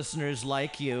of listeners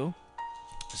like you.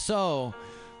 So,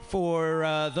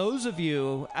 for those of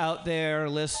you out there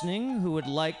listening who would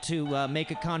like to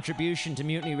make a contribution to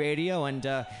Mutiny Radio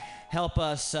and help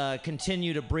us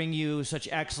continue to bring you such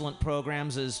excellent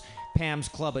programs as Pam's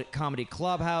Club at Comedy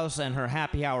Clubhouse and her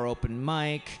Happy Hour open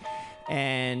mic,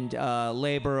 and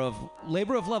Labor of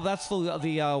Love. That's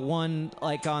the one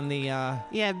like on the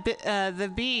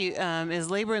the B is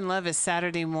Labor and Love is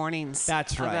Saturday mornings.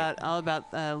 That's right. All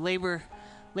about labor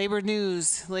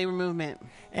news, labor movement.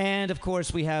 And, of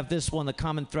course, we have this one, the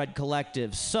Common Thread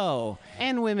Collective.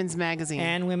 And Women's Magazine.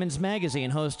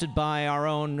 Hosted by our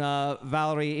own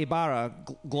Valerie Ibarra,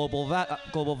 Global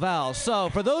Val. So,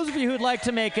 for those of you who'd like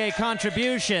to make a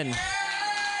contribution,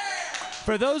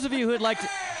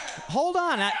 hold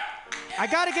on, I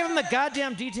got to give them the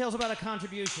goddamn details about a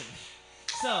contribution.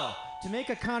 So, to make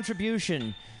a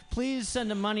contribution, please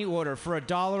send a money order for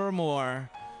 $1 or more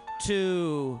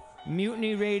to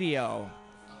Mutiny Radio,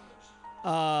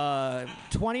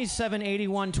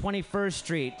 2781 21st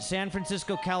Street, San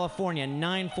Francisco, California,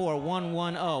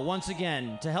 94110. Once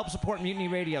again, to help support Mutiny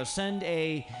Radio, send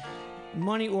a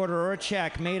money order or a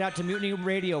check made out to Mutiny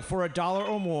Radio for $1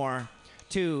 or more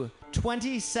to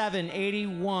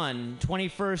 2781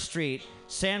 21st Street,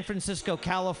 San Francisco,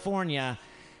 California,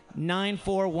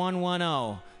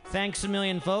 94110. Thanks a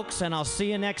million, folks, and I'll see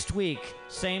you next week.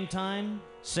 Same time,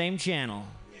 same channel.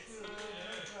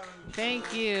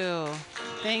 Thank you.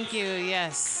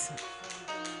 Yes.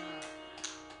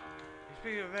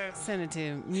 Send it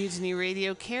to Mutiny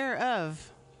Radio, care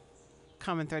of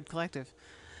Common Thread Collective.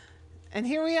 And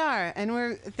here we are,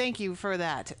 and thank you for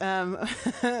that.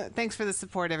 Thanks for the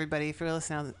support, everybody, if you're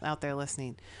out there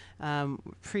listening.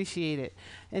 Appreciate it.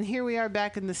 And here we are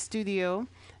back in the studio,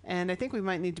 and I think we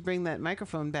might need to bring that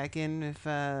microphone back in if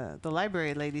the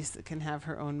library ladies can have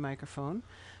her own microphone.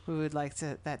 We would like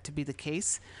that to be the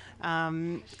case.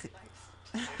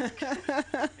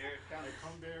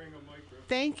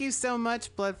 Thank you so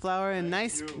much, Bloodflower, and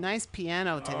nice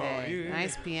piano today.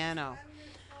 Nice piano.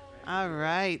 All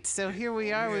right, so here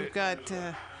we are. We've got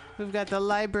the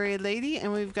library lady,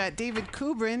 and we've got David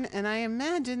Kubrin, and I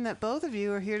imagine that both of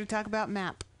you are here to talk about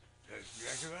MAP. That's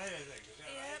exactly right, I think. Is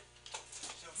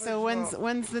that right? So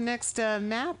when's the next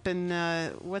MAP, and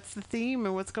what's the theme,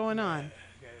 and what's going on?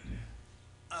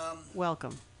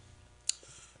 Welcome.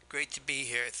 Great to be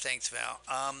here. Thanks, Val.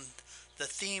 The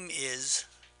theme is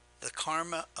the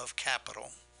karma of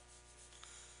capital.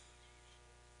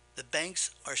 The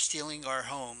banks are stealing our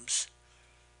homes,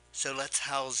 so let's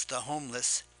house the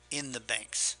homeless in the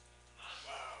banks.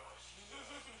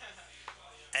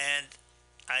 And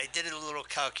I did a little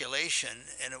calculation,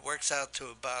 and it works out to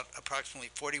about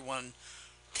approximately 41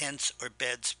 tents or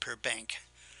beds per bank.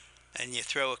 And you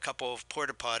throw a couple of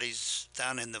porta potties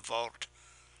down in the vault,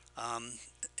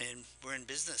 and we're in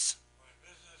business.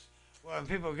 Well, when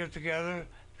people get together,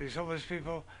 these homeless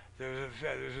people,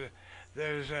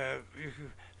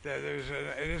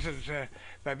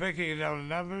 by breaking it down in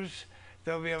numbers,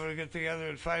 they'll be able to get together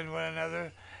and find one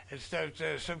another and start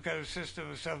some kind of system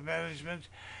of self-management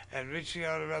and reaching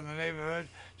out around the neighborhood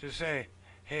to say,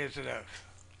 hey, it's enough.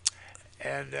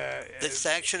 And the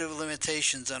statute of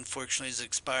limitations, unfortunately, has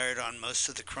expired on most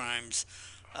of the crimes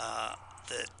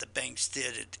that the banks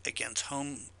did against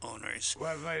homeowners.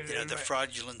 Well, the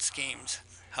fraudulent schemes.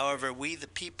 However, we the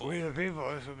people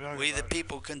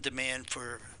can demand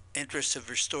for interests of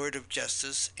restorative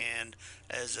justice and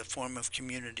as a form of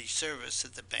community service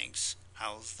that the banks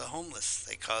house the homeless.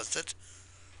 They caused it.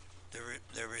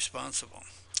 They're responsible.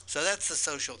 So that's the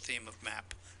social theme of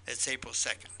MAP. It's April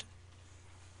 2nd.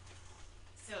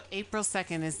 So April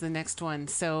 2nd is the next one.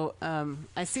 So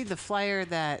I see the flyer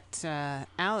that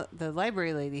the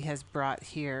library lady has brought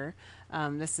here.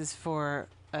 This is for...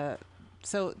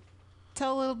 so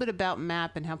tell a little bit about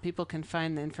MAP and how people can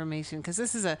find the information. Because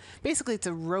this is basically it's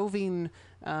a roving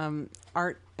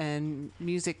art and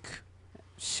music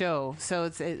show.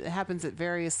 So it happens at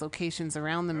various locations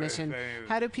around the mission.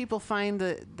 How do people find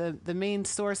the main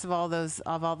source of all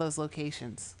those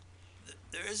locations?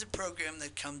 There is a program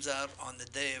that comes out on the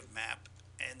day of MAP,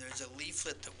 and there's a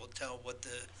leaflet that will tell what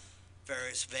the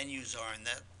various venues are, and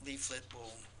that leaflet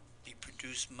will be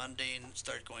produced Monday and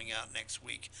start going out next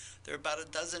week. There are about a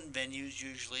dozen venues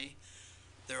usually.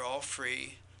 They're all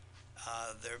free.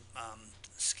 They're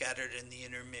scattered in the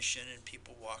intermission, and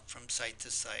people walk from site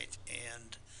to site,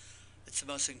 and it's the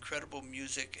most incredible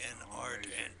music and art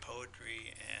and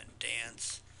poetry and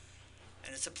dance.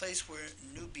 And it's a place where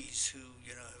newbies who,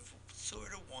 have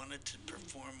sort of wanted to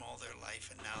perform all their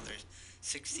life, and now they're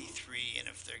 63, and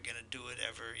if they're going to do it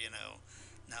ever,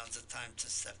 now's the time to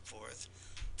step forth.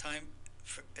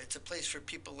 It's a place for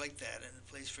people like that, and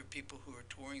a place for people who are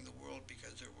touring the world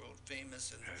because they're world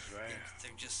famous, and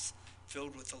they're just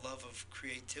filled with the love of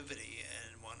creativity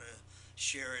and want to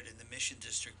share it in the Mission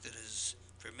District that is,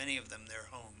 for many of them, their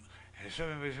home. And so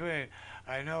in between,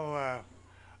 I know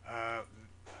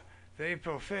the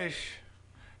April Fish,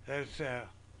 that's...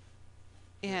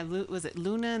 yeah, was it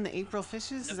Luna and the April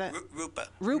Fishes? Is that Rupa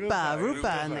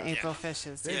and the April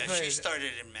Fishes? Yeah, she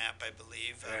started in MAP, I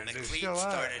believe. McLeod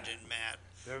started in MAP.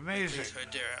 They're amazing.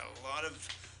 There are a lot of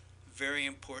very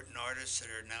important artists that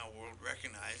are now world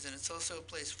recognized, and it's also a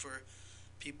place for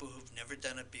people who've never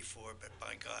done it before, but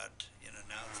by God,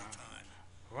 now's the time.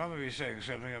 Well, I'm going to be saying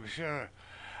something, I'm sure.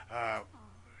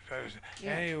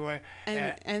 Anyway,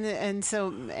 and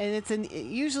it's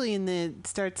usually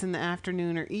starts in the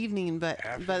afternoon or evening, but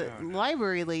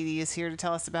library lady is here to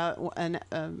tell us about an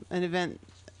event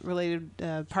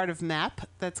related part of MAP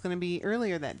that's going to be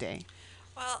earlier that day.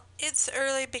 Well, it's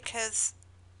early because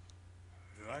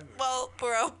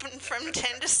we're open from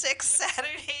 10 to 6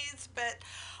 Saturdays, but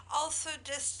also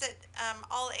just that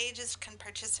all ages can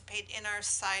participate in our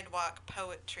sidewalk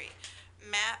poetry.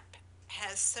 MAP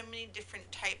has so many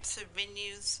different types of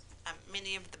venues.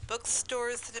 Many of the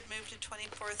bookstores that have moved to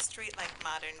 24th Street, like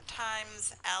Modern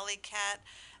Times, Alley Cat,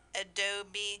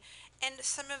 Adobe, and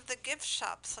some of the gift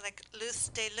shops like Luz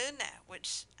de Luna,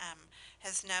 which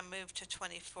has now moved to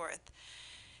 24th.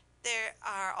 There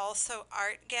are also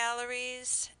art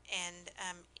galleries,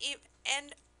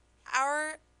 and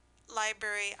our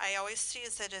library, I always see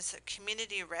it as a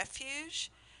community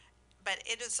refuge, but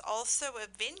it is also a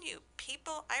venue.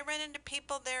 I run into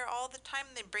people there all the time.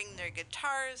 They bring their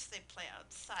guitars, they play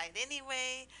outside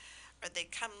anyway, or they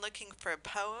come looking for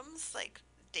poems, like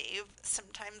Dave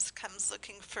sometimes comes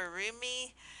looking for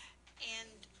Rumi.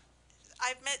 And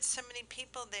I've met so many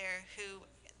people there who,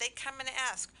 they come and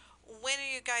ask, when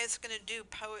are you guys going to do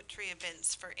poetry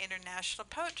events for International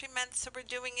Poetry Month? So we're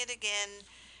doing it again,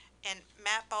 and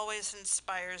MAP always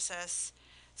inspires us.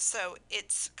 So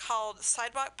it's called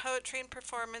Sidewalk Poetry and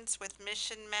Performance with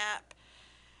Mission MAP,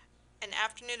 an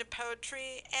afternoon of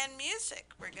poetry and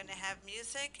music. We're going to have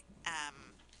music,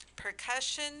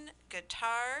 percussion,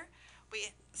 guitar.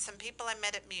 Some people I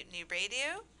met at Mutiny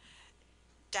Radio,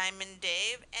 Diamond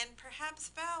Dave, and perhaps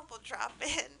Val will drop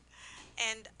in.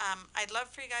 And I'd love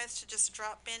for you guys to just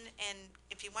drop in, and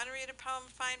if you want to read a poem,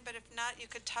 fine, but if not, you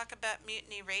could talk about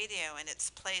Mutiny Radio and its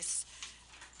place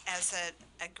as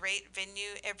a great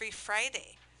venue every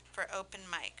Friday for open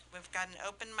mic. We've got an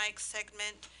open mic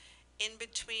segment in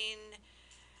between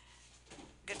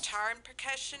guitar and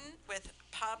percussion with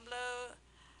Pablo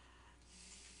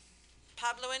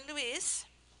and Luis.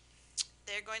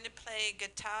 They're going to play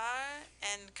guitar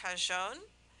and cajon.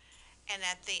 And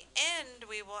at the end,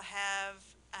 we will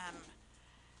have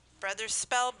Brother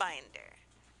Spellbinder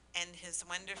and his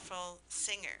wonderful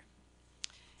singer,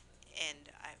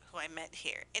 who I met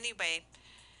here. Anyway,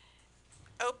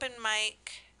 open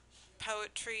mic,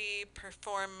 poetry,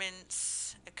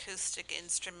 performance, acoustic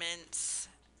instruments,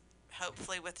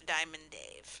 hopefully with Diamond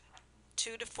Dave.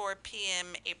 2 to 4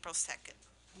 p.m., April 2nd.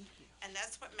 And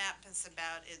that's what MAP is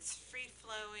about. It's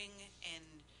free-flowing and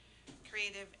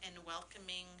creative and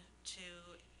welcoming to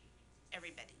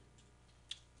everybody.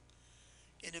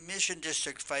 In a mission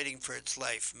district fighting for its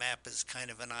life, MAP is kind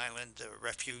of an island, a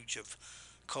refuge of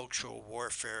cultural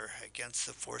warfare against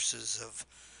the forces of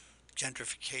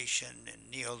gentrification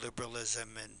and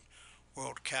neoliberalism and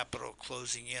world capital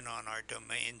closing in on our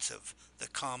domains of the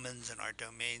commons and our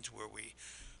domains where we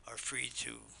are free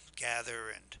to gather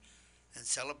and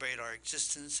celebrate our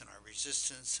existence and our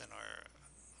resistance and our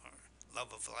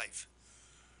love of life.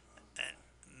 And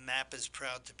MAP is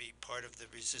proud to be part of the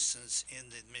resistance in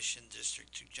the Mission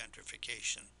District to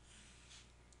gentrification.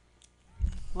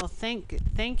 Well,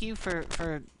 thank you for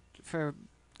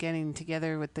getting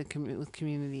together with the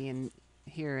community and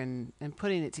here and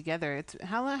putting it together. It's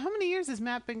how many years has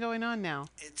MAP been going on now?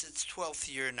 It's its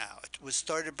 12th year now. It was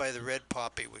started by the Red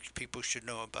Poppy, which people should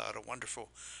know about, a wonderful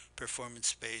performance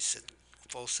space at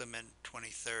Folsom and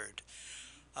 23rd,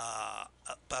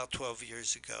 about 12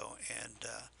 years ago. And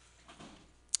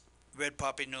Red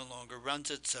Poppy no longer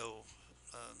runs it, so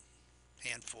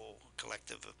handful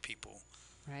collective of people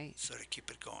sort of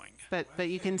keep it going. But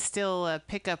you can still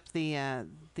pick up the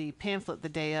pamphlet the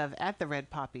day of at the Red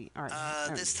Poppy Art.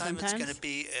 This time it's going to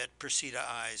be at Persida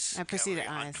Eyes. At Persida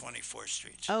Eyes on 24th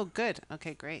Street. Oh, good.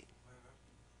 Okay, great.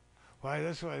 Why,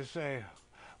 that's what I say.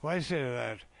 Why say to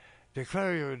that?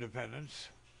 Declare your independence.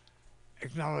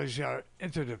 Acknowledge our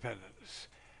interdependence.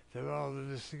 They're all in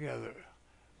this together.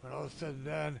 When all is said and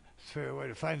done, it's a fair way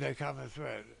to find that common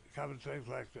thread. Common Thread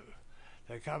Collective.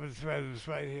 That common thread is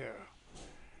right here.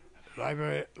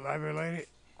 Library lady,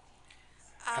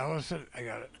 Allison, I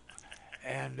got it.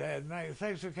 And Maggie,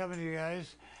 thanks for coming, you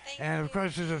guys. And of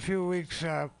course, there's a few weeks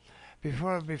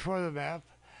before the MAP.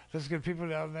 Let's get people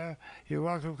down there. You're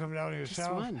welcome to come down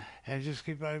yourself and just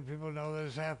keep letting people know that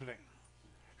it's happening,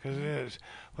 because it is.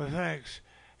 Well, thanks.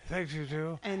 Thanks, you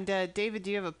two. And David,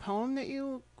 do you have a poem that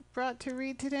you brought to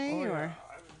read today? Yeah.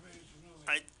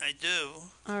 I do.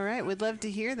 All right, we'd love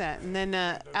to hear that. And then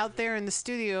out there in the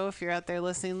studio, if you're out there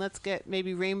listening, let's get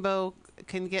maybe Rainbow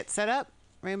can get set up.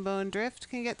 Rainbow and Drift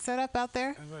can get set up out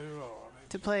there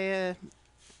to play a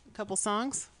couple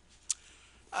songs.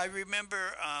 I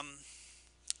remember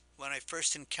when I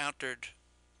first encountered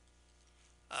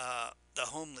the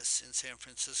homeless in San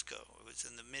Francisco. It was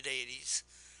in the mid-'80s.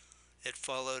 It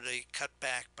followed a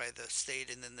cutback by the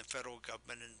state and then the federal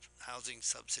government in housing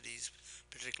subsidies,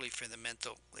 particularly for the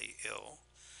mentally ill.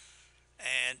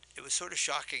 And it was sort of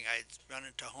shocking. I'd run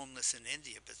into homeless in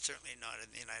India, but certainly not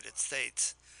in the United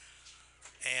States.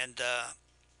 And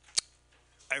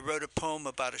I wrote a poem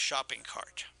about a shopping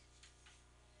cart.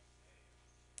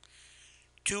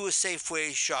 To a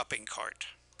Safeway shopping cart.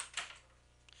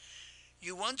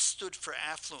 You once stood for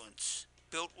affluence,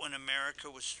 built when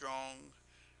America was strong,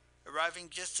 arriving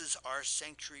just as our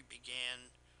century began,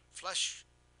 flush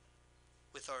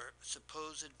with our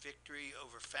supposed victory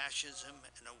over fascism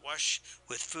and awash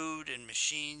with food and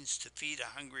machines to feed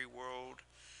a hungry world,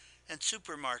 and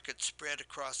supermarkets spread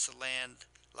across the land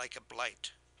like a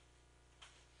blight.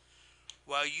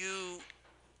 While you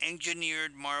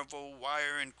engineered marvel,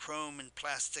 wire and chrome and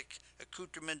plastic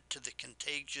accoutrement to the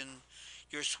contagion,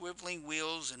 your swiveling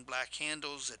wheels and black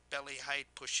handles at belly height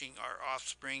pushing our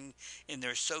offspring in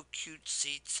their so-cute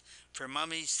seats for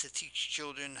mummies to teach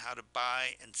children how to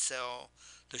buy and sell,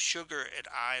 the sugar at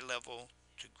eye level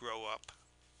to grow up.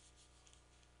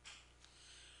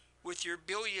 with your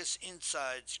bilious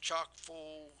insides chock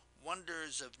full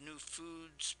wonders of new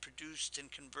foods produced in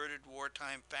converted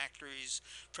wartime factories,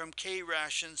 from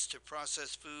K-rations to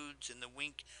processed foods in the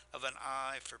wink of an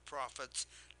eye for profits,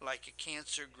 like a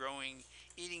cancer growing,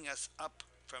 eating us up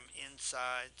from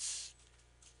insides.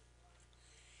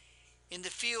 In the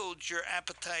fields, your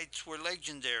appetites were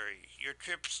legendary. Your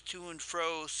trips to and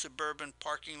fro suburban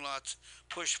parking lots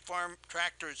pushed farm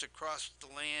tractors across the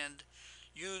land,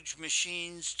 huge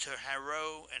machines to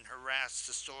harrow and harass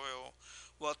the soil,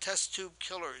 while test tube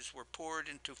killers were poured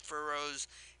into furrows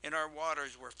and our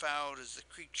waters were fouled as the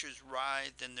creatures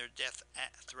writhed in their death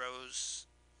throes.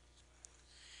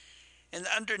 And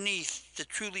underneath the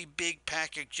truly big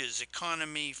packages,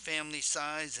 economy, family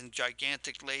size, and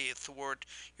gigantic lay athwart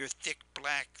your thick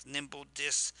black nimble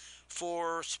discs,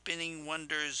 four spinning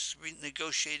wonders,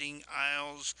 negotiating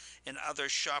aisles, and other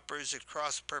shoppers at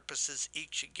cross purposes,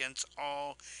 each against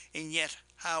all, and yet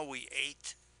how we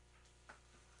ate.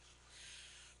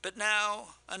 But now,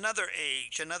 another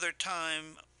age, another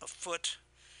time afoot,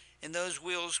 and those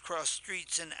wheels cross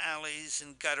streets and alleys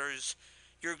and gutters,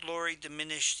 your glory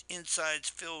diminished, insides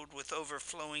filled with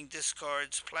overflowing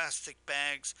discards, plastic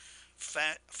bags,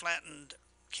 flattened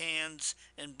cans,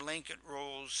 and blanket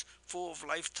rolls, full of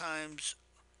lifetimes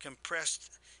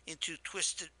compressed into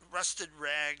twisted, rusted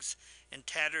rags and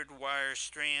tattered wire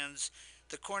strands,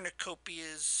 the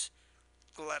cornucopias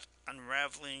glut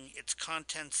unraveling, its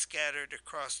contents scattered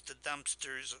across the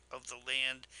dumpsters of the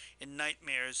land in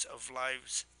nightmares of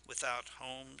lives without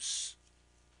homes.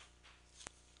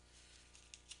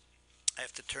 I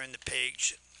have to turn the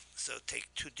page, so take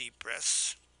 2 deep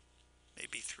breaths,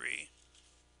 maybe 3.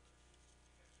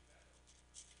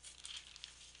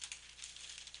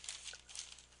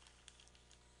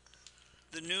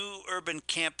 The new urban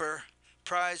camper,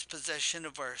 prized possession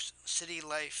of our city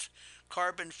life,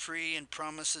 carbon-free and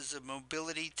promises of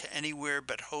mobility to anywhere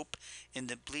but hope in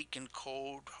the bleak and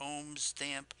cold, homes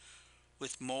damp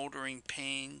with moldering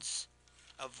panes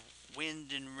of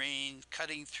wind and rain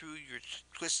cutting through your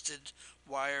twisted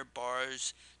wire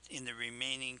bars in the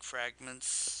remaining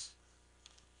fragments.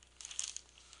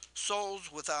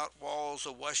 Souls without walls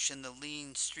awash in the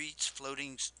lean streets,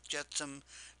 floating jetsam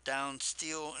down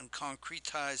steel and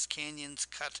concretized canyons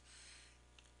cut,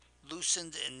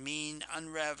 loosened and mean,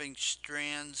 unraveling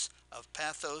strands of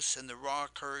pathos and the raw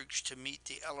courage to meet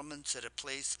the elements at a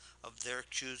place of their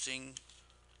choosing.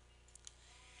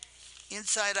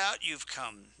 Inside out you've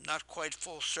come, not quite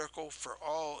full circle, for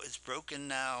all is broken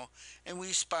now, and we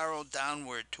spiral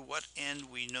downward to what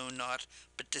end we know not,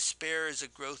 but despair is a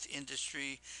growth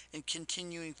industry, and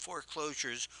continuing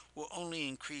foreclosures will only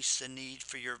increase the need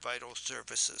for your vital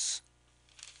services.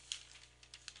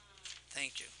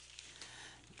 Thank you.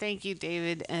 Thank you,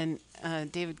 David. And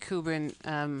David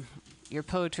Kubrin, your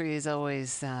poetry is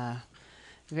always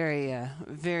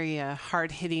very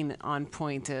hard-hitting, on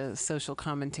point, social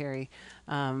commentary,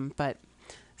 but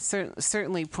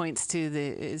certainly points to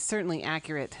is certainly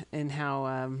accurate in how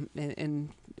in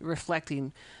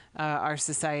reflecting our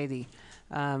society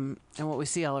and what we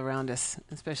see all around us,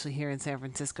 especially here in San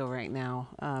Francisco right now,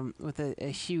 with a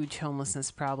huge homelessness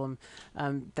problem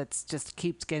that's just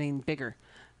keeps getting bigger.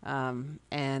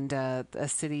 And a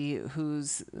city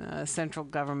whose central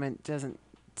government doesn't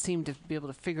seem to be able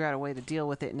to figure out a way to deal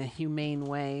with it in a humane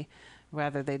way.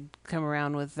 Rather, they've been coming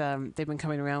around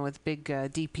with big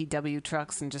DPW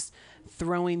trucks and just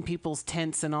throwing people's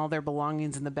tents and all their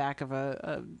belongings in the back of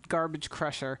a garbage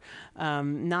crusher.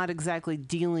 Not exactly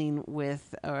dealing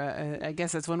with, I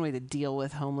guess that's one way to deal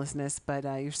with homelessness, but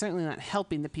you're certainly not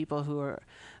helping the people who are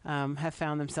have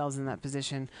found themselves in that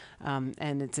position.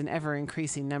 And it's an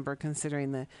ever-increasing number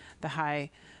considering the high,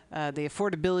 the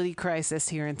affordability crisis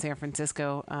here in San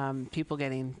Francisco, people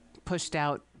getting pushed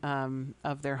out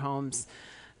of their homes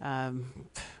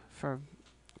for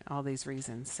all these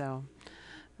reasons. So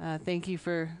thank you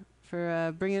for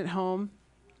bringing it home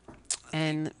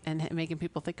and making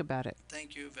people think about it.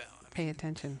 Thank you, Val. Pay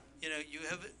attention. You know, you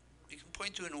can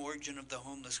point to an origin of the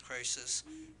homeless crisis.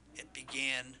 It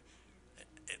began,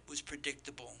 it was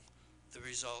predictable, the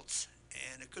results,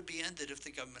 and it could be ended if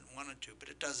the government wanted to, but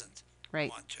it doesn't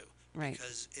want to. Right.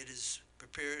 Because it is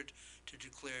prepared to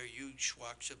declare huge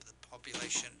swaths of the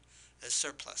population as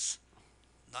surplus,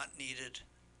 not needed,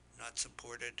 not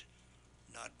supported,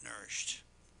 not nourished,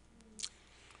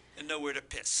 and nowhere to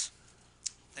piss.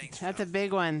 Thanks. That's a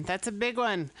big one. That's a big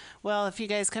one. Well, if you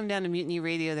guys come down to Mutiny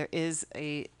Radio, there is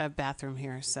a bathroom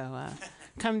here, so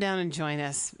come down and join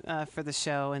us for the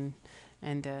show and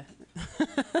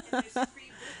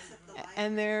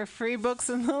and there are free books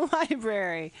in the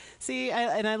library. See,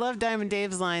 I love Diamond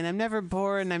Dave's line, I'm never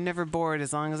bored and I'm never bored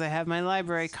as long as I have my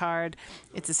library card.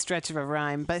 It's a stretch of a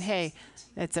rhyme, but hey,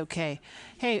 that's okay.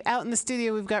 Hey, out in the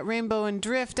studio, we've got Rainbow and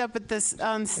Drift up at this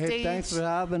on stage. Hey, thanks for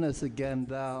having us again,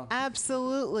 Val.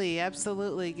 Absolutely,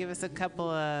 absolutely. Give us a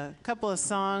couple of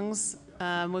songs.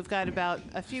 We've got about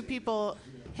a few people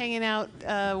hanging out,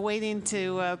 waiting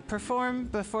to perform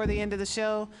before the end of the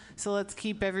show. So let's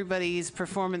keep everybody's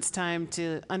performance time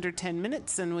to under 10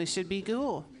 minutes, and we should be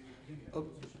cool.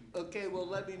 Okay, well,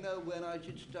 let me know when I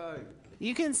should start.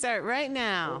 You can start right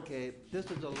now. Okay, this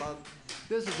is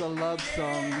a love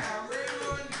song.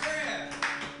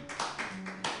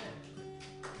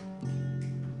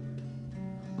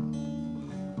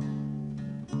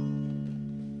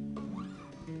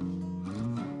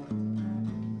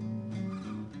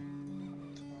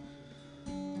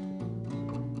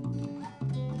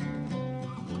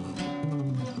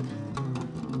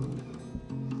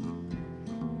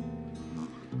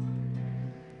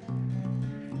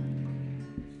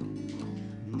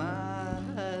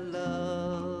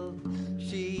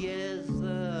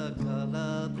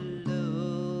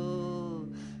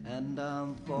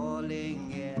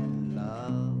 Falling in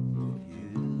love with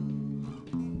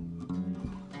you,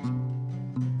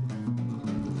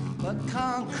 but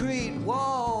concrete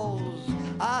walls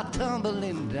are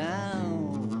tumbling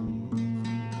down,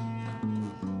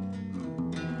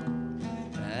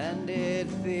 and it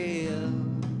feels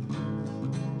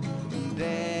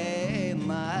they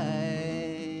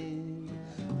might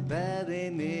bury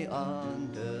me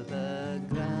under the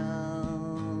ground.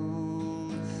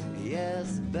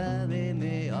 Yes, bury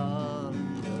me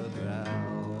on the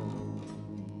ground.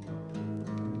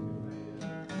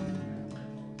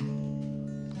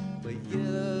 But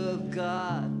you've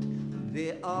got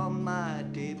the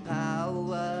almighty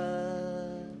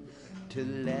power to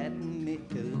let me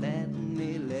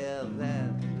live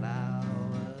and flower.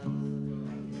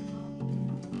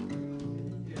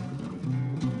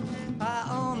 I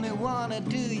only wanna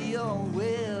do your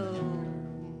will,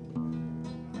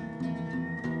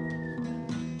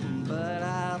 but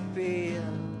I feel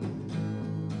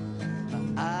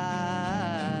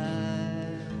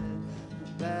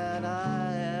that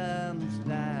I am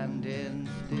standing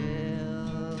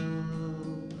still,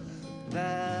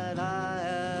 that I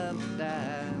am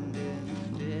standing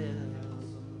still.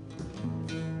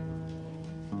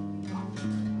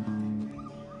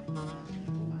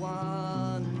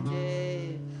 One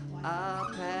day I'll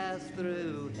pass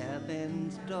through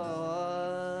heaven's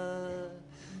door,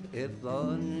 if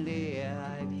only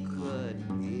I could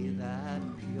be that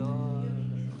pure,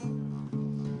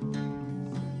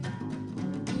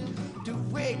 to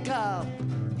wake up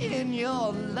in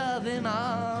your loving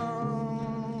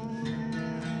arms,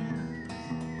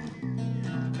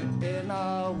 in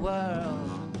a world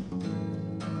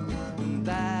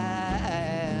that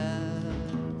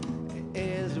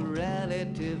is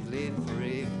relatively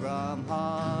free from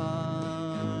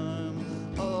harm.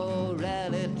 Oh,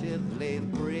 relatively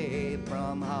free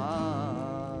from harm.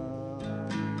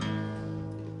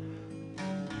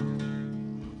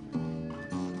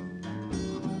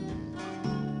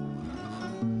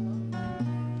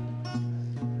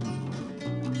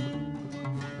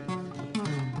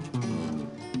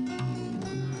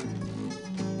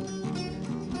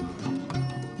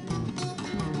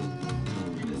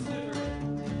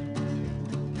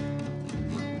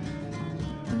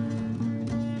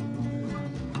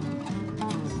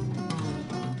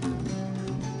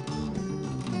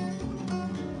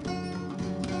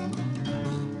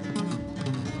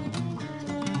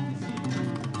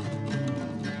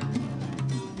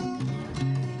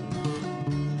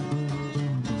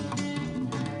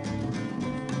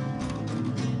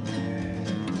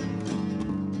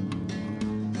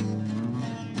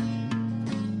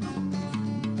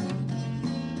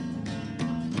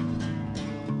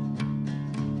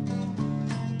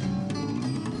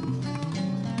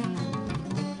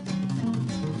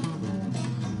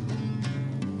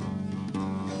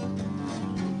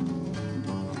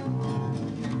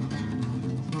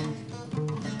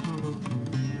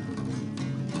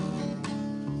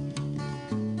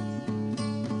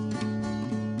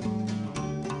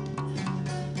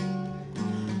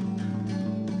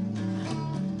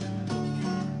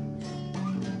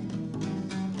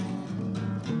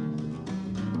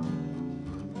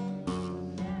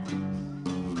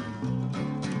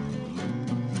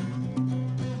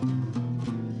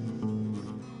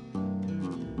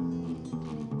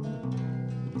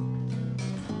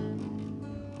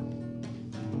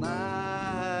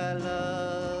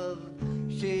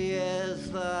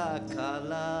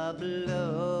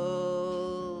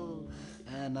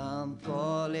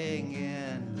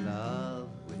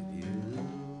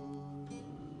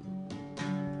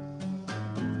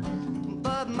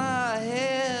 my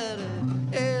head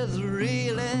is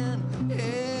reeling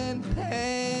in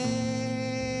pain,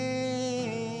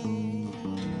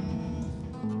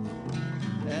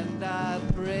 and I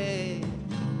pray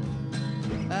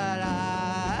that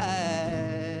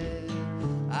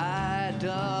I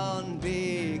don't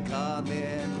become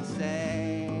insane.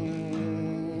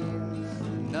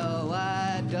 No,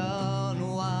 I don't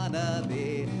wanna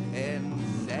be insane.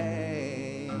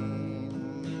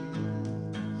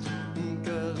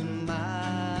 'Cause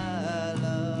my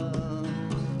love,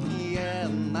 yeah,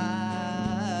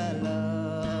 my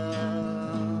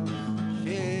love,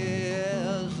 she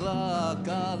is the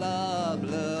color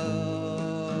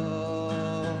blue,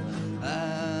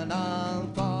 and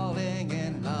I'm falling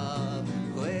in love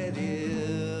with you.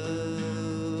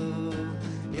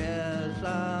 Yes,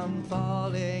 I'm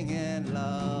falling in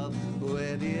love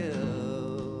with you.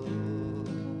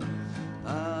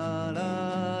 Ah,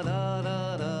 da, da,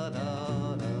 da, da,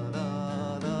 da,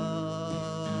 da, da.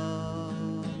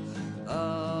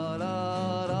 Ah,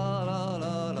 da, da, da,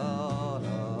 da, da,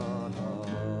 da, da.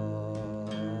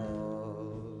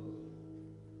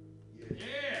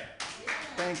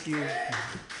 Thank you.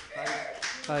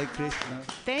 Hare Krishna.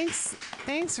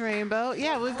 Thanks, Rainbow.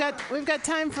 Yeah, we've got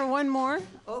time for one more.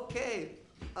 Okay.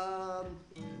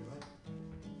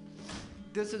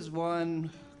 This is one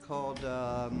called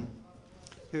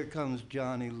Here Comes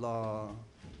Johnny Law.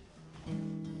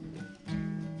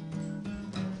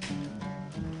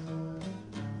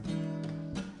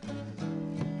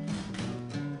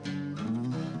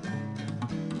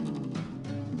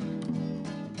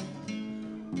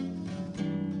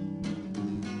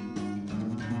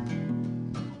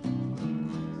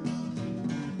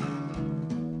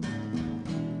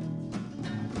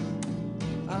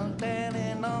 I'm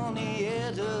standing on the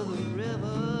edge of the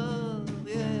river,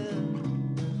 yeah.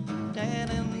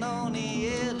 Standing on the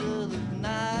edge of the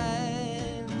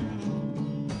night,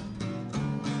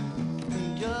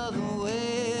 just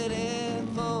waiting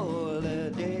for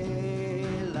the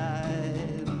daylight.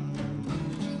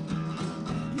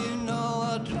 You know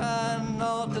I try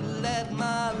not to let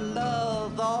my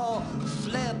love all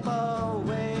slip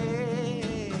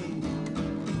away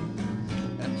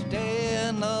and stay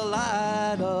in the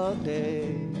light of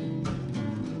day.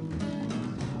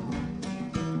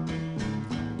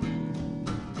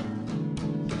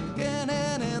 Can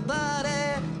anybody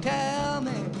tell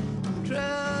me true?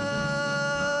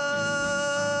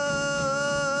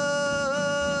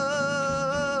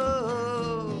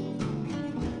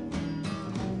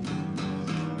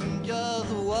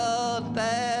 Just what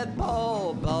that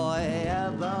poor boy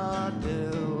ever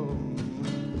do?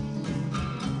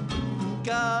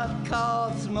 Got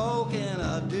caught smoking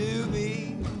a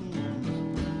doobie,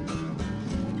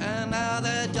 and now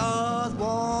they just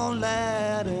won't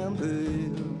let him be.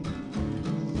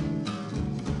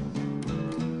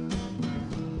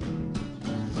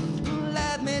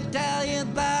 Let me tell you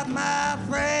about my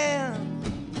friend,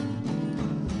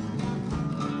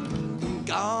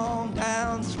 gone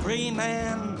down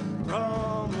screaming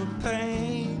from the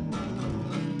pain.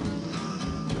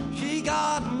 She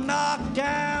got knocked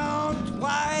down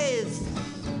twice,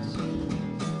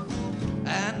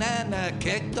 and then they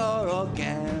kicked her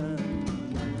again.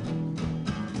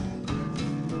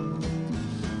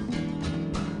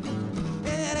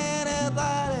 Can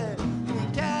anybody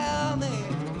tell me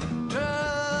true?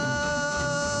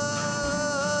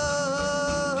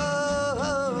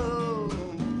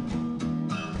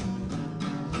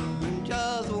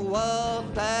 Just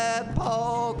what that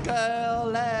poor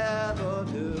girl ever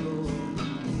do?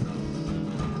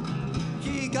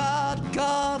 She got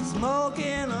caught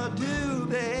smoking a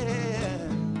doobie,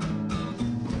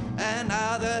 and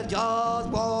now they just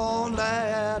won't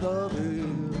let her be.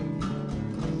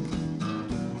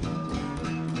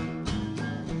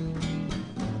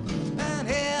 And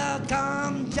here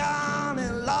comes Johnny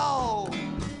Law.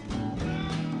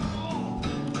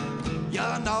 You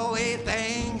know he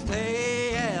thinks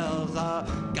he is a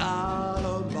god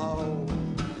of law.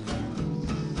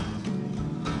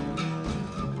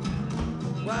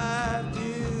 Why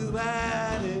do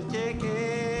I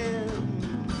ticket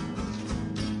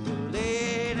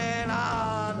leaning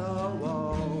on the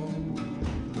wall?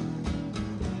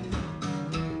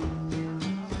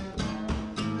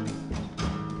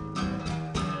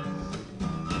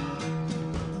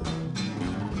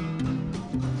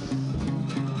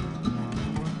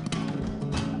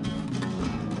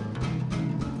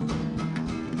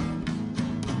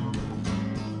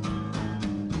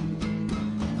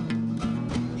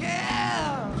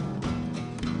 Yeah!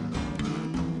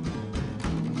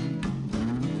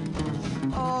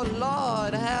 Oh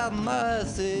Lord, have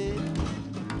mercy.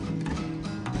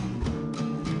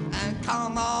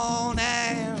 come on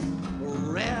and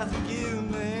rescue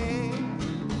me.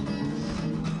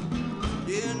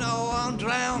 You know I'm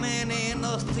drowning in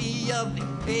the sea of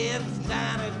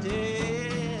insanity.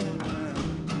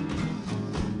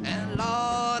 And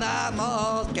Lord, I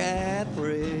must get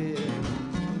free.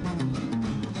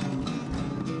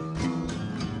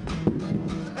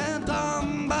 And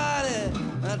somebody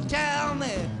tell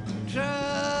me true.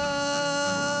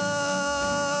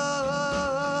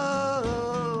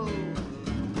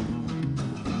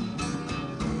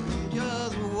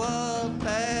 Just what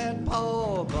that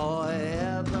poor boy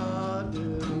ever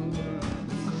do.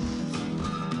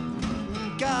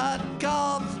 Got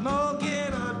caught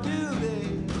smoking a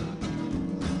doobie,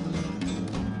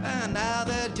 and now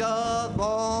they just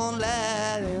won't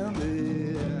let him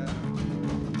be.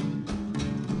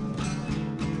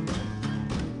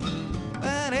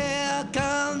 And here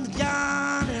comes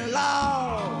Johnny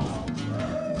Law.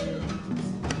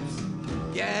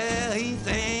 Yeah, he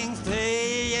thinks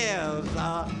he is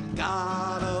the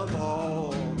god of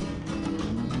all.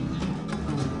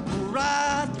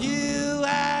 Write you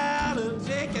out a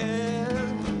ticket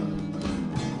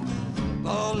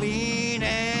for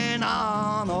leaning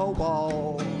on a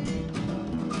wall.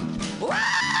 Wow!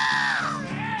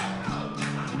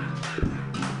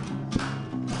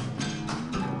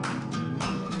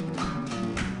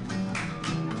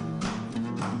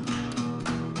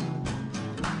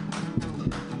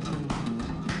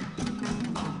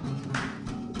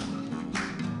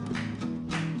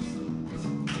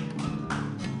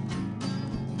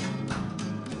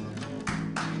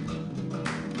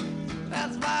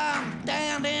 That's why I'm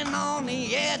standing on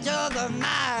the edge of the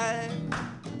night,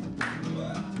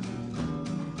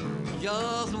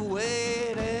 just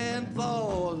waiting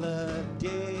for the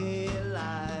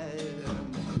daylight.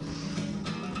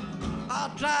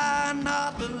 I'll try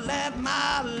not to let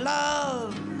my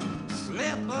love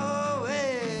slip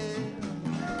away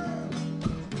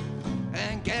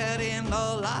and get in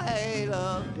the light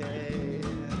of day.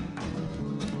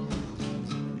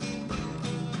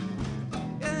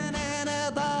 Can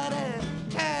anybody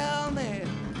tell me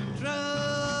true?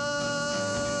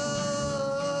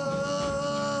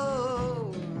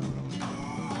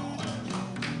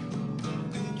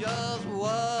 Just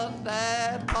what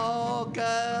that poor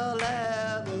girl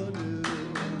ever do?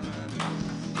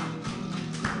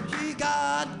 She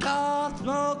got caught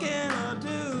smoking a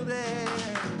doobie,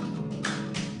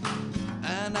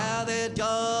 and now they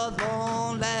just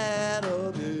won't let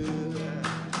her do.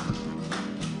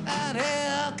 And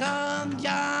here comes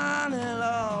Johnny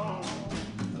Law.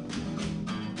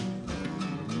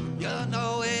 You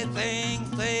know he thinks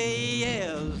he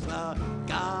is the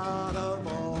god of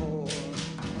all.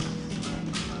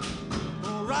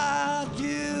 Write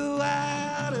you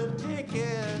out a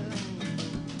ticket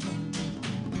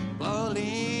for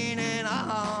leaning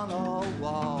on a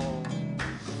wall.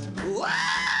 Wow!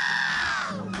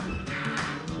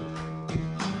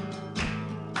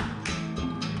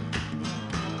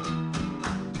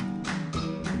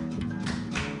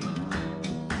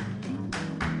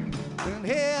 And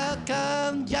here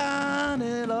comes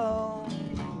Johnny Law.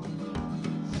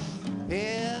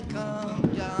 Here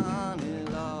comes Johnny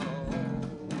Law.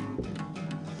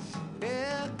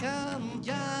 Here comes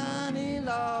Johnny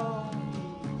Law.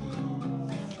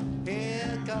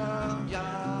 Here comes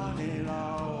Johnny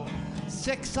Law.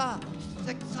 6 up,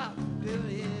 here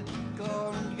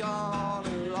comes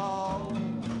Johnny Law.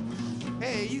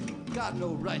 Hey, you got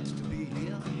no rights to be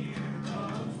here.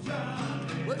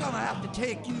 We're gonna have to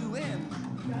take you in.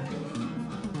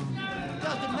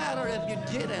 Doesn't matter if you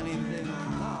did anything or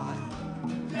not.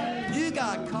 You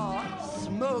got caught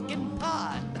smoking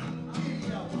pot.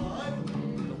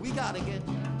 But we gotta get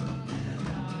you.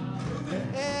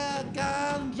 Here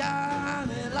comes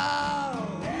Johnny Law.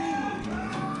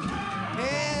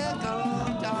 Here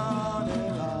comes Johnny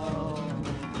Law.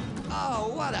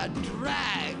 Oh, what a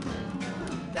drag.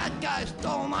 That guy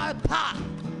stole my pot.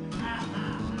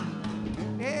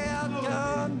 Here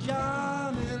comes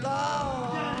Johnny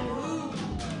Law.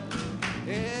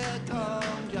 Here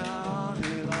comes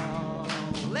Johnny Law.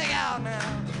 Look out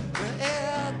now.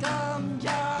 Here comes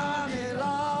Johnny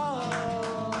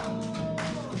Law.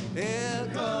 Here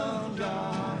comes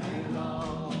Johnny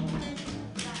Law.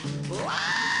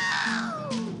 Wow!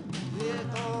 Here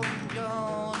comes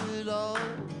Johnny Law.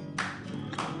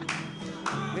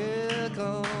 Here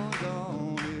comes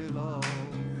Johnny Law.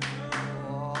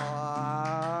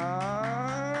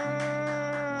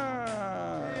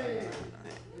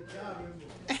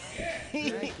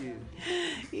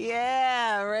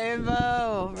 Yeah,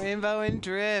 Rainbow and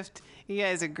Drift. You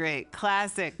guys are great.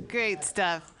 Classic. Great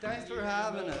stuff. Thanks for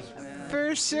having us, man.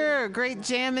 For sure. Great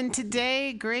jamming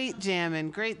today. Great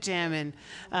jamming. Great jamming.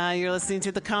 You're listening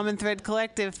to the Common Thread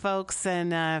Collective, folks.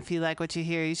 And if you like what you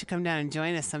hear, you should come down and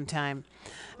join us sometime.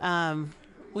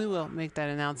 We will make that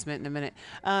announcement in a minute.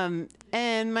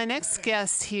 And my next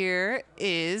guest here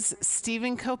is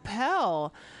Stephen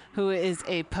Coppell, who is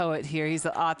a poet here. He's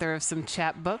the author of some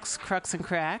chap books, Crux and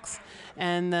Cracks,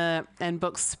 and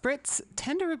books Spritz,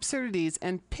 Tender Absurdities,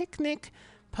 and Picnic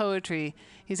Poetry.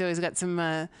 He's always got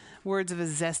some words of a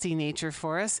zesty nature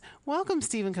for us. Welcome,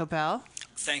 Stephen Coppell.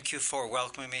 Thank you for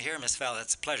welcoming me here, Miss Val.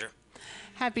 It's a pleasure.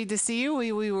 Happy to see you.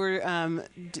 We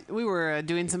were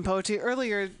doing some poetry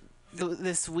earlier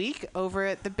this week over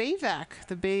at the BAVAC,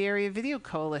 the Bay Area Video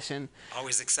Coalition.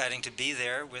 Always exciting to be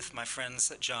there with my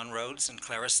friends John Rhodes and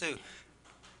Clara Sue.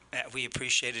 We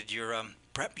appreciated your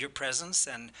presence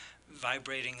and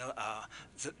vibrating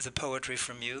the poetry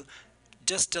from you.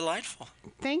 Just delightful.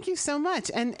 Thank you so much.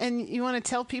 And you want to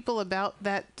tell people about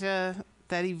that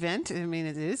event? I mean,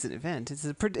 it is an event. It's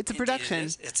a production. It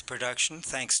is. It's a production,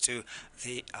 thanks to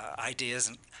the ideas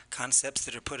and concepts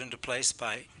that are put into place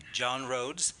by John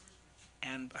Rhodes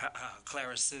and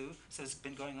Clara Sue. So it's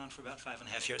been going on for about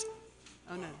 5.5 years.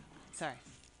 Oh no, sorry.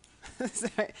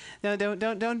 Sorry. No,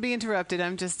 don't be interrupted.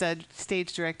 I'm just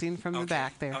stage directing from the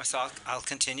back there. Oh, so I'll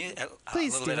continue a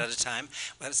little bit at a time.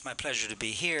 Well, it's my pleasure to be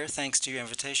here. Thanks to your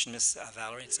invitation, Miss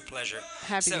Valerie. It's a pleasure.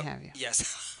 Happy to have you.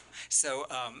 Yes. So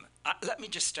let me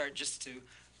just start just to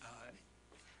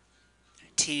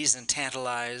tease and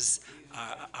tantalize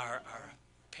our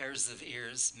pairs of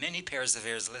ears, many pairs of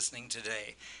ears listening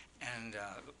today. And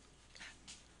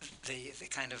the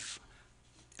kind of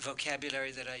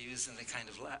vocabulary that I use and the kind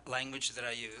of language that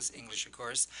I use, English of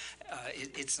course,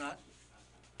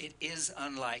 it is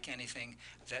unlike anything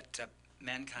that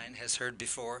mankind has heard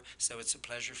before, so it's a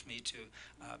pleasure for me to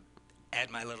add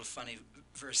my little funny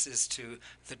verses to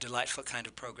the delightful kind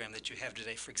of program that you have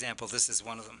today. For example, this is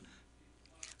one of them.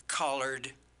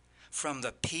 Collared from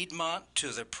the Piedmont to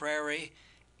the prairie,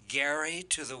 Gary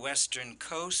to the western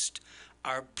coast,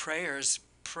 our prayers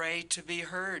pray to be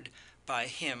heard by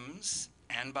hymns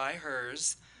and by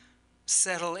hers,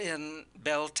 settle in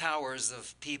bell towers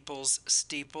of people's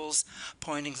steeples,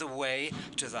 pointing the way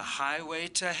to the highway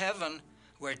to heaven,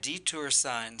 where detour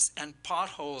signs and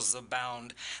potholes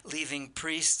abound, leaving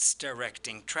priests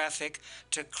directing traffic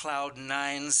to cloud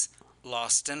nines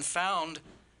lost and found,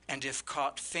 and if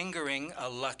caught fingering a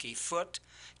lucky foot,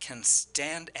 can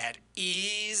stand at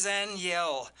ease and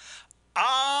yell,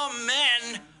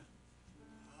 Amen!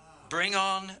 Bring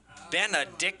on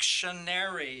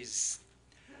benedictionaries.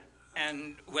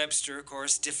 And Webster, of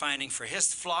course, defining for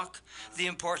his flock the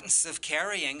importance of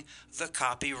carrying the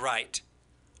copyright.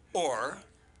 Or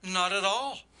not at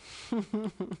all.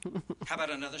 How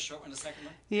about another short one, a second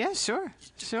one? Yeah, sure.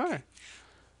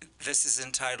 This is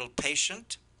entitled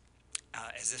Patient,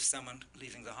 as if someone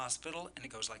leaving the hospital, and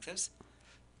it goes like this.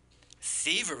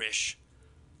 Feverish,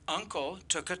 Uncle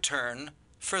took a turn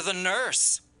for the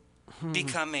nurse,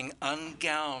 becoming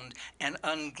ungowned and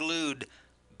unglued,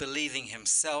 believing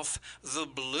himself the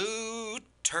blue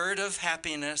turd of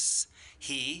happiness.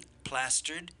 He,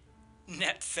 plastered,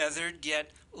 net-feathered,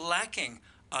 yet lacking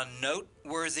a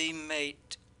noteworthy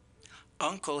mate.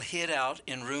 Uncle hid out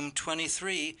in room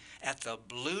 23 at the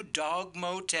Blue Dog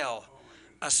Motel,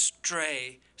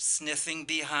 astray, sniffing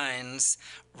behinds,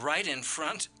 right in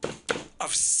front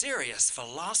of serious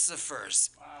philosophers.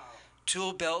 Wow.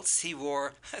 Tool belts he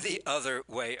wore the other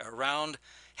way around,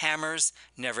 hammers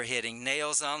never hitting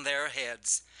nails on their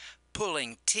heads,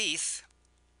 pulling teeth,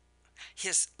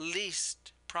 his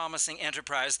least promising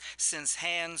enterprise since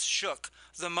hands shook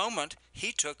the moment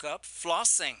he took up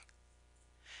flossing.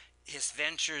 His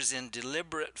ventures in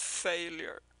deliberate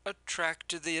failure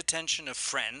attracted the attention of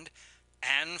friend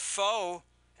and foe,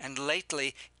 and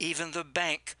lately even the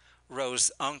bank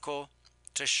rose Uncle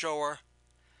to shore.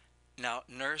 Now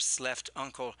nurse left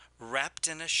Uncle wrapped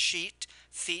in a sheet,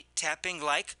 feet tapping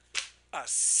like a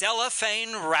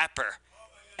cellophane wrapper.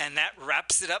 And that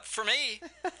wraps it up for me.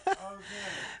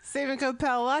 Stephen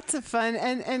Coppell, lots of fun.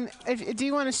 And do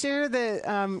you want to share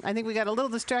I think we got a little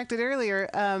distracted earlier.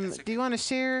 Do you want to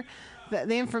share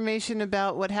the information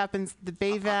about what happens at the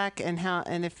BAVAC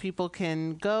and if people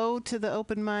can go to the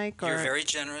open mic? You're very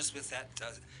generous with that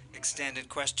extended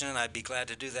question, and I'd be glad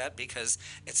to do that because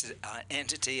it's an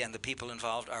entity and the people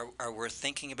involved are worth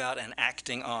thinking about and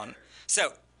acting on.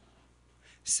 So,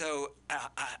 So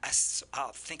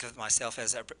I'll think of myself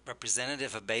as a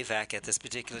representative of BAVAC at this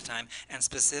particular time, and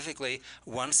specifically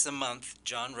once a month,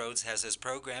 John Rhodes has his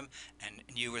program, and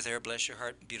you were there, bless your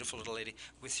heart, beautiful little lady,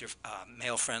 with your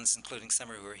male friends, including some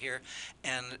who are here,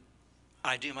 and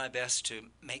I do my best to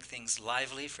make things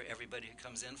lively for everybody who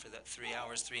comes in for that 3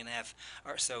 hours, 3.5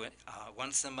 or so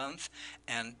once a month,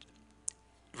 and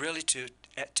really to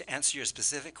answer your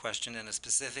specific question in a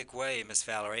specific way, Miss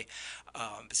Valerie,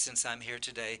 since I'm here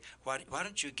today, why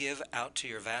don't you give out to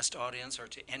your vast audience or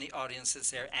to any audience that's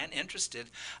there and interested,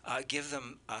 give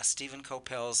them Stephen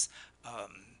Coppell's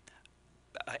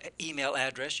email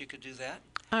address. You could do that.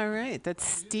 All right, that's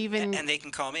Stephen. And they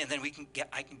can call me, and then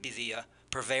I can be the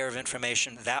purveyor of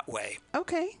information that way.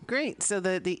 Okay, great. So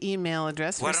the email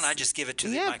address. Why don't I just give it to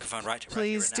the microphone right here?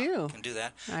 Please right do. You can do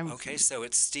that. Okay, so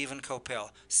it's Stephen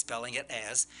Coppell, spelling it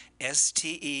as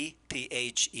STEPHEN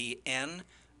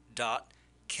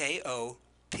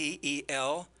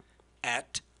 .KOPEL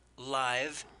at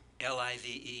live.com.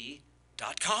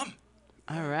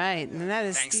 All right, and that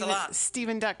is Thanks a lot.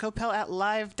 Stephen.Coppell at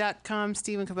live.com.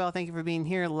 Stephen Coppell, thank you for being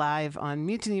here live on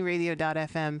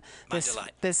MutinyRadio.fm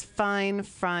this fine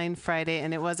Friday,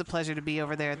 and it was a pleasure to be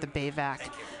over there at the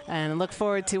BAVAC. And look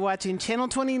forward to watching Channel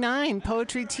 29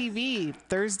 Poetry TV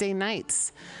Thursday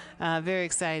nights. Very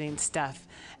exciting stuff.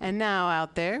 And now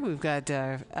out there, we've got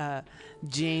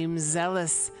James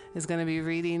Zealous is going to be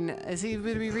reading. Is he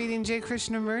going to be reading J.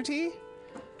 Krishnamurti?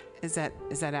 Is that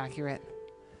accurate?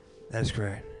 That is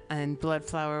correct. And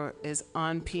Bloodflower is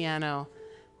on piano.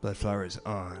 Bloodflower is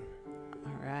on.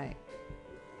 All right.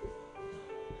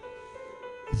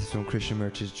 This is from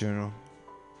Krishnamurti's journal.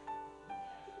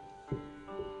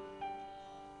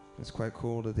 It's quite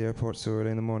cold at the airport so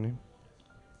early in the morning.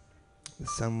 The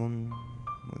sun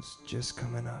was just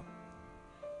coming up.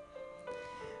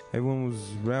 Everyone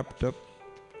was wrapped up,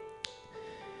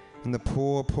 and the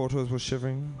poor porters were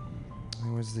shivering.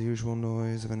 There was the usual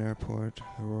noise of an airport,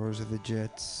 the roars of the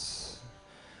jets,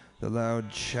 the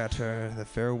loud chatter, the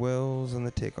farewells, and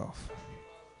the takeoff.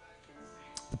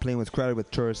 The plane was crowded with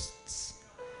tourists,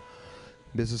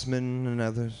 businessmen, and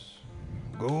others,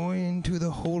 going to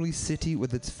the holy city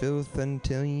with its filth and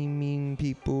teeming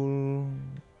people.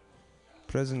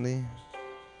 Presently,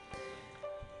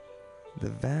 the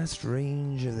vast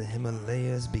range of the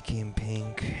Himalayas became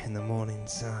pink in the morning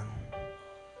sun.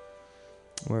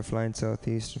 We're flying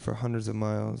southeast, and for hundreds of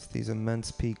miles, these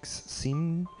immense peaks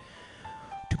seemed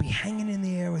to be hanging in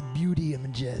the air with beauty and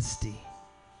majesty.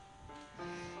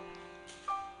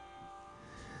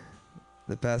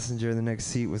 The passenger in the next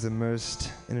seat was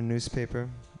immersed in a newspaper.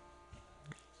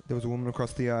 There was a woman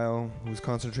across the aisle who was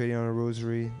concentrating on a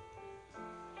rosary.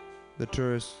 The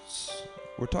tourists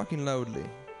were talking loudly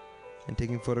and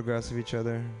taking photographs of each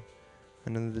other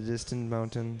and in the distant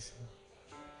mountains.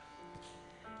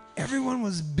 Everyone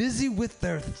was busy with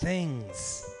their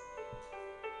things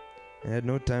and had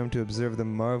no time to observe the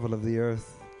marvel of the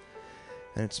earth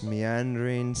and its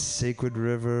meandering sacred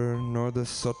river, nor the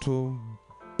subtle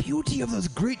beauty of those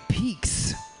great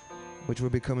peaks which were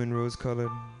becoming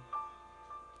rose-colored.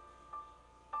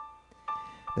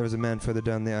 There was a man further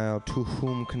down the aisle to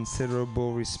whom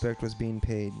considerable respect was being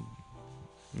paid.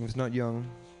 He was not young,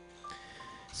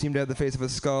 seemed to have the face of a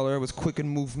scholar, was quick in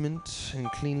movement and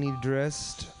cleanly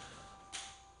dressed.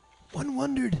 One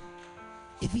wondered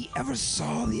if he ever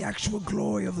saw the actual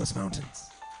glory of those mountains.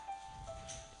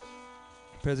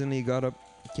 Presently he got up,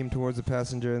 came towards the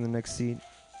passenger in the next seat.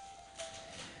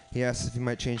 He asked if he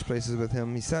might change places with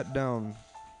him. He sat down,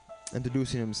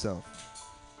 introducing himself,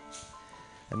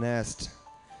 and asked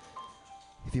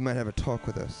if he might have a talk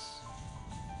with us.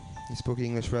 He spoke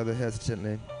English rather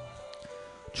hesitantly,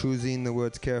 choosing the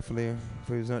words carefully,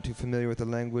 for he was not too familiar with the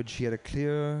language. He had a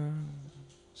clear,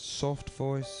 soft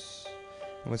voice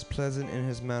and was pleasant in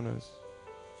his manners.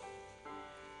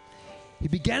 He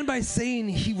began by saying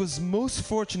he was most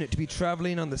fortunate to be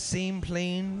traveling on the same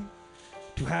plane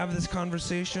to have this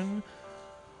conversation.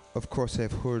 Of course, I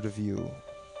have heard of you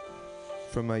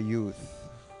from my youth.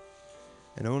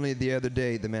 And only the other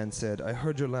day, the man said, I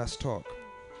heard your last talk.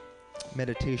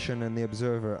 Meditation and the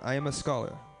Observer. I am a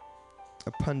scholar,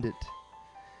 a pundit,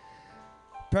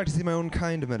 practicing my own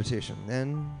kind of meditation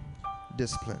and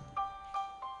discipline.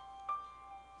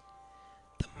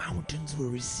 The mountains were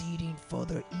receding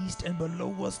further east, and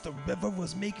below us the river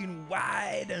was making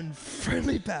wide and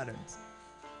friendly patterns.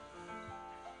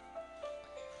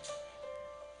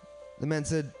 The man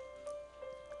said,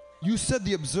 you said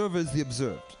the observer is the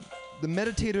observed. The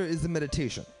meditator is the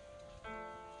meditation.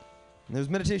 And there's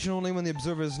meditation only when the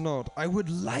observer is not. I would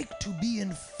like to be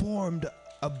informed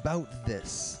about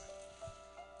this.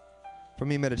 For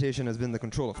me, meditation has been the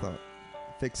control of thought,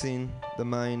 fixing the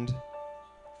mind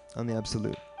on the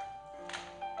absolute.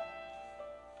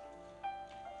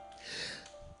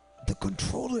 The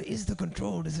controller is the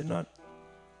controlled, is it not?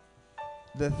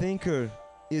 The thinker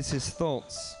is his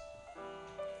thoughts.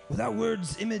 Without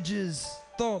words, images,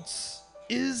 thoughts,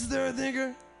 is there a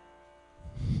thinker?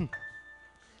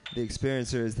 The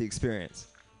experiencer is the experience.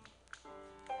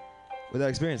 Without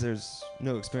experience, there's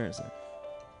no experiencer.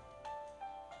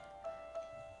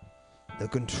 The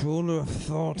controller of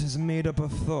thought is made up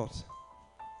of thought.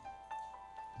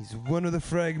 He's one of the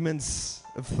fragments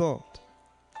of thought.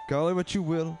 Call it what you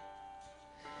will.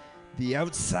 The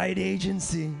outside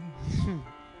agency,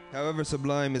 however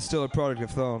sublime, is still a product of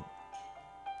thought.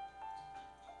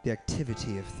 The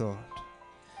activity of thought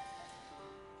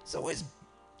is always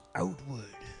outward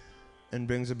and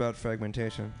brings about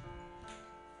fragmentation.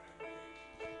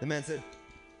 The man said,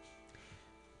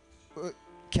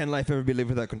 can life ever be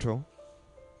lived without control?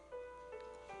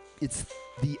 It's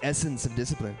the essence of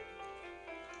discipline.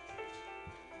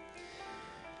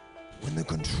 When the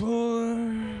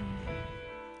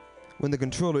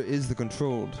controller is the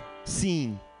controlled,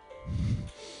 seen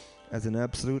as an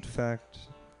absolute fact,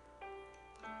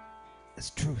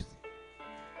 as truth,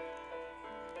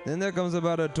 then there comes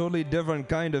about a totally different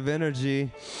kind of energy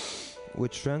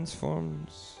which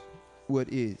transforms what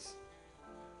is.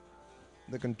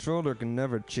 The controller can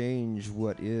never change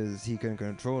what is. He can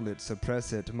control it,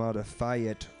 suppress it, modify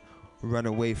it, run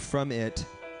away from it,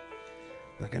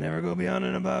 but can never go beyond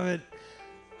and above it.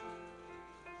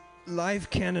 Life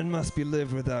can and must be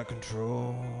lived without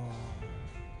control.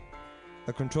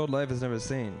 A controlled life is never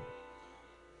sane.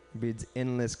 It breeds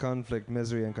endless conflict,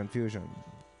 misery, and confusion.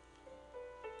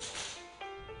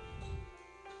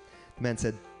 The man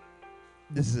said,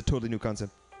 this is a totally new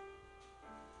concept.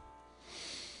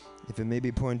 If it may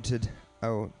be pointed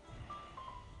out,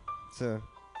 sir,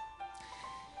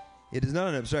 it is not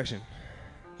an abstraction,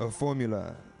 a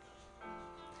formula.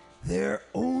 There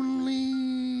only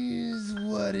is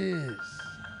what is.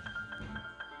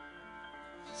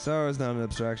 Sorrow is not an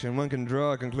abstraction. One can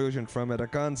draw a conclusion from it, a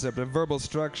concept, a verbal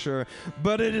structure,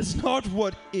 but it is not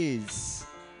what is.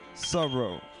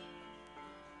 Sorrow.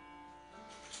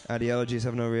 Ideologies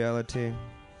have no reality.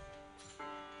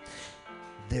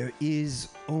 There is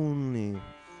only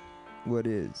what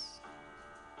is.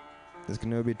 This can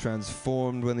never be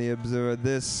transformed when the observer.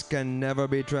 This can never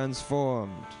be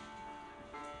transformed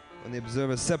when the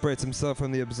observer separates himself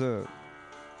from the observed.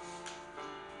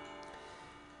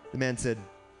 The man said,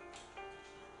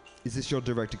 is this your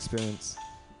direct experience?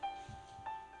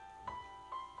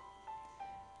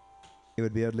 It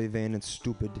would be utterly vain and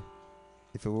stupid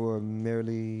if it were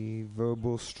merely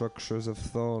verbal structures of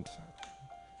thought.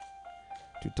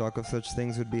 To talk of such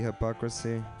things would be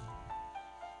hypocrisy.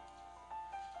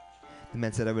 The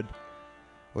man said, I would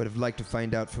have liked to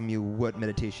find out from you what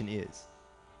meditation is.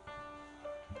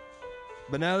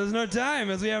 But now there's no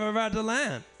time, as we are about to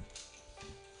land.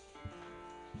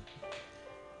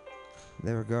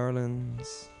 There were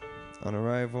garlands on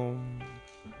arrival,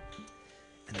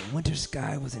 and the winter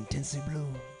sky was intensely blue.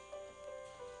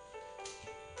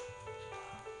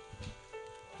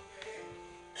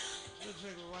 Looks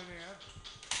like we're winding up.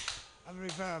 I'm going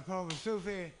to read a poem of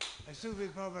Sufi, a Sufi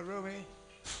poem of Rumi,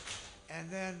 and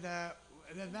then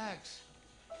Max.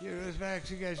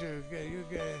 Max, you guys are good. You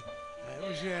guys,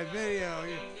 we should have video.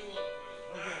 Okay,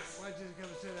 why don't you come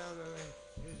sit down with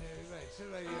me? Right, sit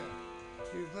right here.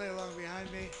 You can play along behind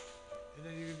me, and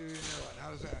then you can do your new one.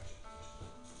 How's that?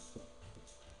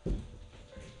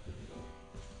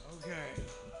 Okay.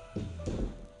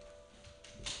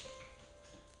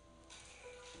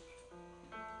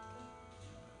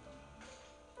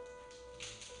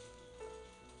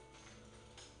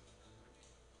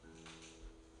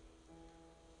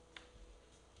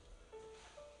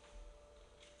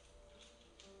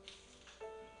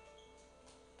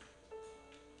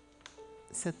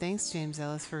 So thanks, James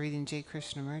Ellis, for reading J.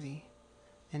 Krishnamurti.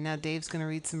 And now Dave's going to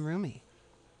read some Rumi.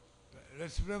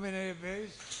 Let's ruminate,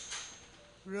 please.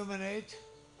 Ruminate.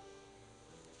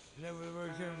 Is that where the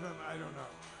word came from? I don't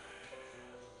know.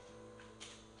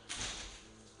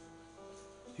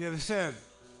 You have said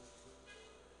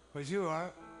what you are,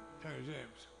 Dr.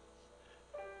 James.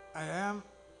 I am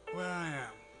where I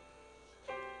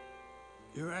am.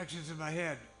 Your actions in my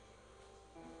head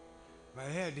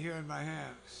here in my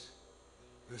hands.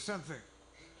 There's something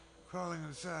crawling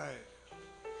inside.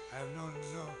 I have no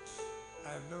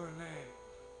name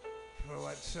for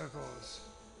what circles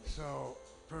so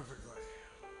perfectly.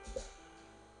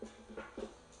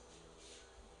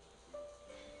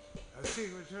 A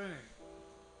secret turning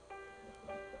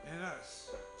in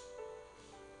us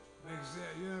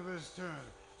must turn.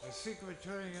 A secret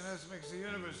turning in us makes the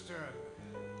universe turn.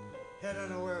 Head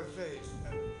unaware of fate,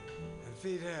 and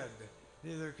feet head,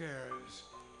 neither cares.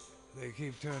 They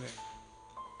keep turning.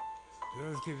 The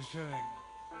earth keeps turning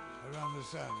around the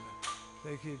sun.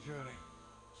 They keep turning.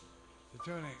 The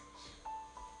turnings,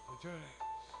 the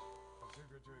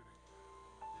secret turning.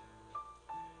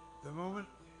 The moment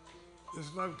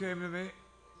this love came to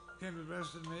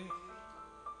rest in me,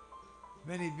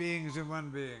 many beings in one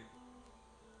being.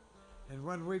 In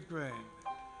one wheat grain,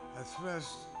 a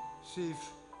threshed sheaf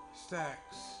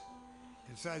stacks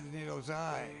inside the needle's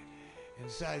eye,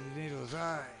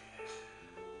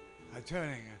 a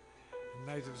turning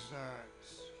night of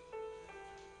stars.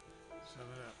 Sum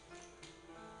it up.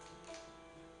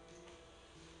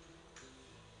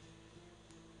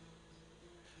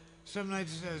 Some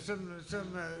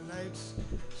nights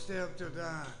stay up till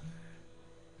dawn,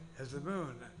 as the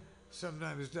moon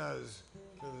sometimes does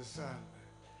for the sun.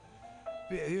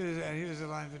 Here's the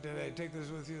line for today. Take this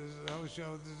with you. This is the whole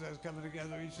show. This is us coming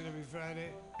together each and every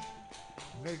Friday.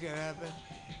 Make it happen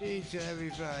each and every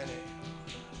Friday.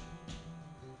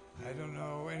 I don't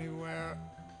know anywhere,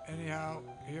 anyhow,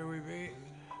 here we be,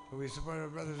 but we support our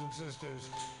brothers and sisters,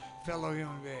 fellow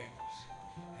human beings.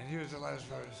 And here's the last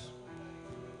verse.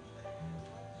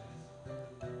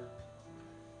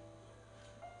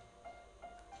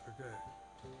 Okay.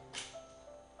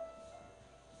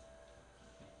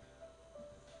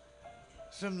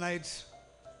 Some nights,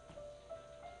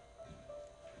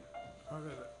 here's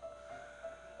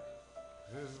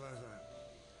the last line.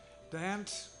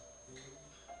 Dance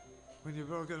when you're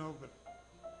broken open.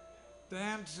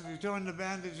 Dance if you torn the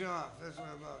bandage off. That's what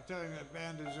I'm about, tearing that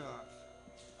bandage off.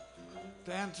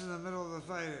 Dance in the middle of the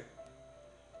fighting.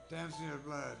 Dance in your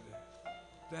blood.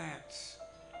 Dance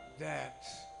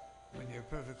when you're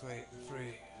perfectly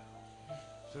free.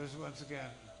 So this once again,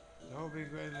 the whole being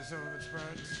great in the sum of its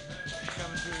parts,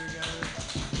 coming through together.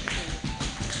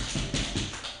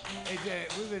 Hey Jay,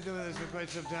 we've been doing this for quite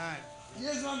some time.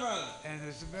 Yes, my brother. And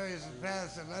there's various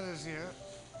paths that led us here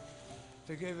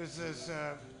to give us this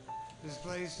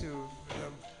place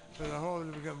for the whole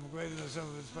to become great in the sum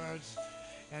of its parts.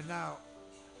 And now,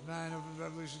 9 Open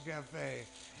Revolution Cafe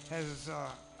has a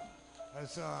song. I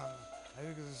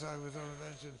think it's a song with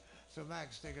intervention. So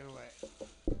Max, take it away.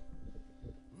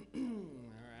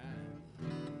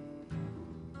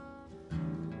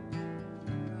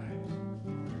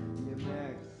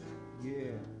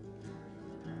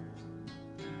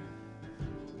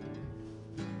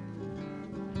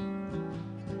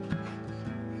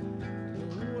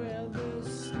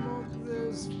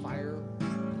 Fire.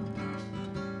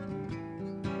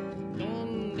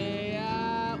 Donde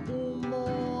hay humo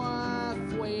hay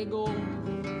fuego.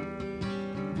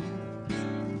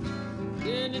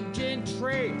 Then the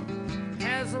gentry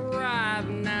has arrived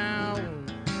now.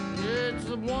 It's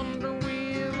a wonder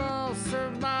we've all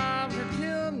survived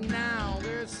until now.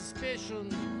 There's suspicion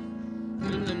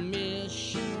in the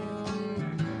mission.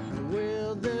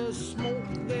 Where there's smoke,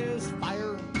 there's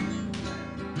fire.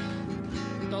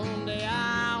 Donde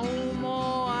hay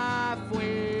humo hay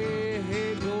fuego.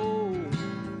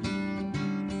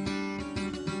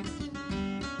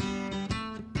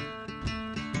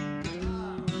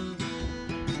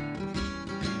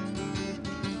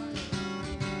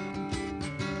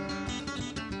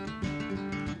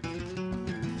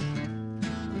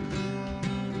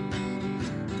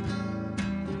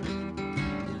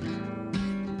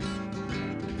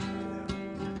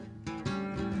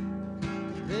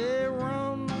 They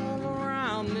run all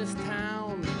around this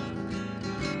town.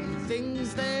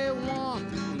 Things they want,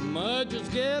 might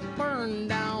just get burned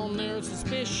down. There's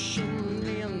suspicion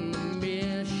in the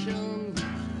mission.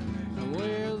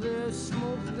 Where there's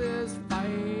smoke, there's fire.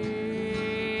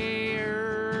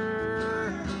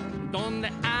 Donde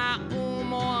hay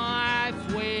humo hay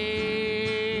fuego.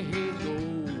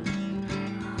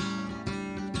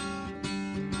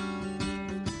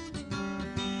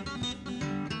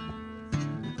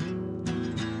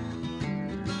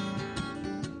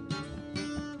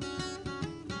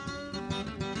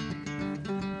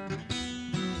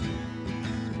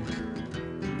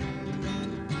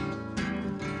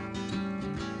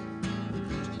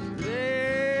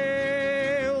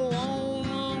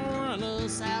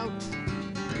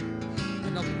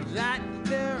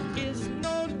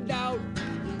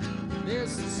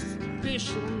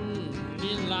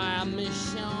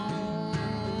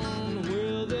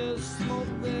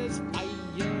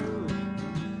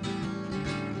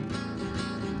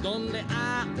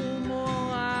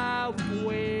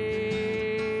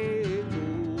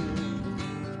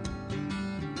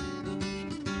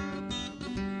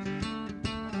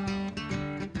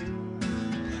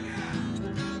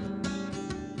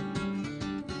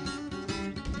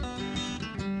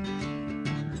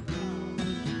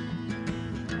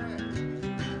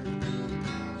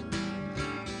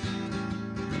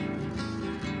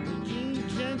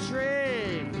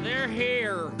 country, they're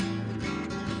here.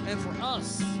 And for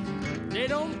us, they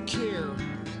don't care.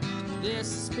 There's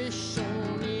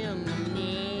suspicion in the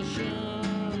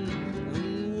mission.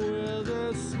 Where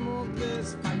there's smoke,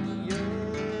 there's fire.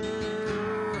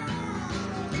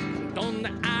 Donde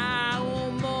hay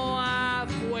humo,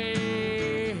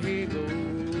 hay fuego.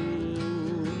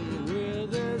 Where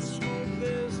there's smoke,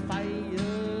 there's fire.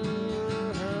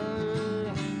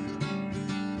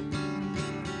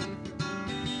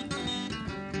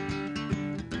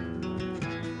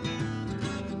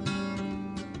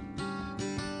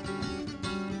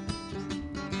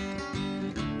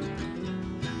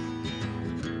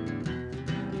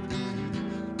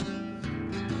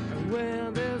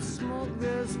 Where there's smoke,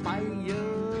 there's fire.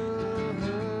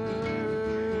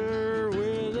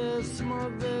 Where there's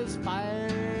smoke, there's fire.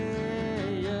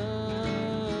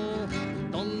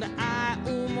 Donde hay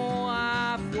humo,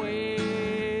 hay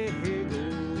fuego.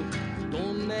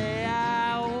 Donde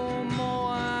hay humo,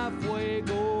 hay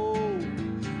fuego.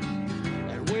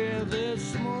 And where there's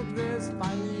smoke, there's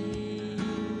fire.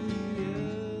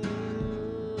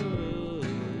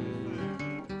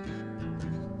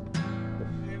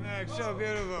 Hey, Max, so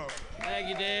beautiful. Thank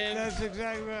you, Dave. That's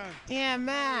exactly right. Yeah,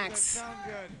 Max. Sound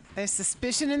good. There's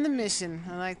suspicion in the mission.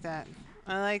 I like that.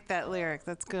 I like that lyric.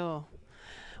 That's cool.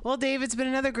 Well, Dave, it's been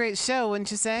another great show, wouldn't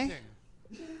you say?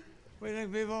 What do you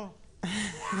think, people? You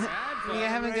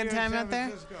having a good Radio time San out there?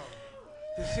 Francisco.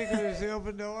 The secret is the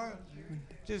open door.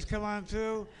 Just come on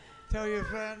through, tell your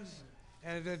friends,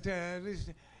 and at least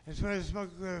as far as smoke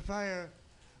or fire,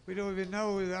 we don't even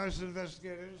know with arson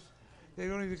investigators. They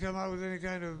don't even come out with any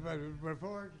kind of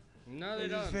report. No, they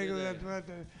just don't, figure do they? that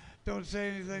don't say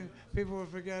anything, people will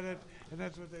forget it, and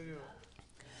that's what they do.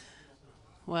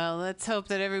 Well, let's hope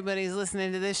that everybody's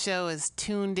listening to this show is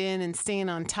tuned in and staying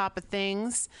on top of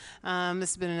things. This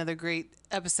has been another great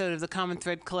episode of the Common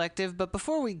Thread Collective. But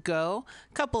before we go,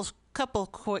 couple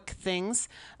quick things.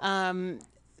 The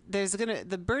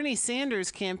Bernie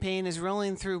Sanders campaign is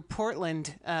rolling through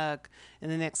Portland in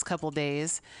the next couple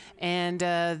days, and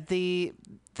the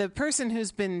person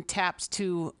who's been tapped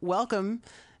to welcome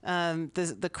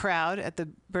the crowd at the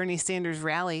Bernie Sanders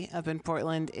rally up in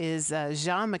Portland is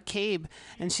Jean McCabe,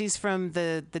 and she's from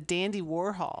the Dandy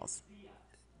Warhols.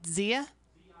 Zia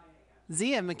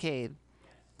McCabe.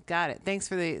 Got it. Thanks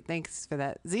for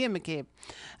that, Zia McCabe.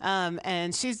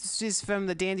 And she's from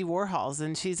the Dandy Warhols,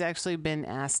 and she's actually been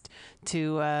asked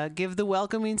to give the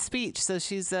welcoming speech. So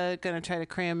she's going to try to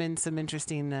cram in some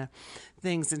interesting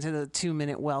things into the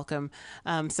 2-minute welcome.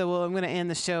 I'm going to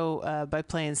end the show by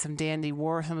playing some of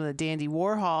the Dandy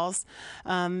Warhols.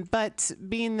 But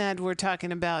being that we're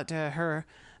talking about her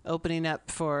opening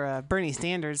up for Bernie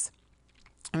Sanders,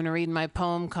 I'm going to read my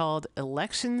poem called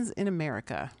 "Elections in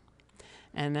America."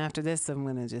 And after this, I'm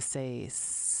going to just say,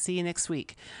 see you next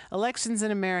week. Elections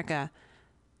in America.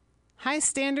 High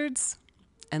standards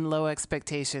and low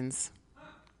expectations.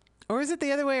 Or is it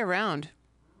the other way around?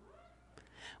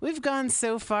 We've gone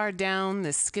so far down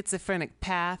this schizophrenic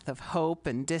path of hope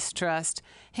and distrust,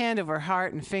 hand over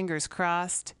heart and fingers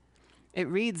crossed. It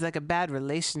reads like a bad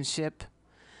relationship.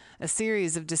 A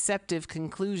series of deceptive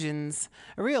conclusions,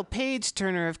 a real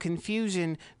page-turner of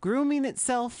confusion, grooming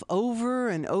itself over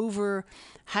and over,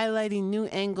 highlighting new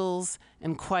angles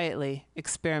and quietly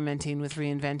experimenting with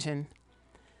reinvention,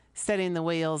 setting the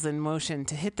wheels in motion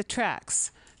to hit the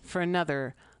tracks for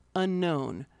another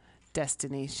unknown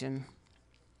destination.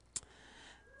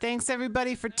 Thanks,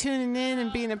 everybody, for tuning in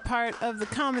and being a part of the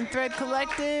Common Thread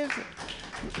Collective.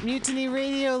 Mutiny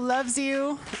Radio loves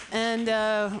you, and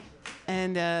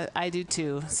I do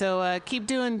too. So keep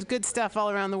doing good stuff all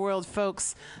around the world,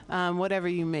 folks. Whatever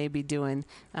you may be doing,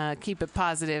 keep it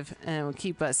positive and will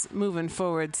keep us moving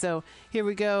forward. So here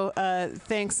we go.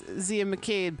 Thanks, Zia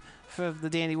McCabe for the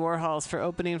Dandy Warhols for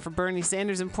opening for Bernie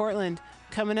Sanders in Portland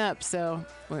coming up. So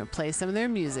we're going to play some of their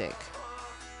music.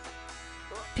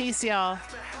 Peace, y'all.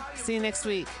 See you next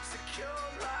week.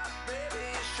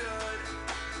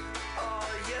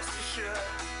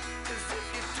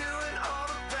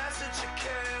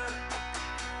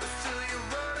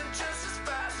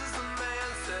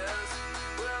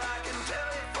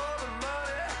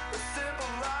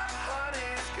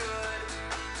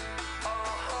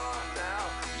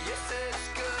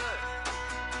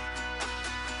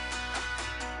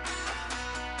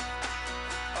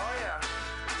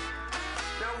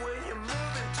 Now when you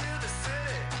move into the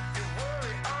city,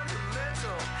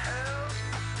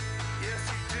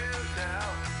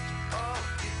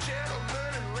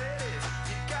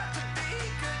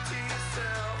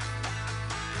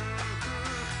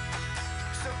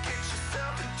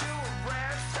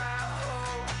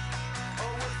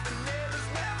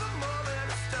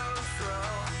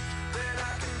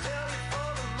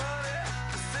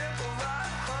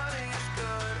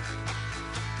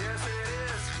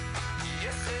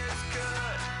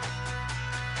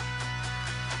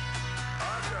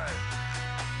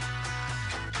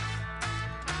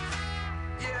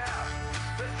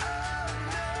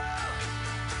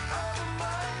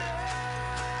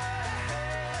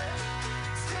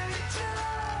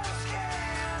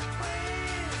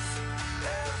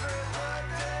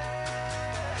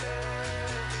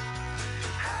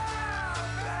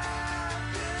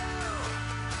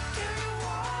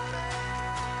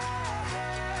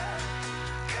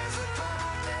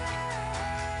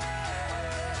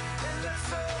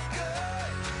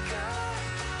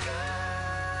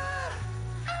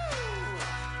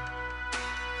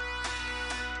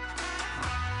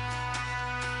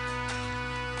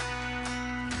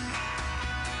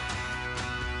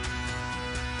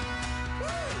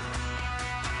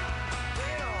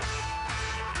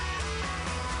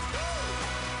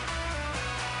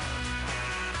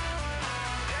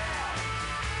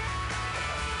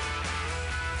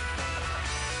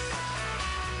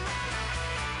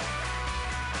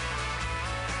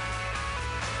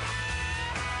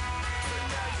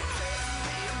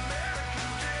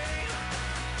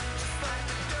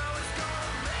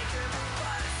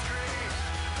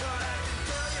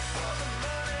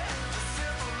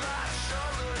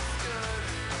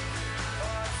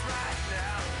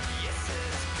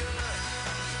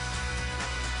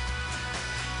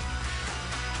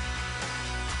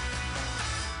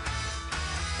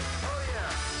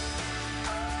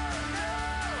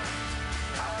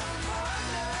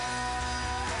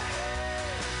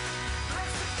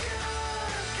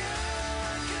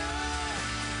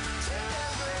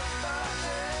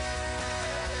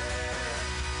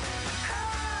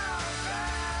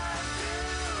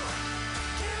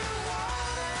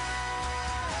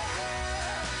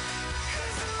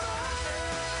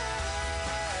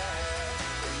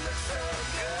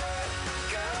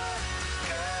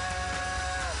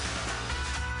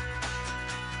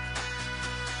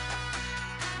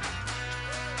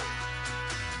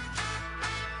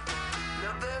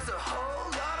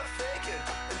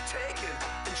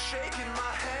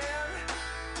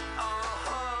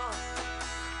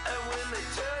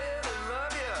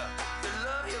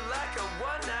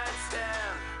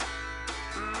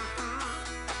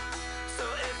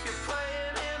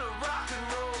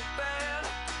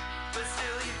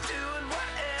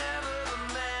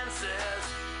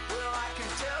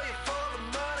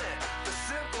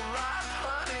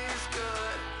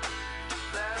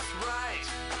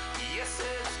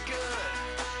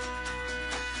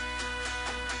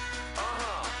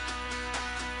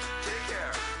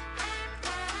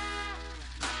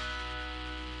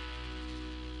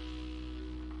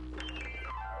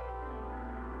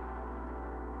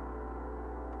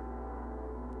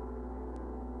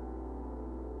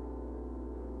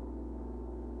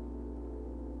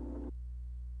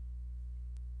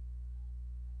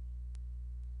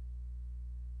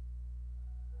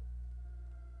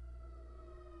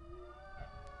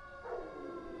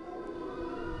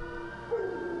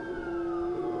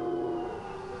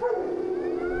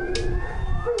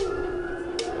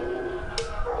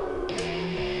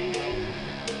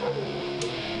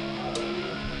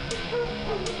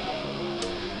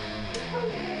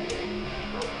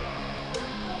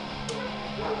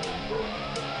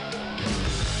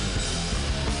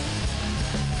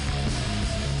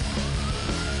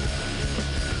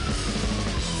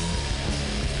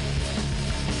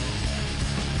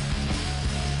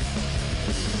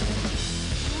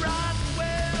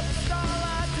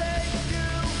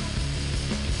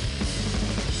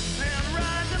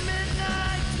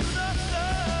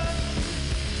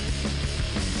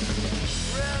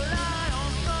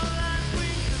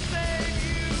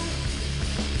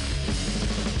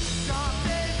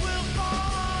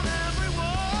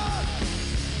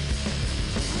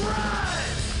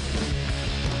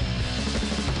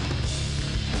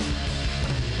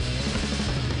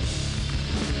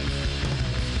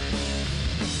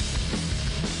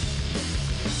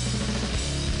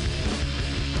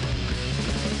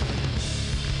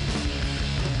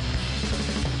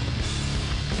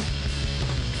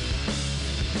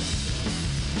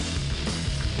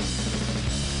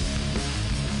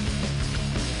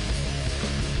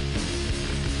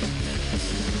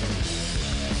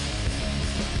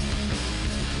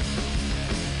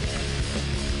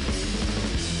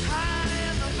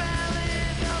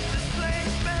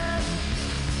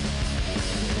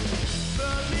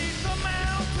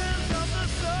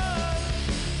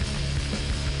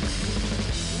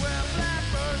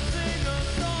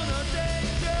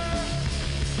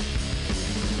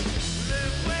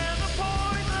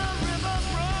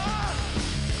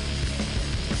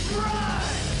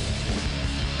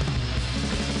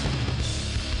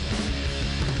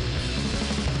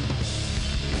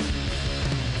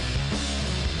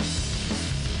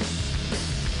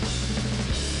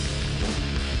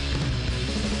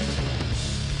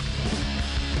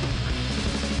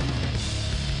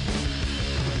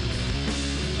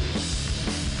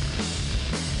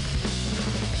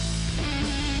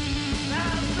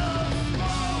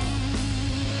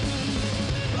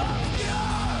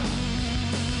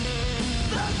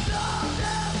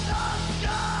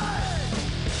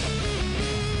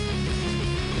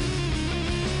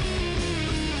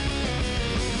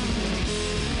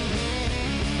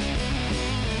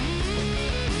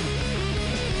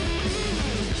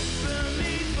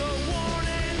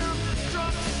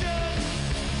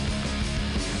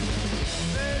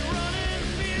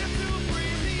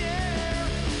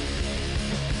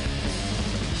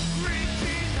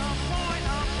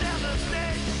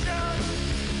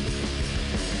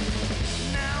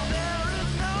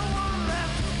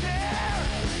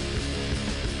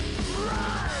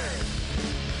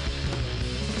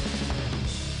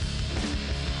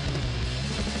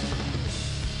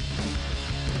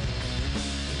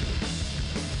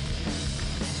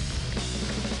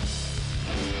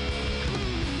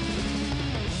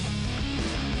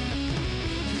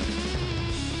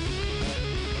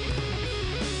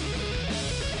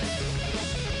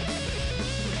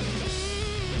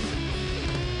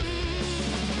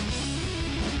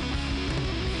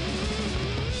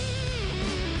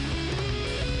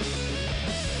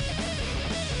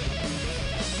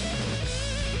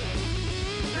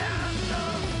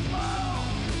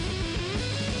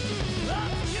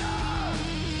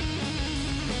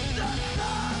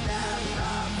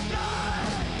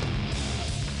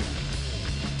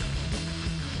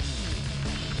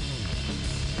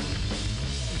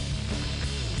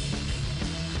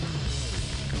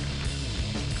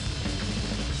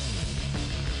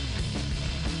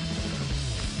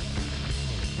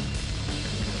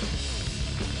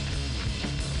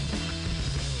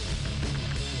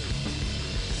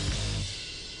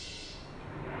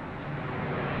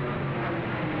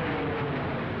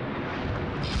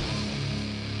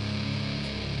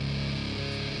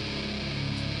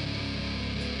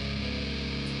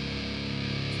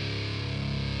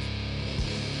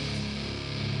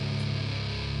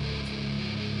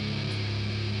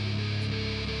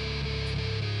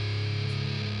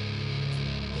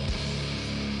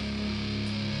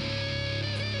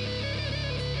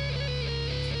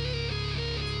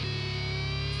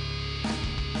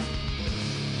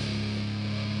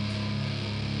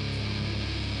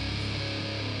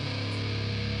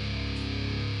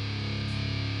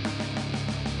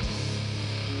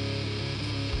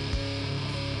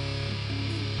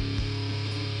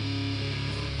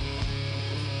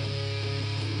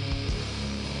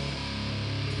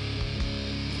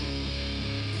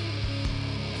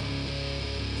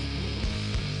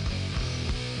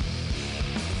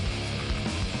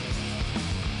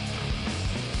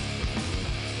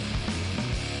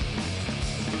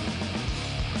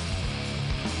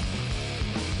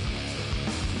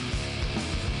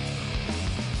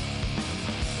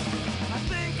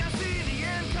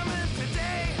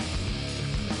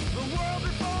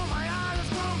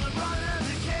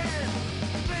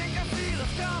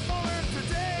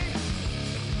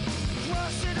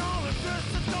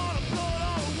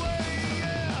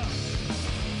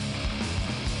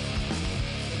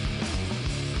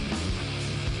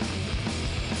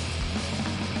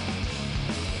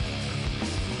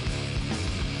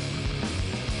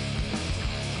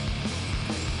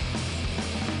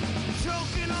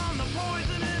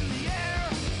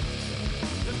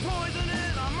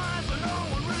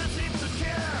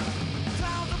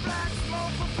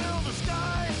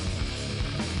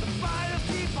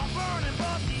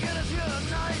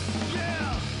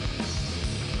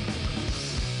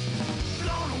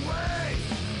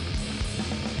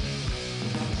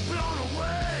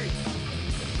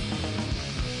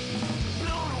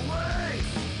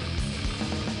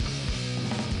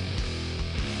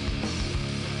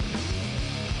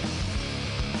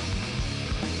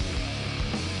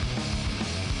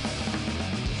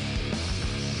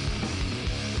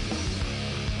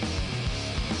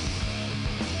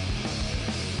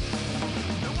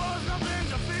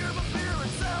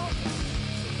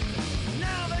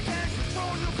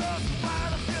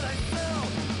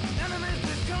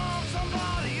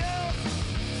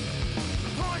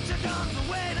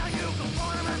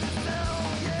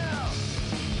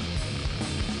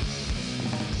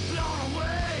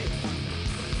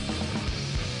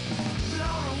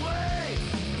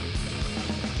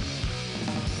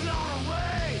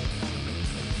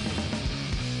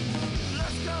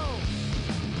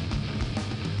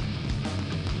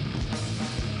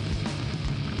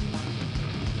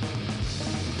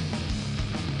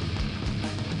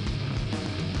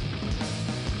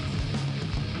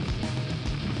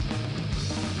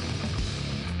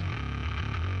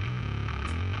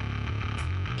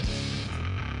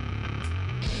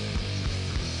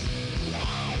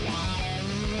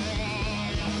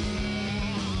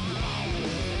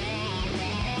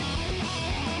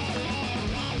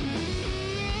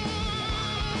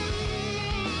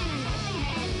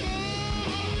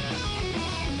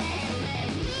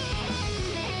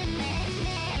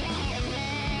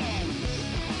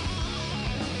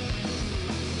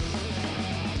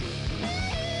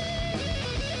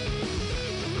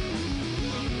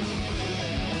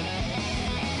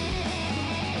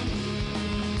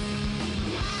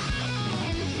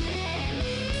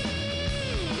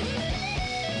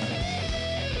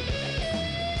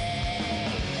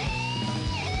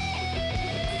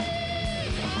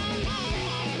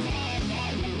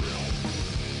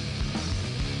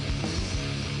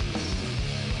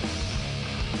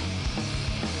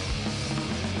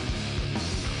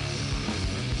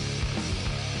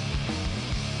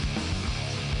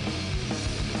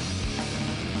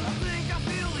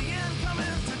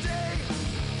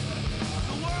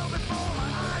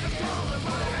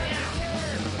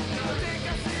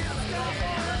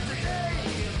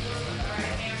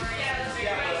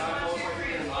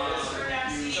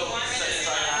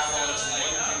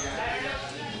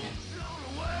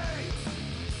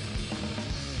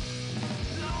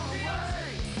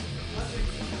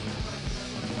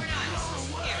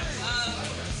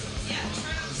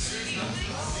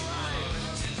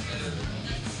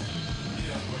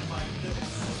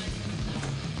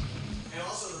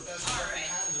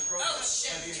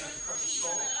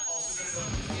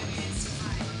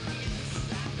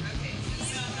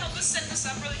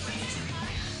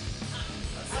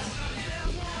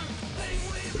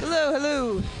 Hello,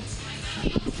 hello.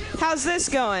 How's this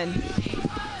going?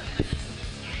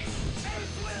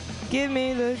 Give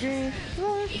me the green.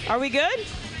 Are we good?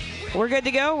 We're good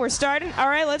to go? We're starting? All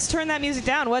right, let's turn that music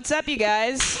down. What's up, you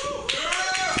guys?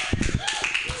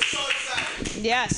 Yes.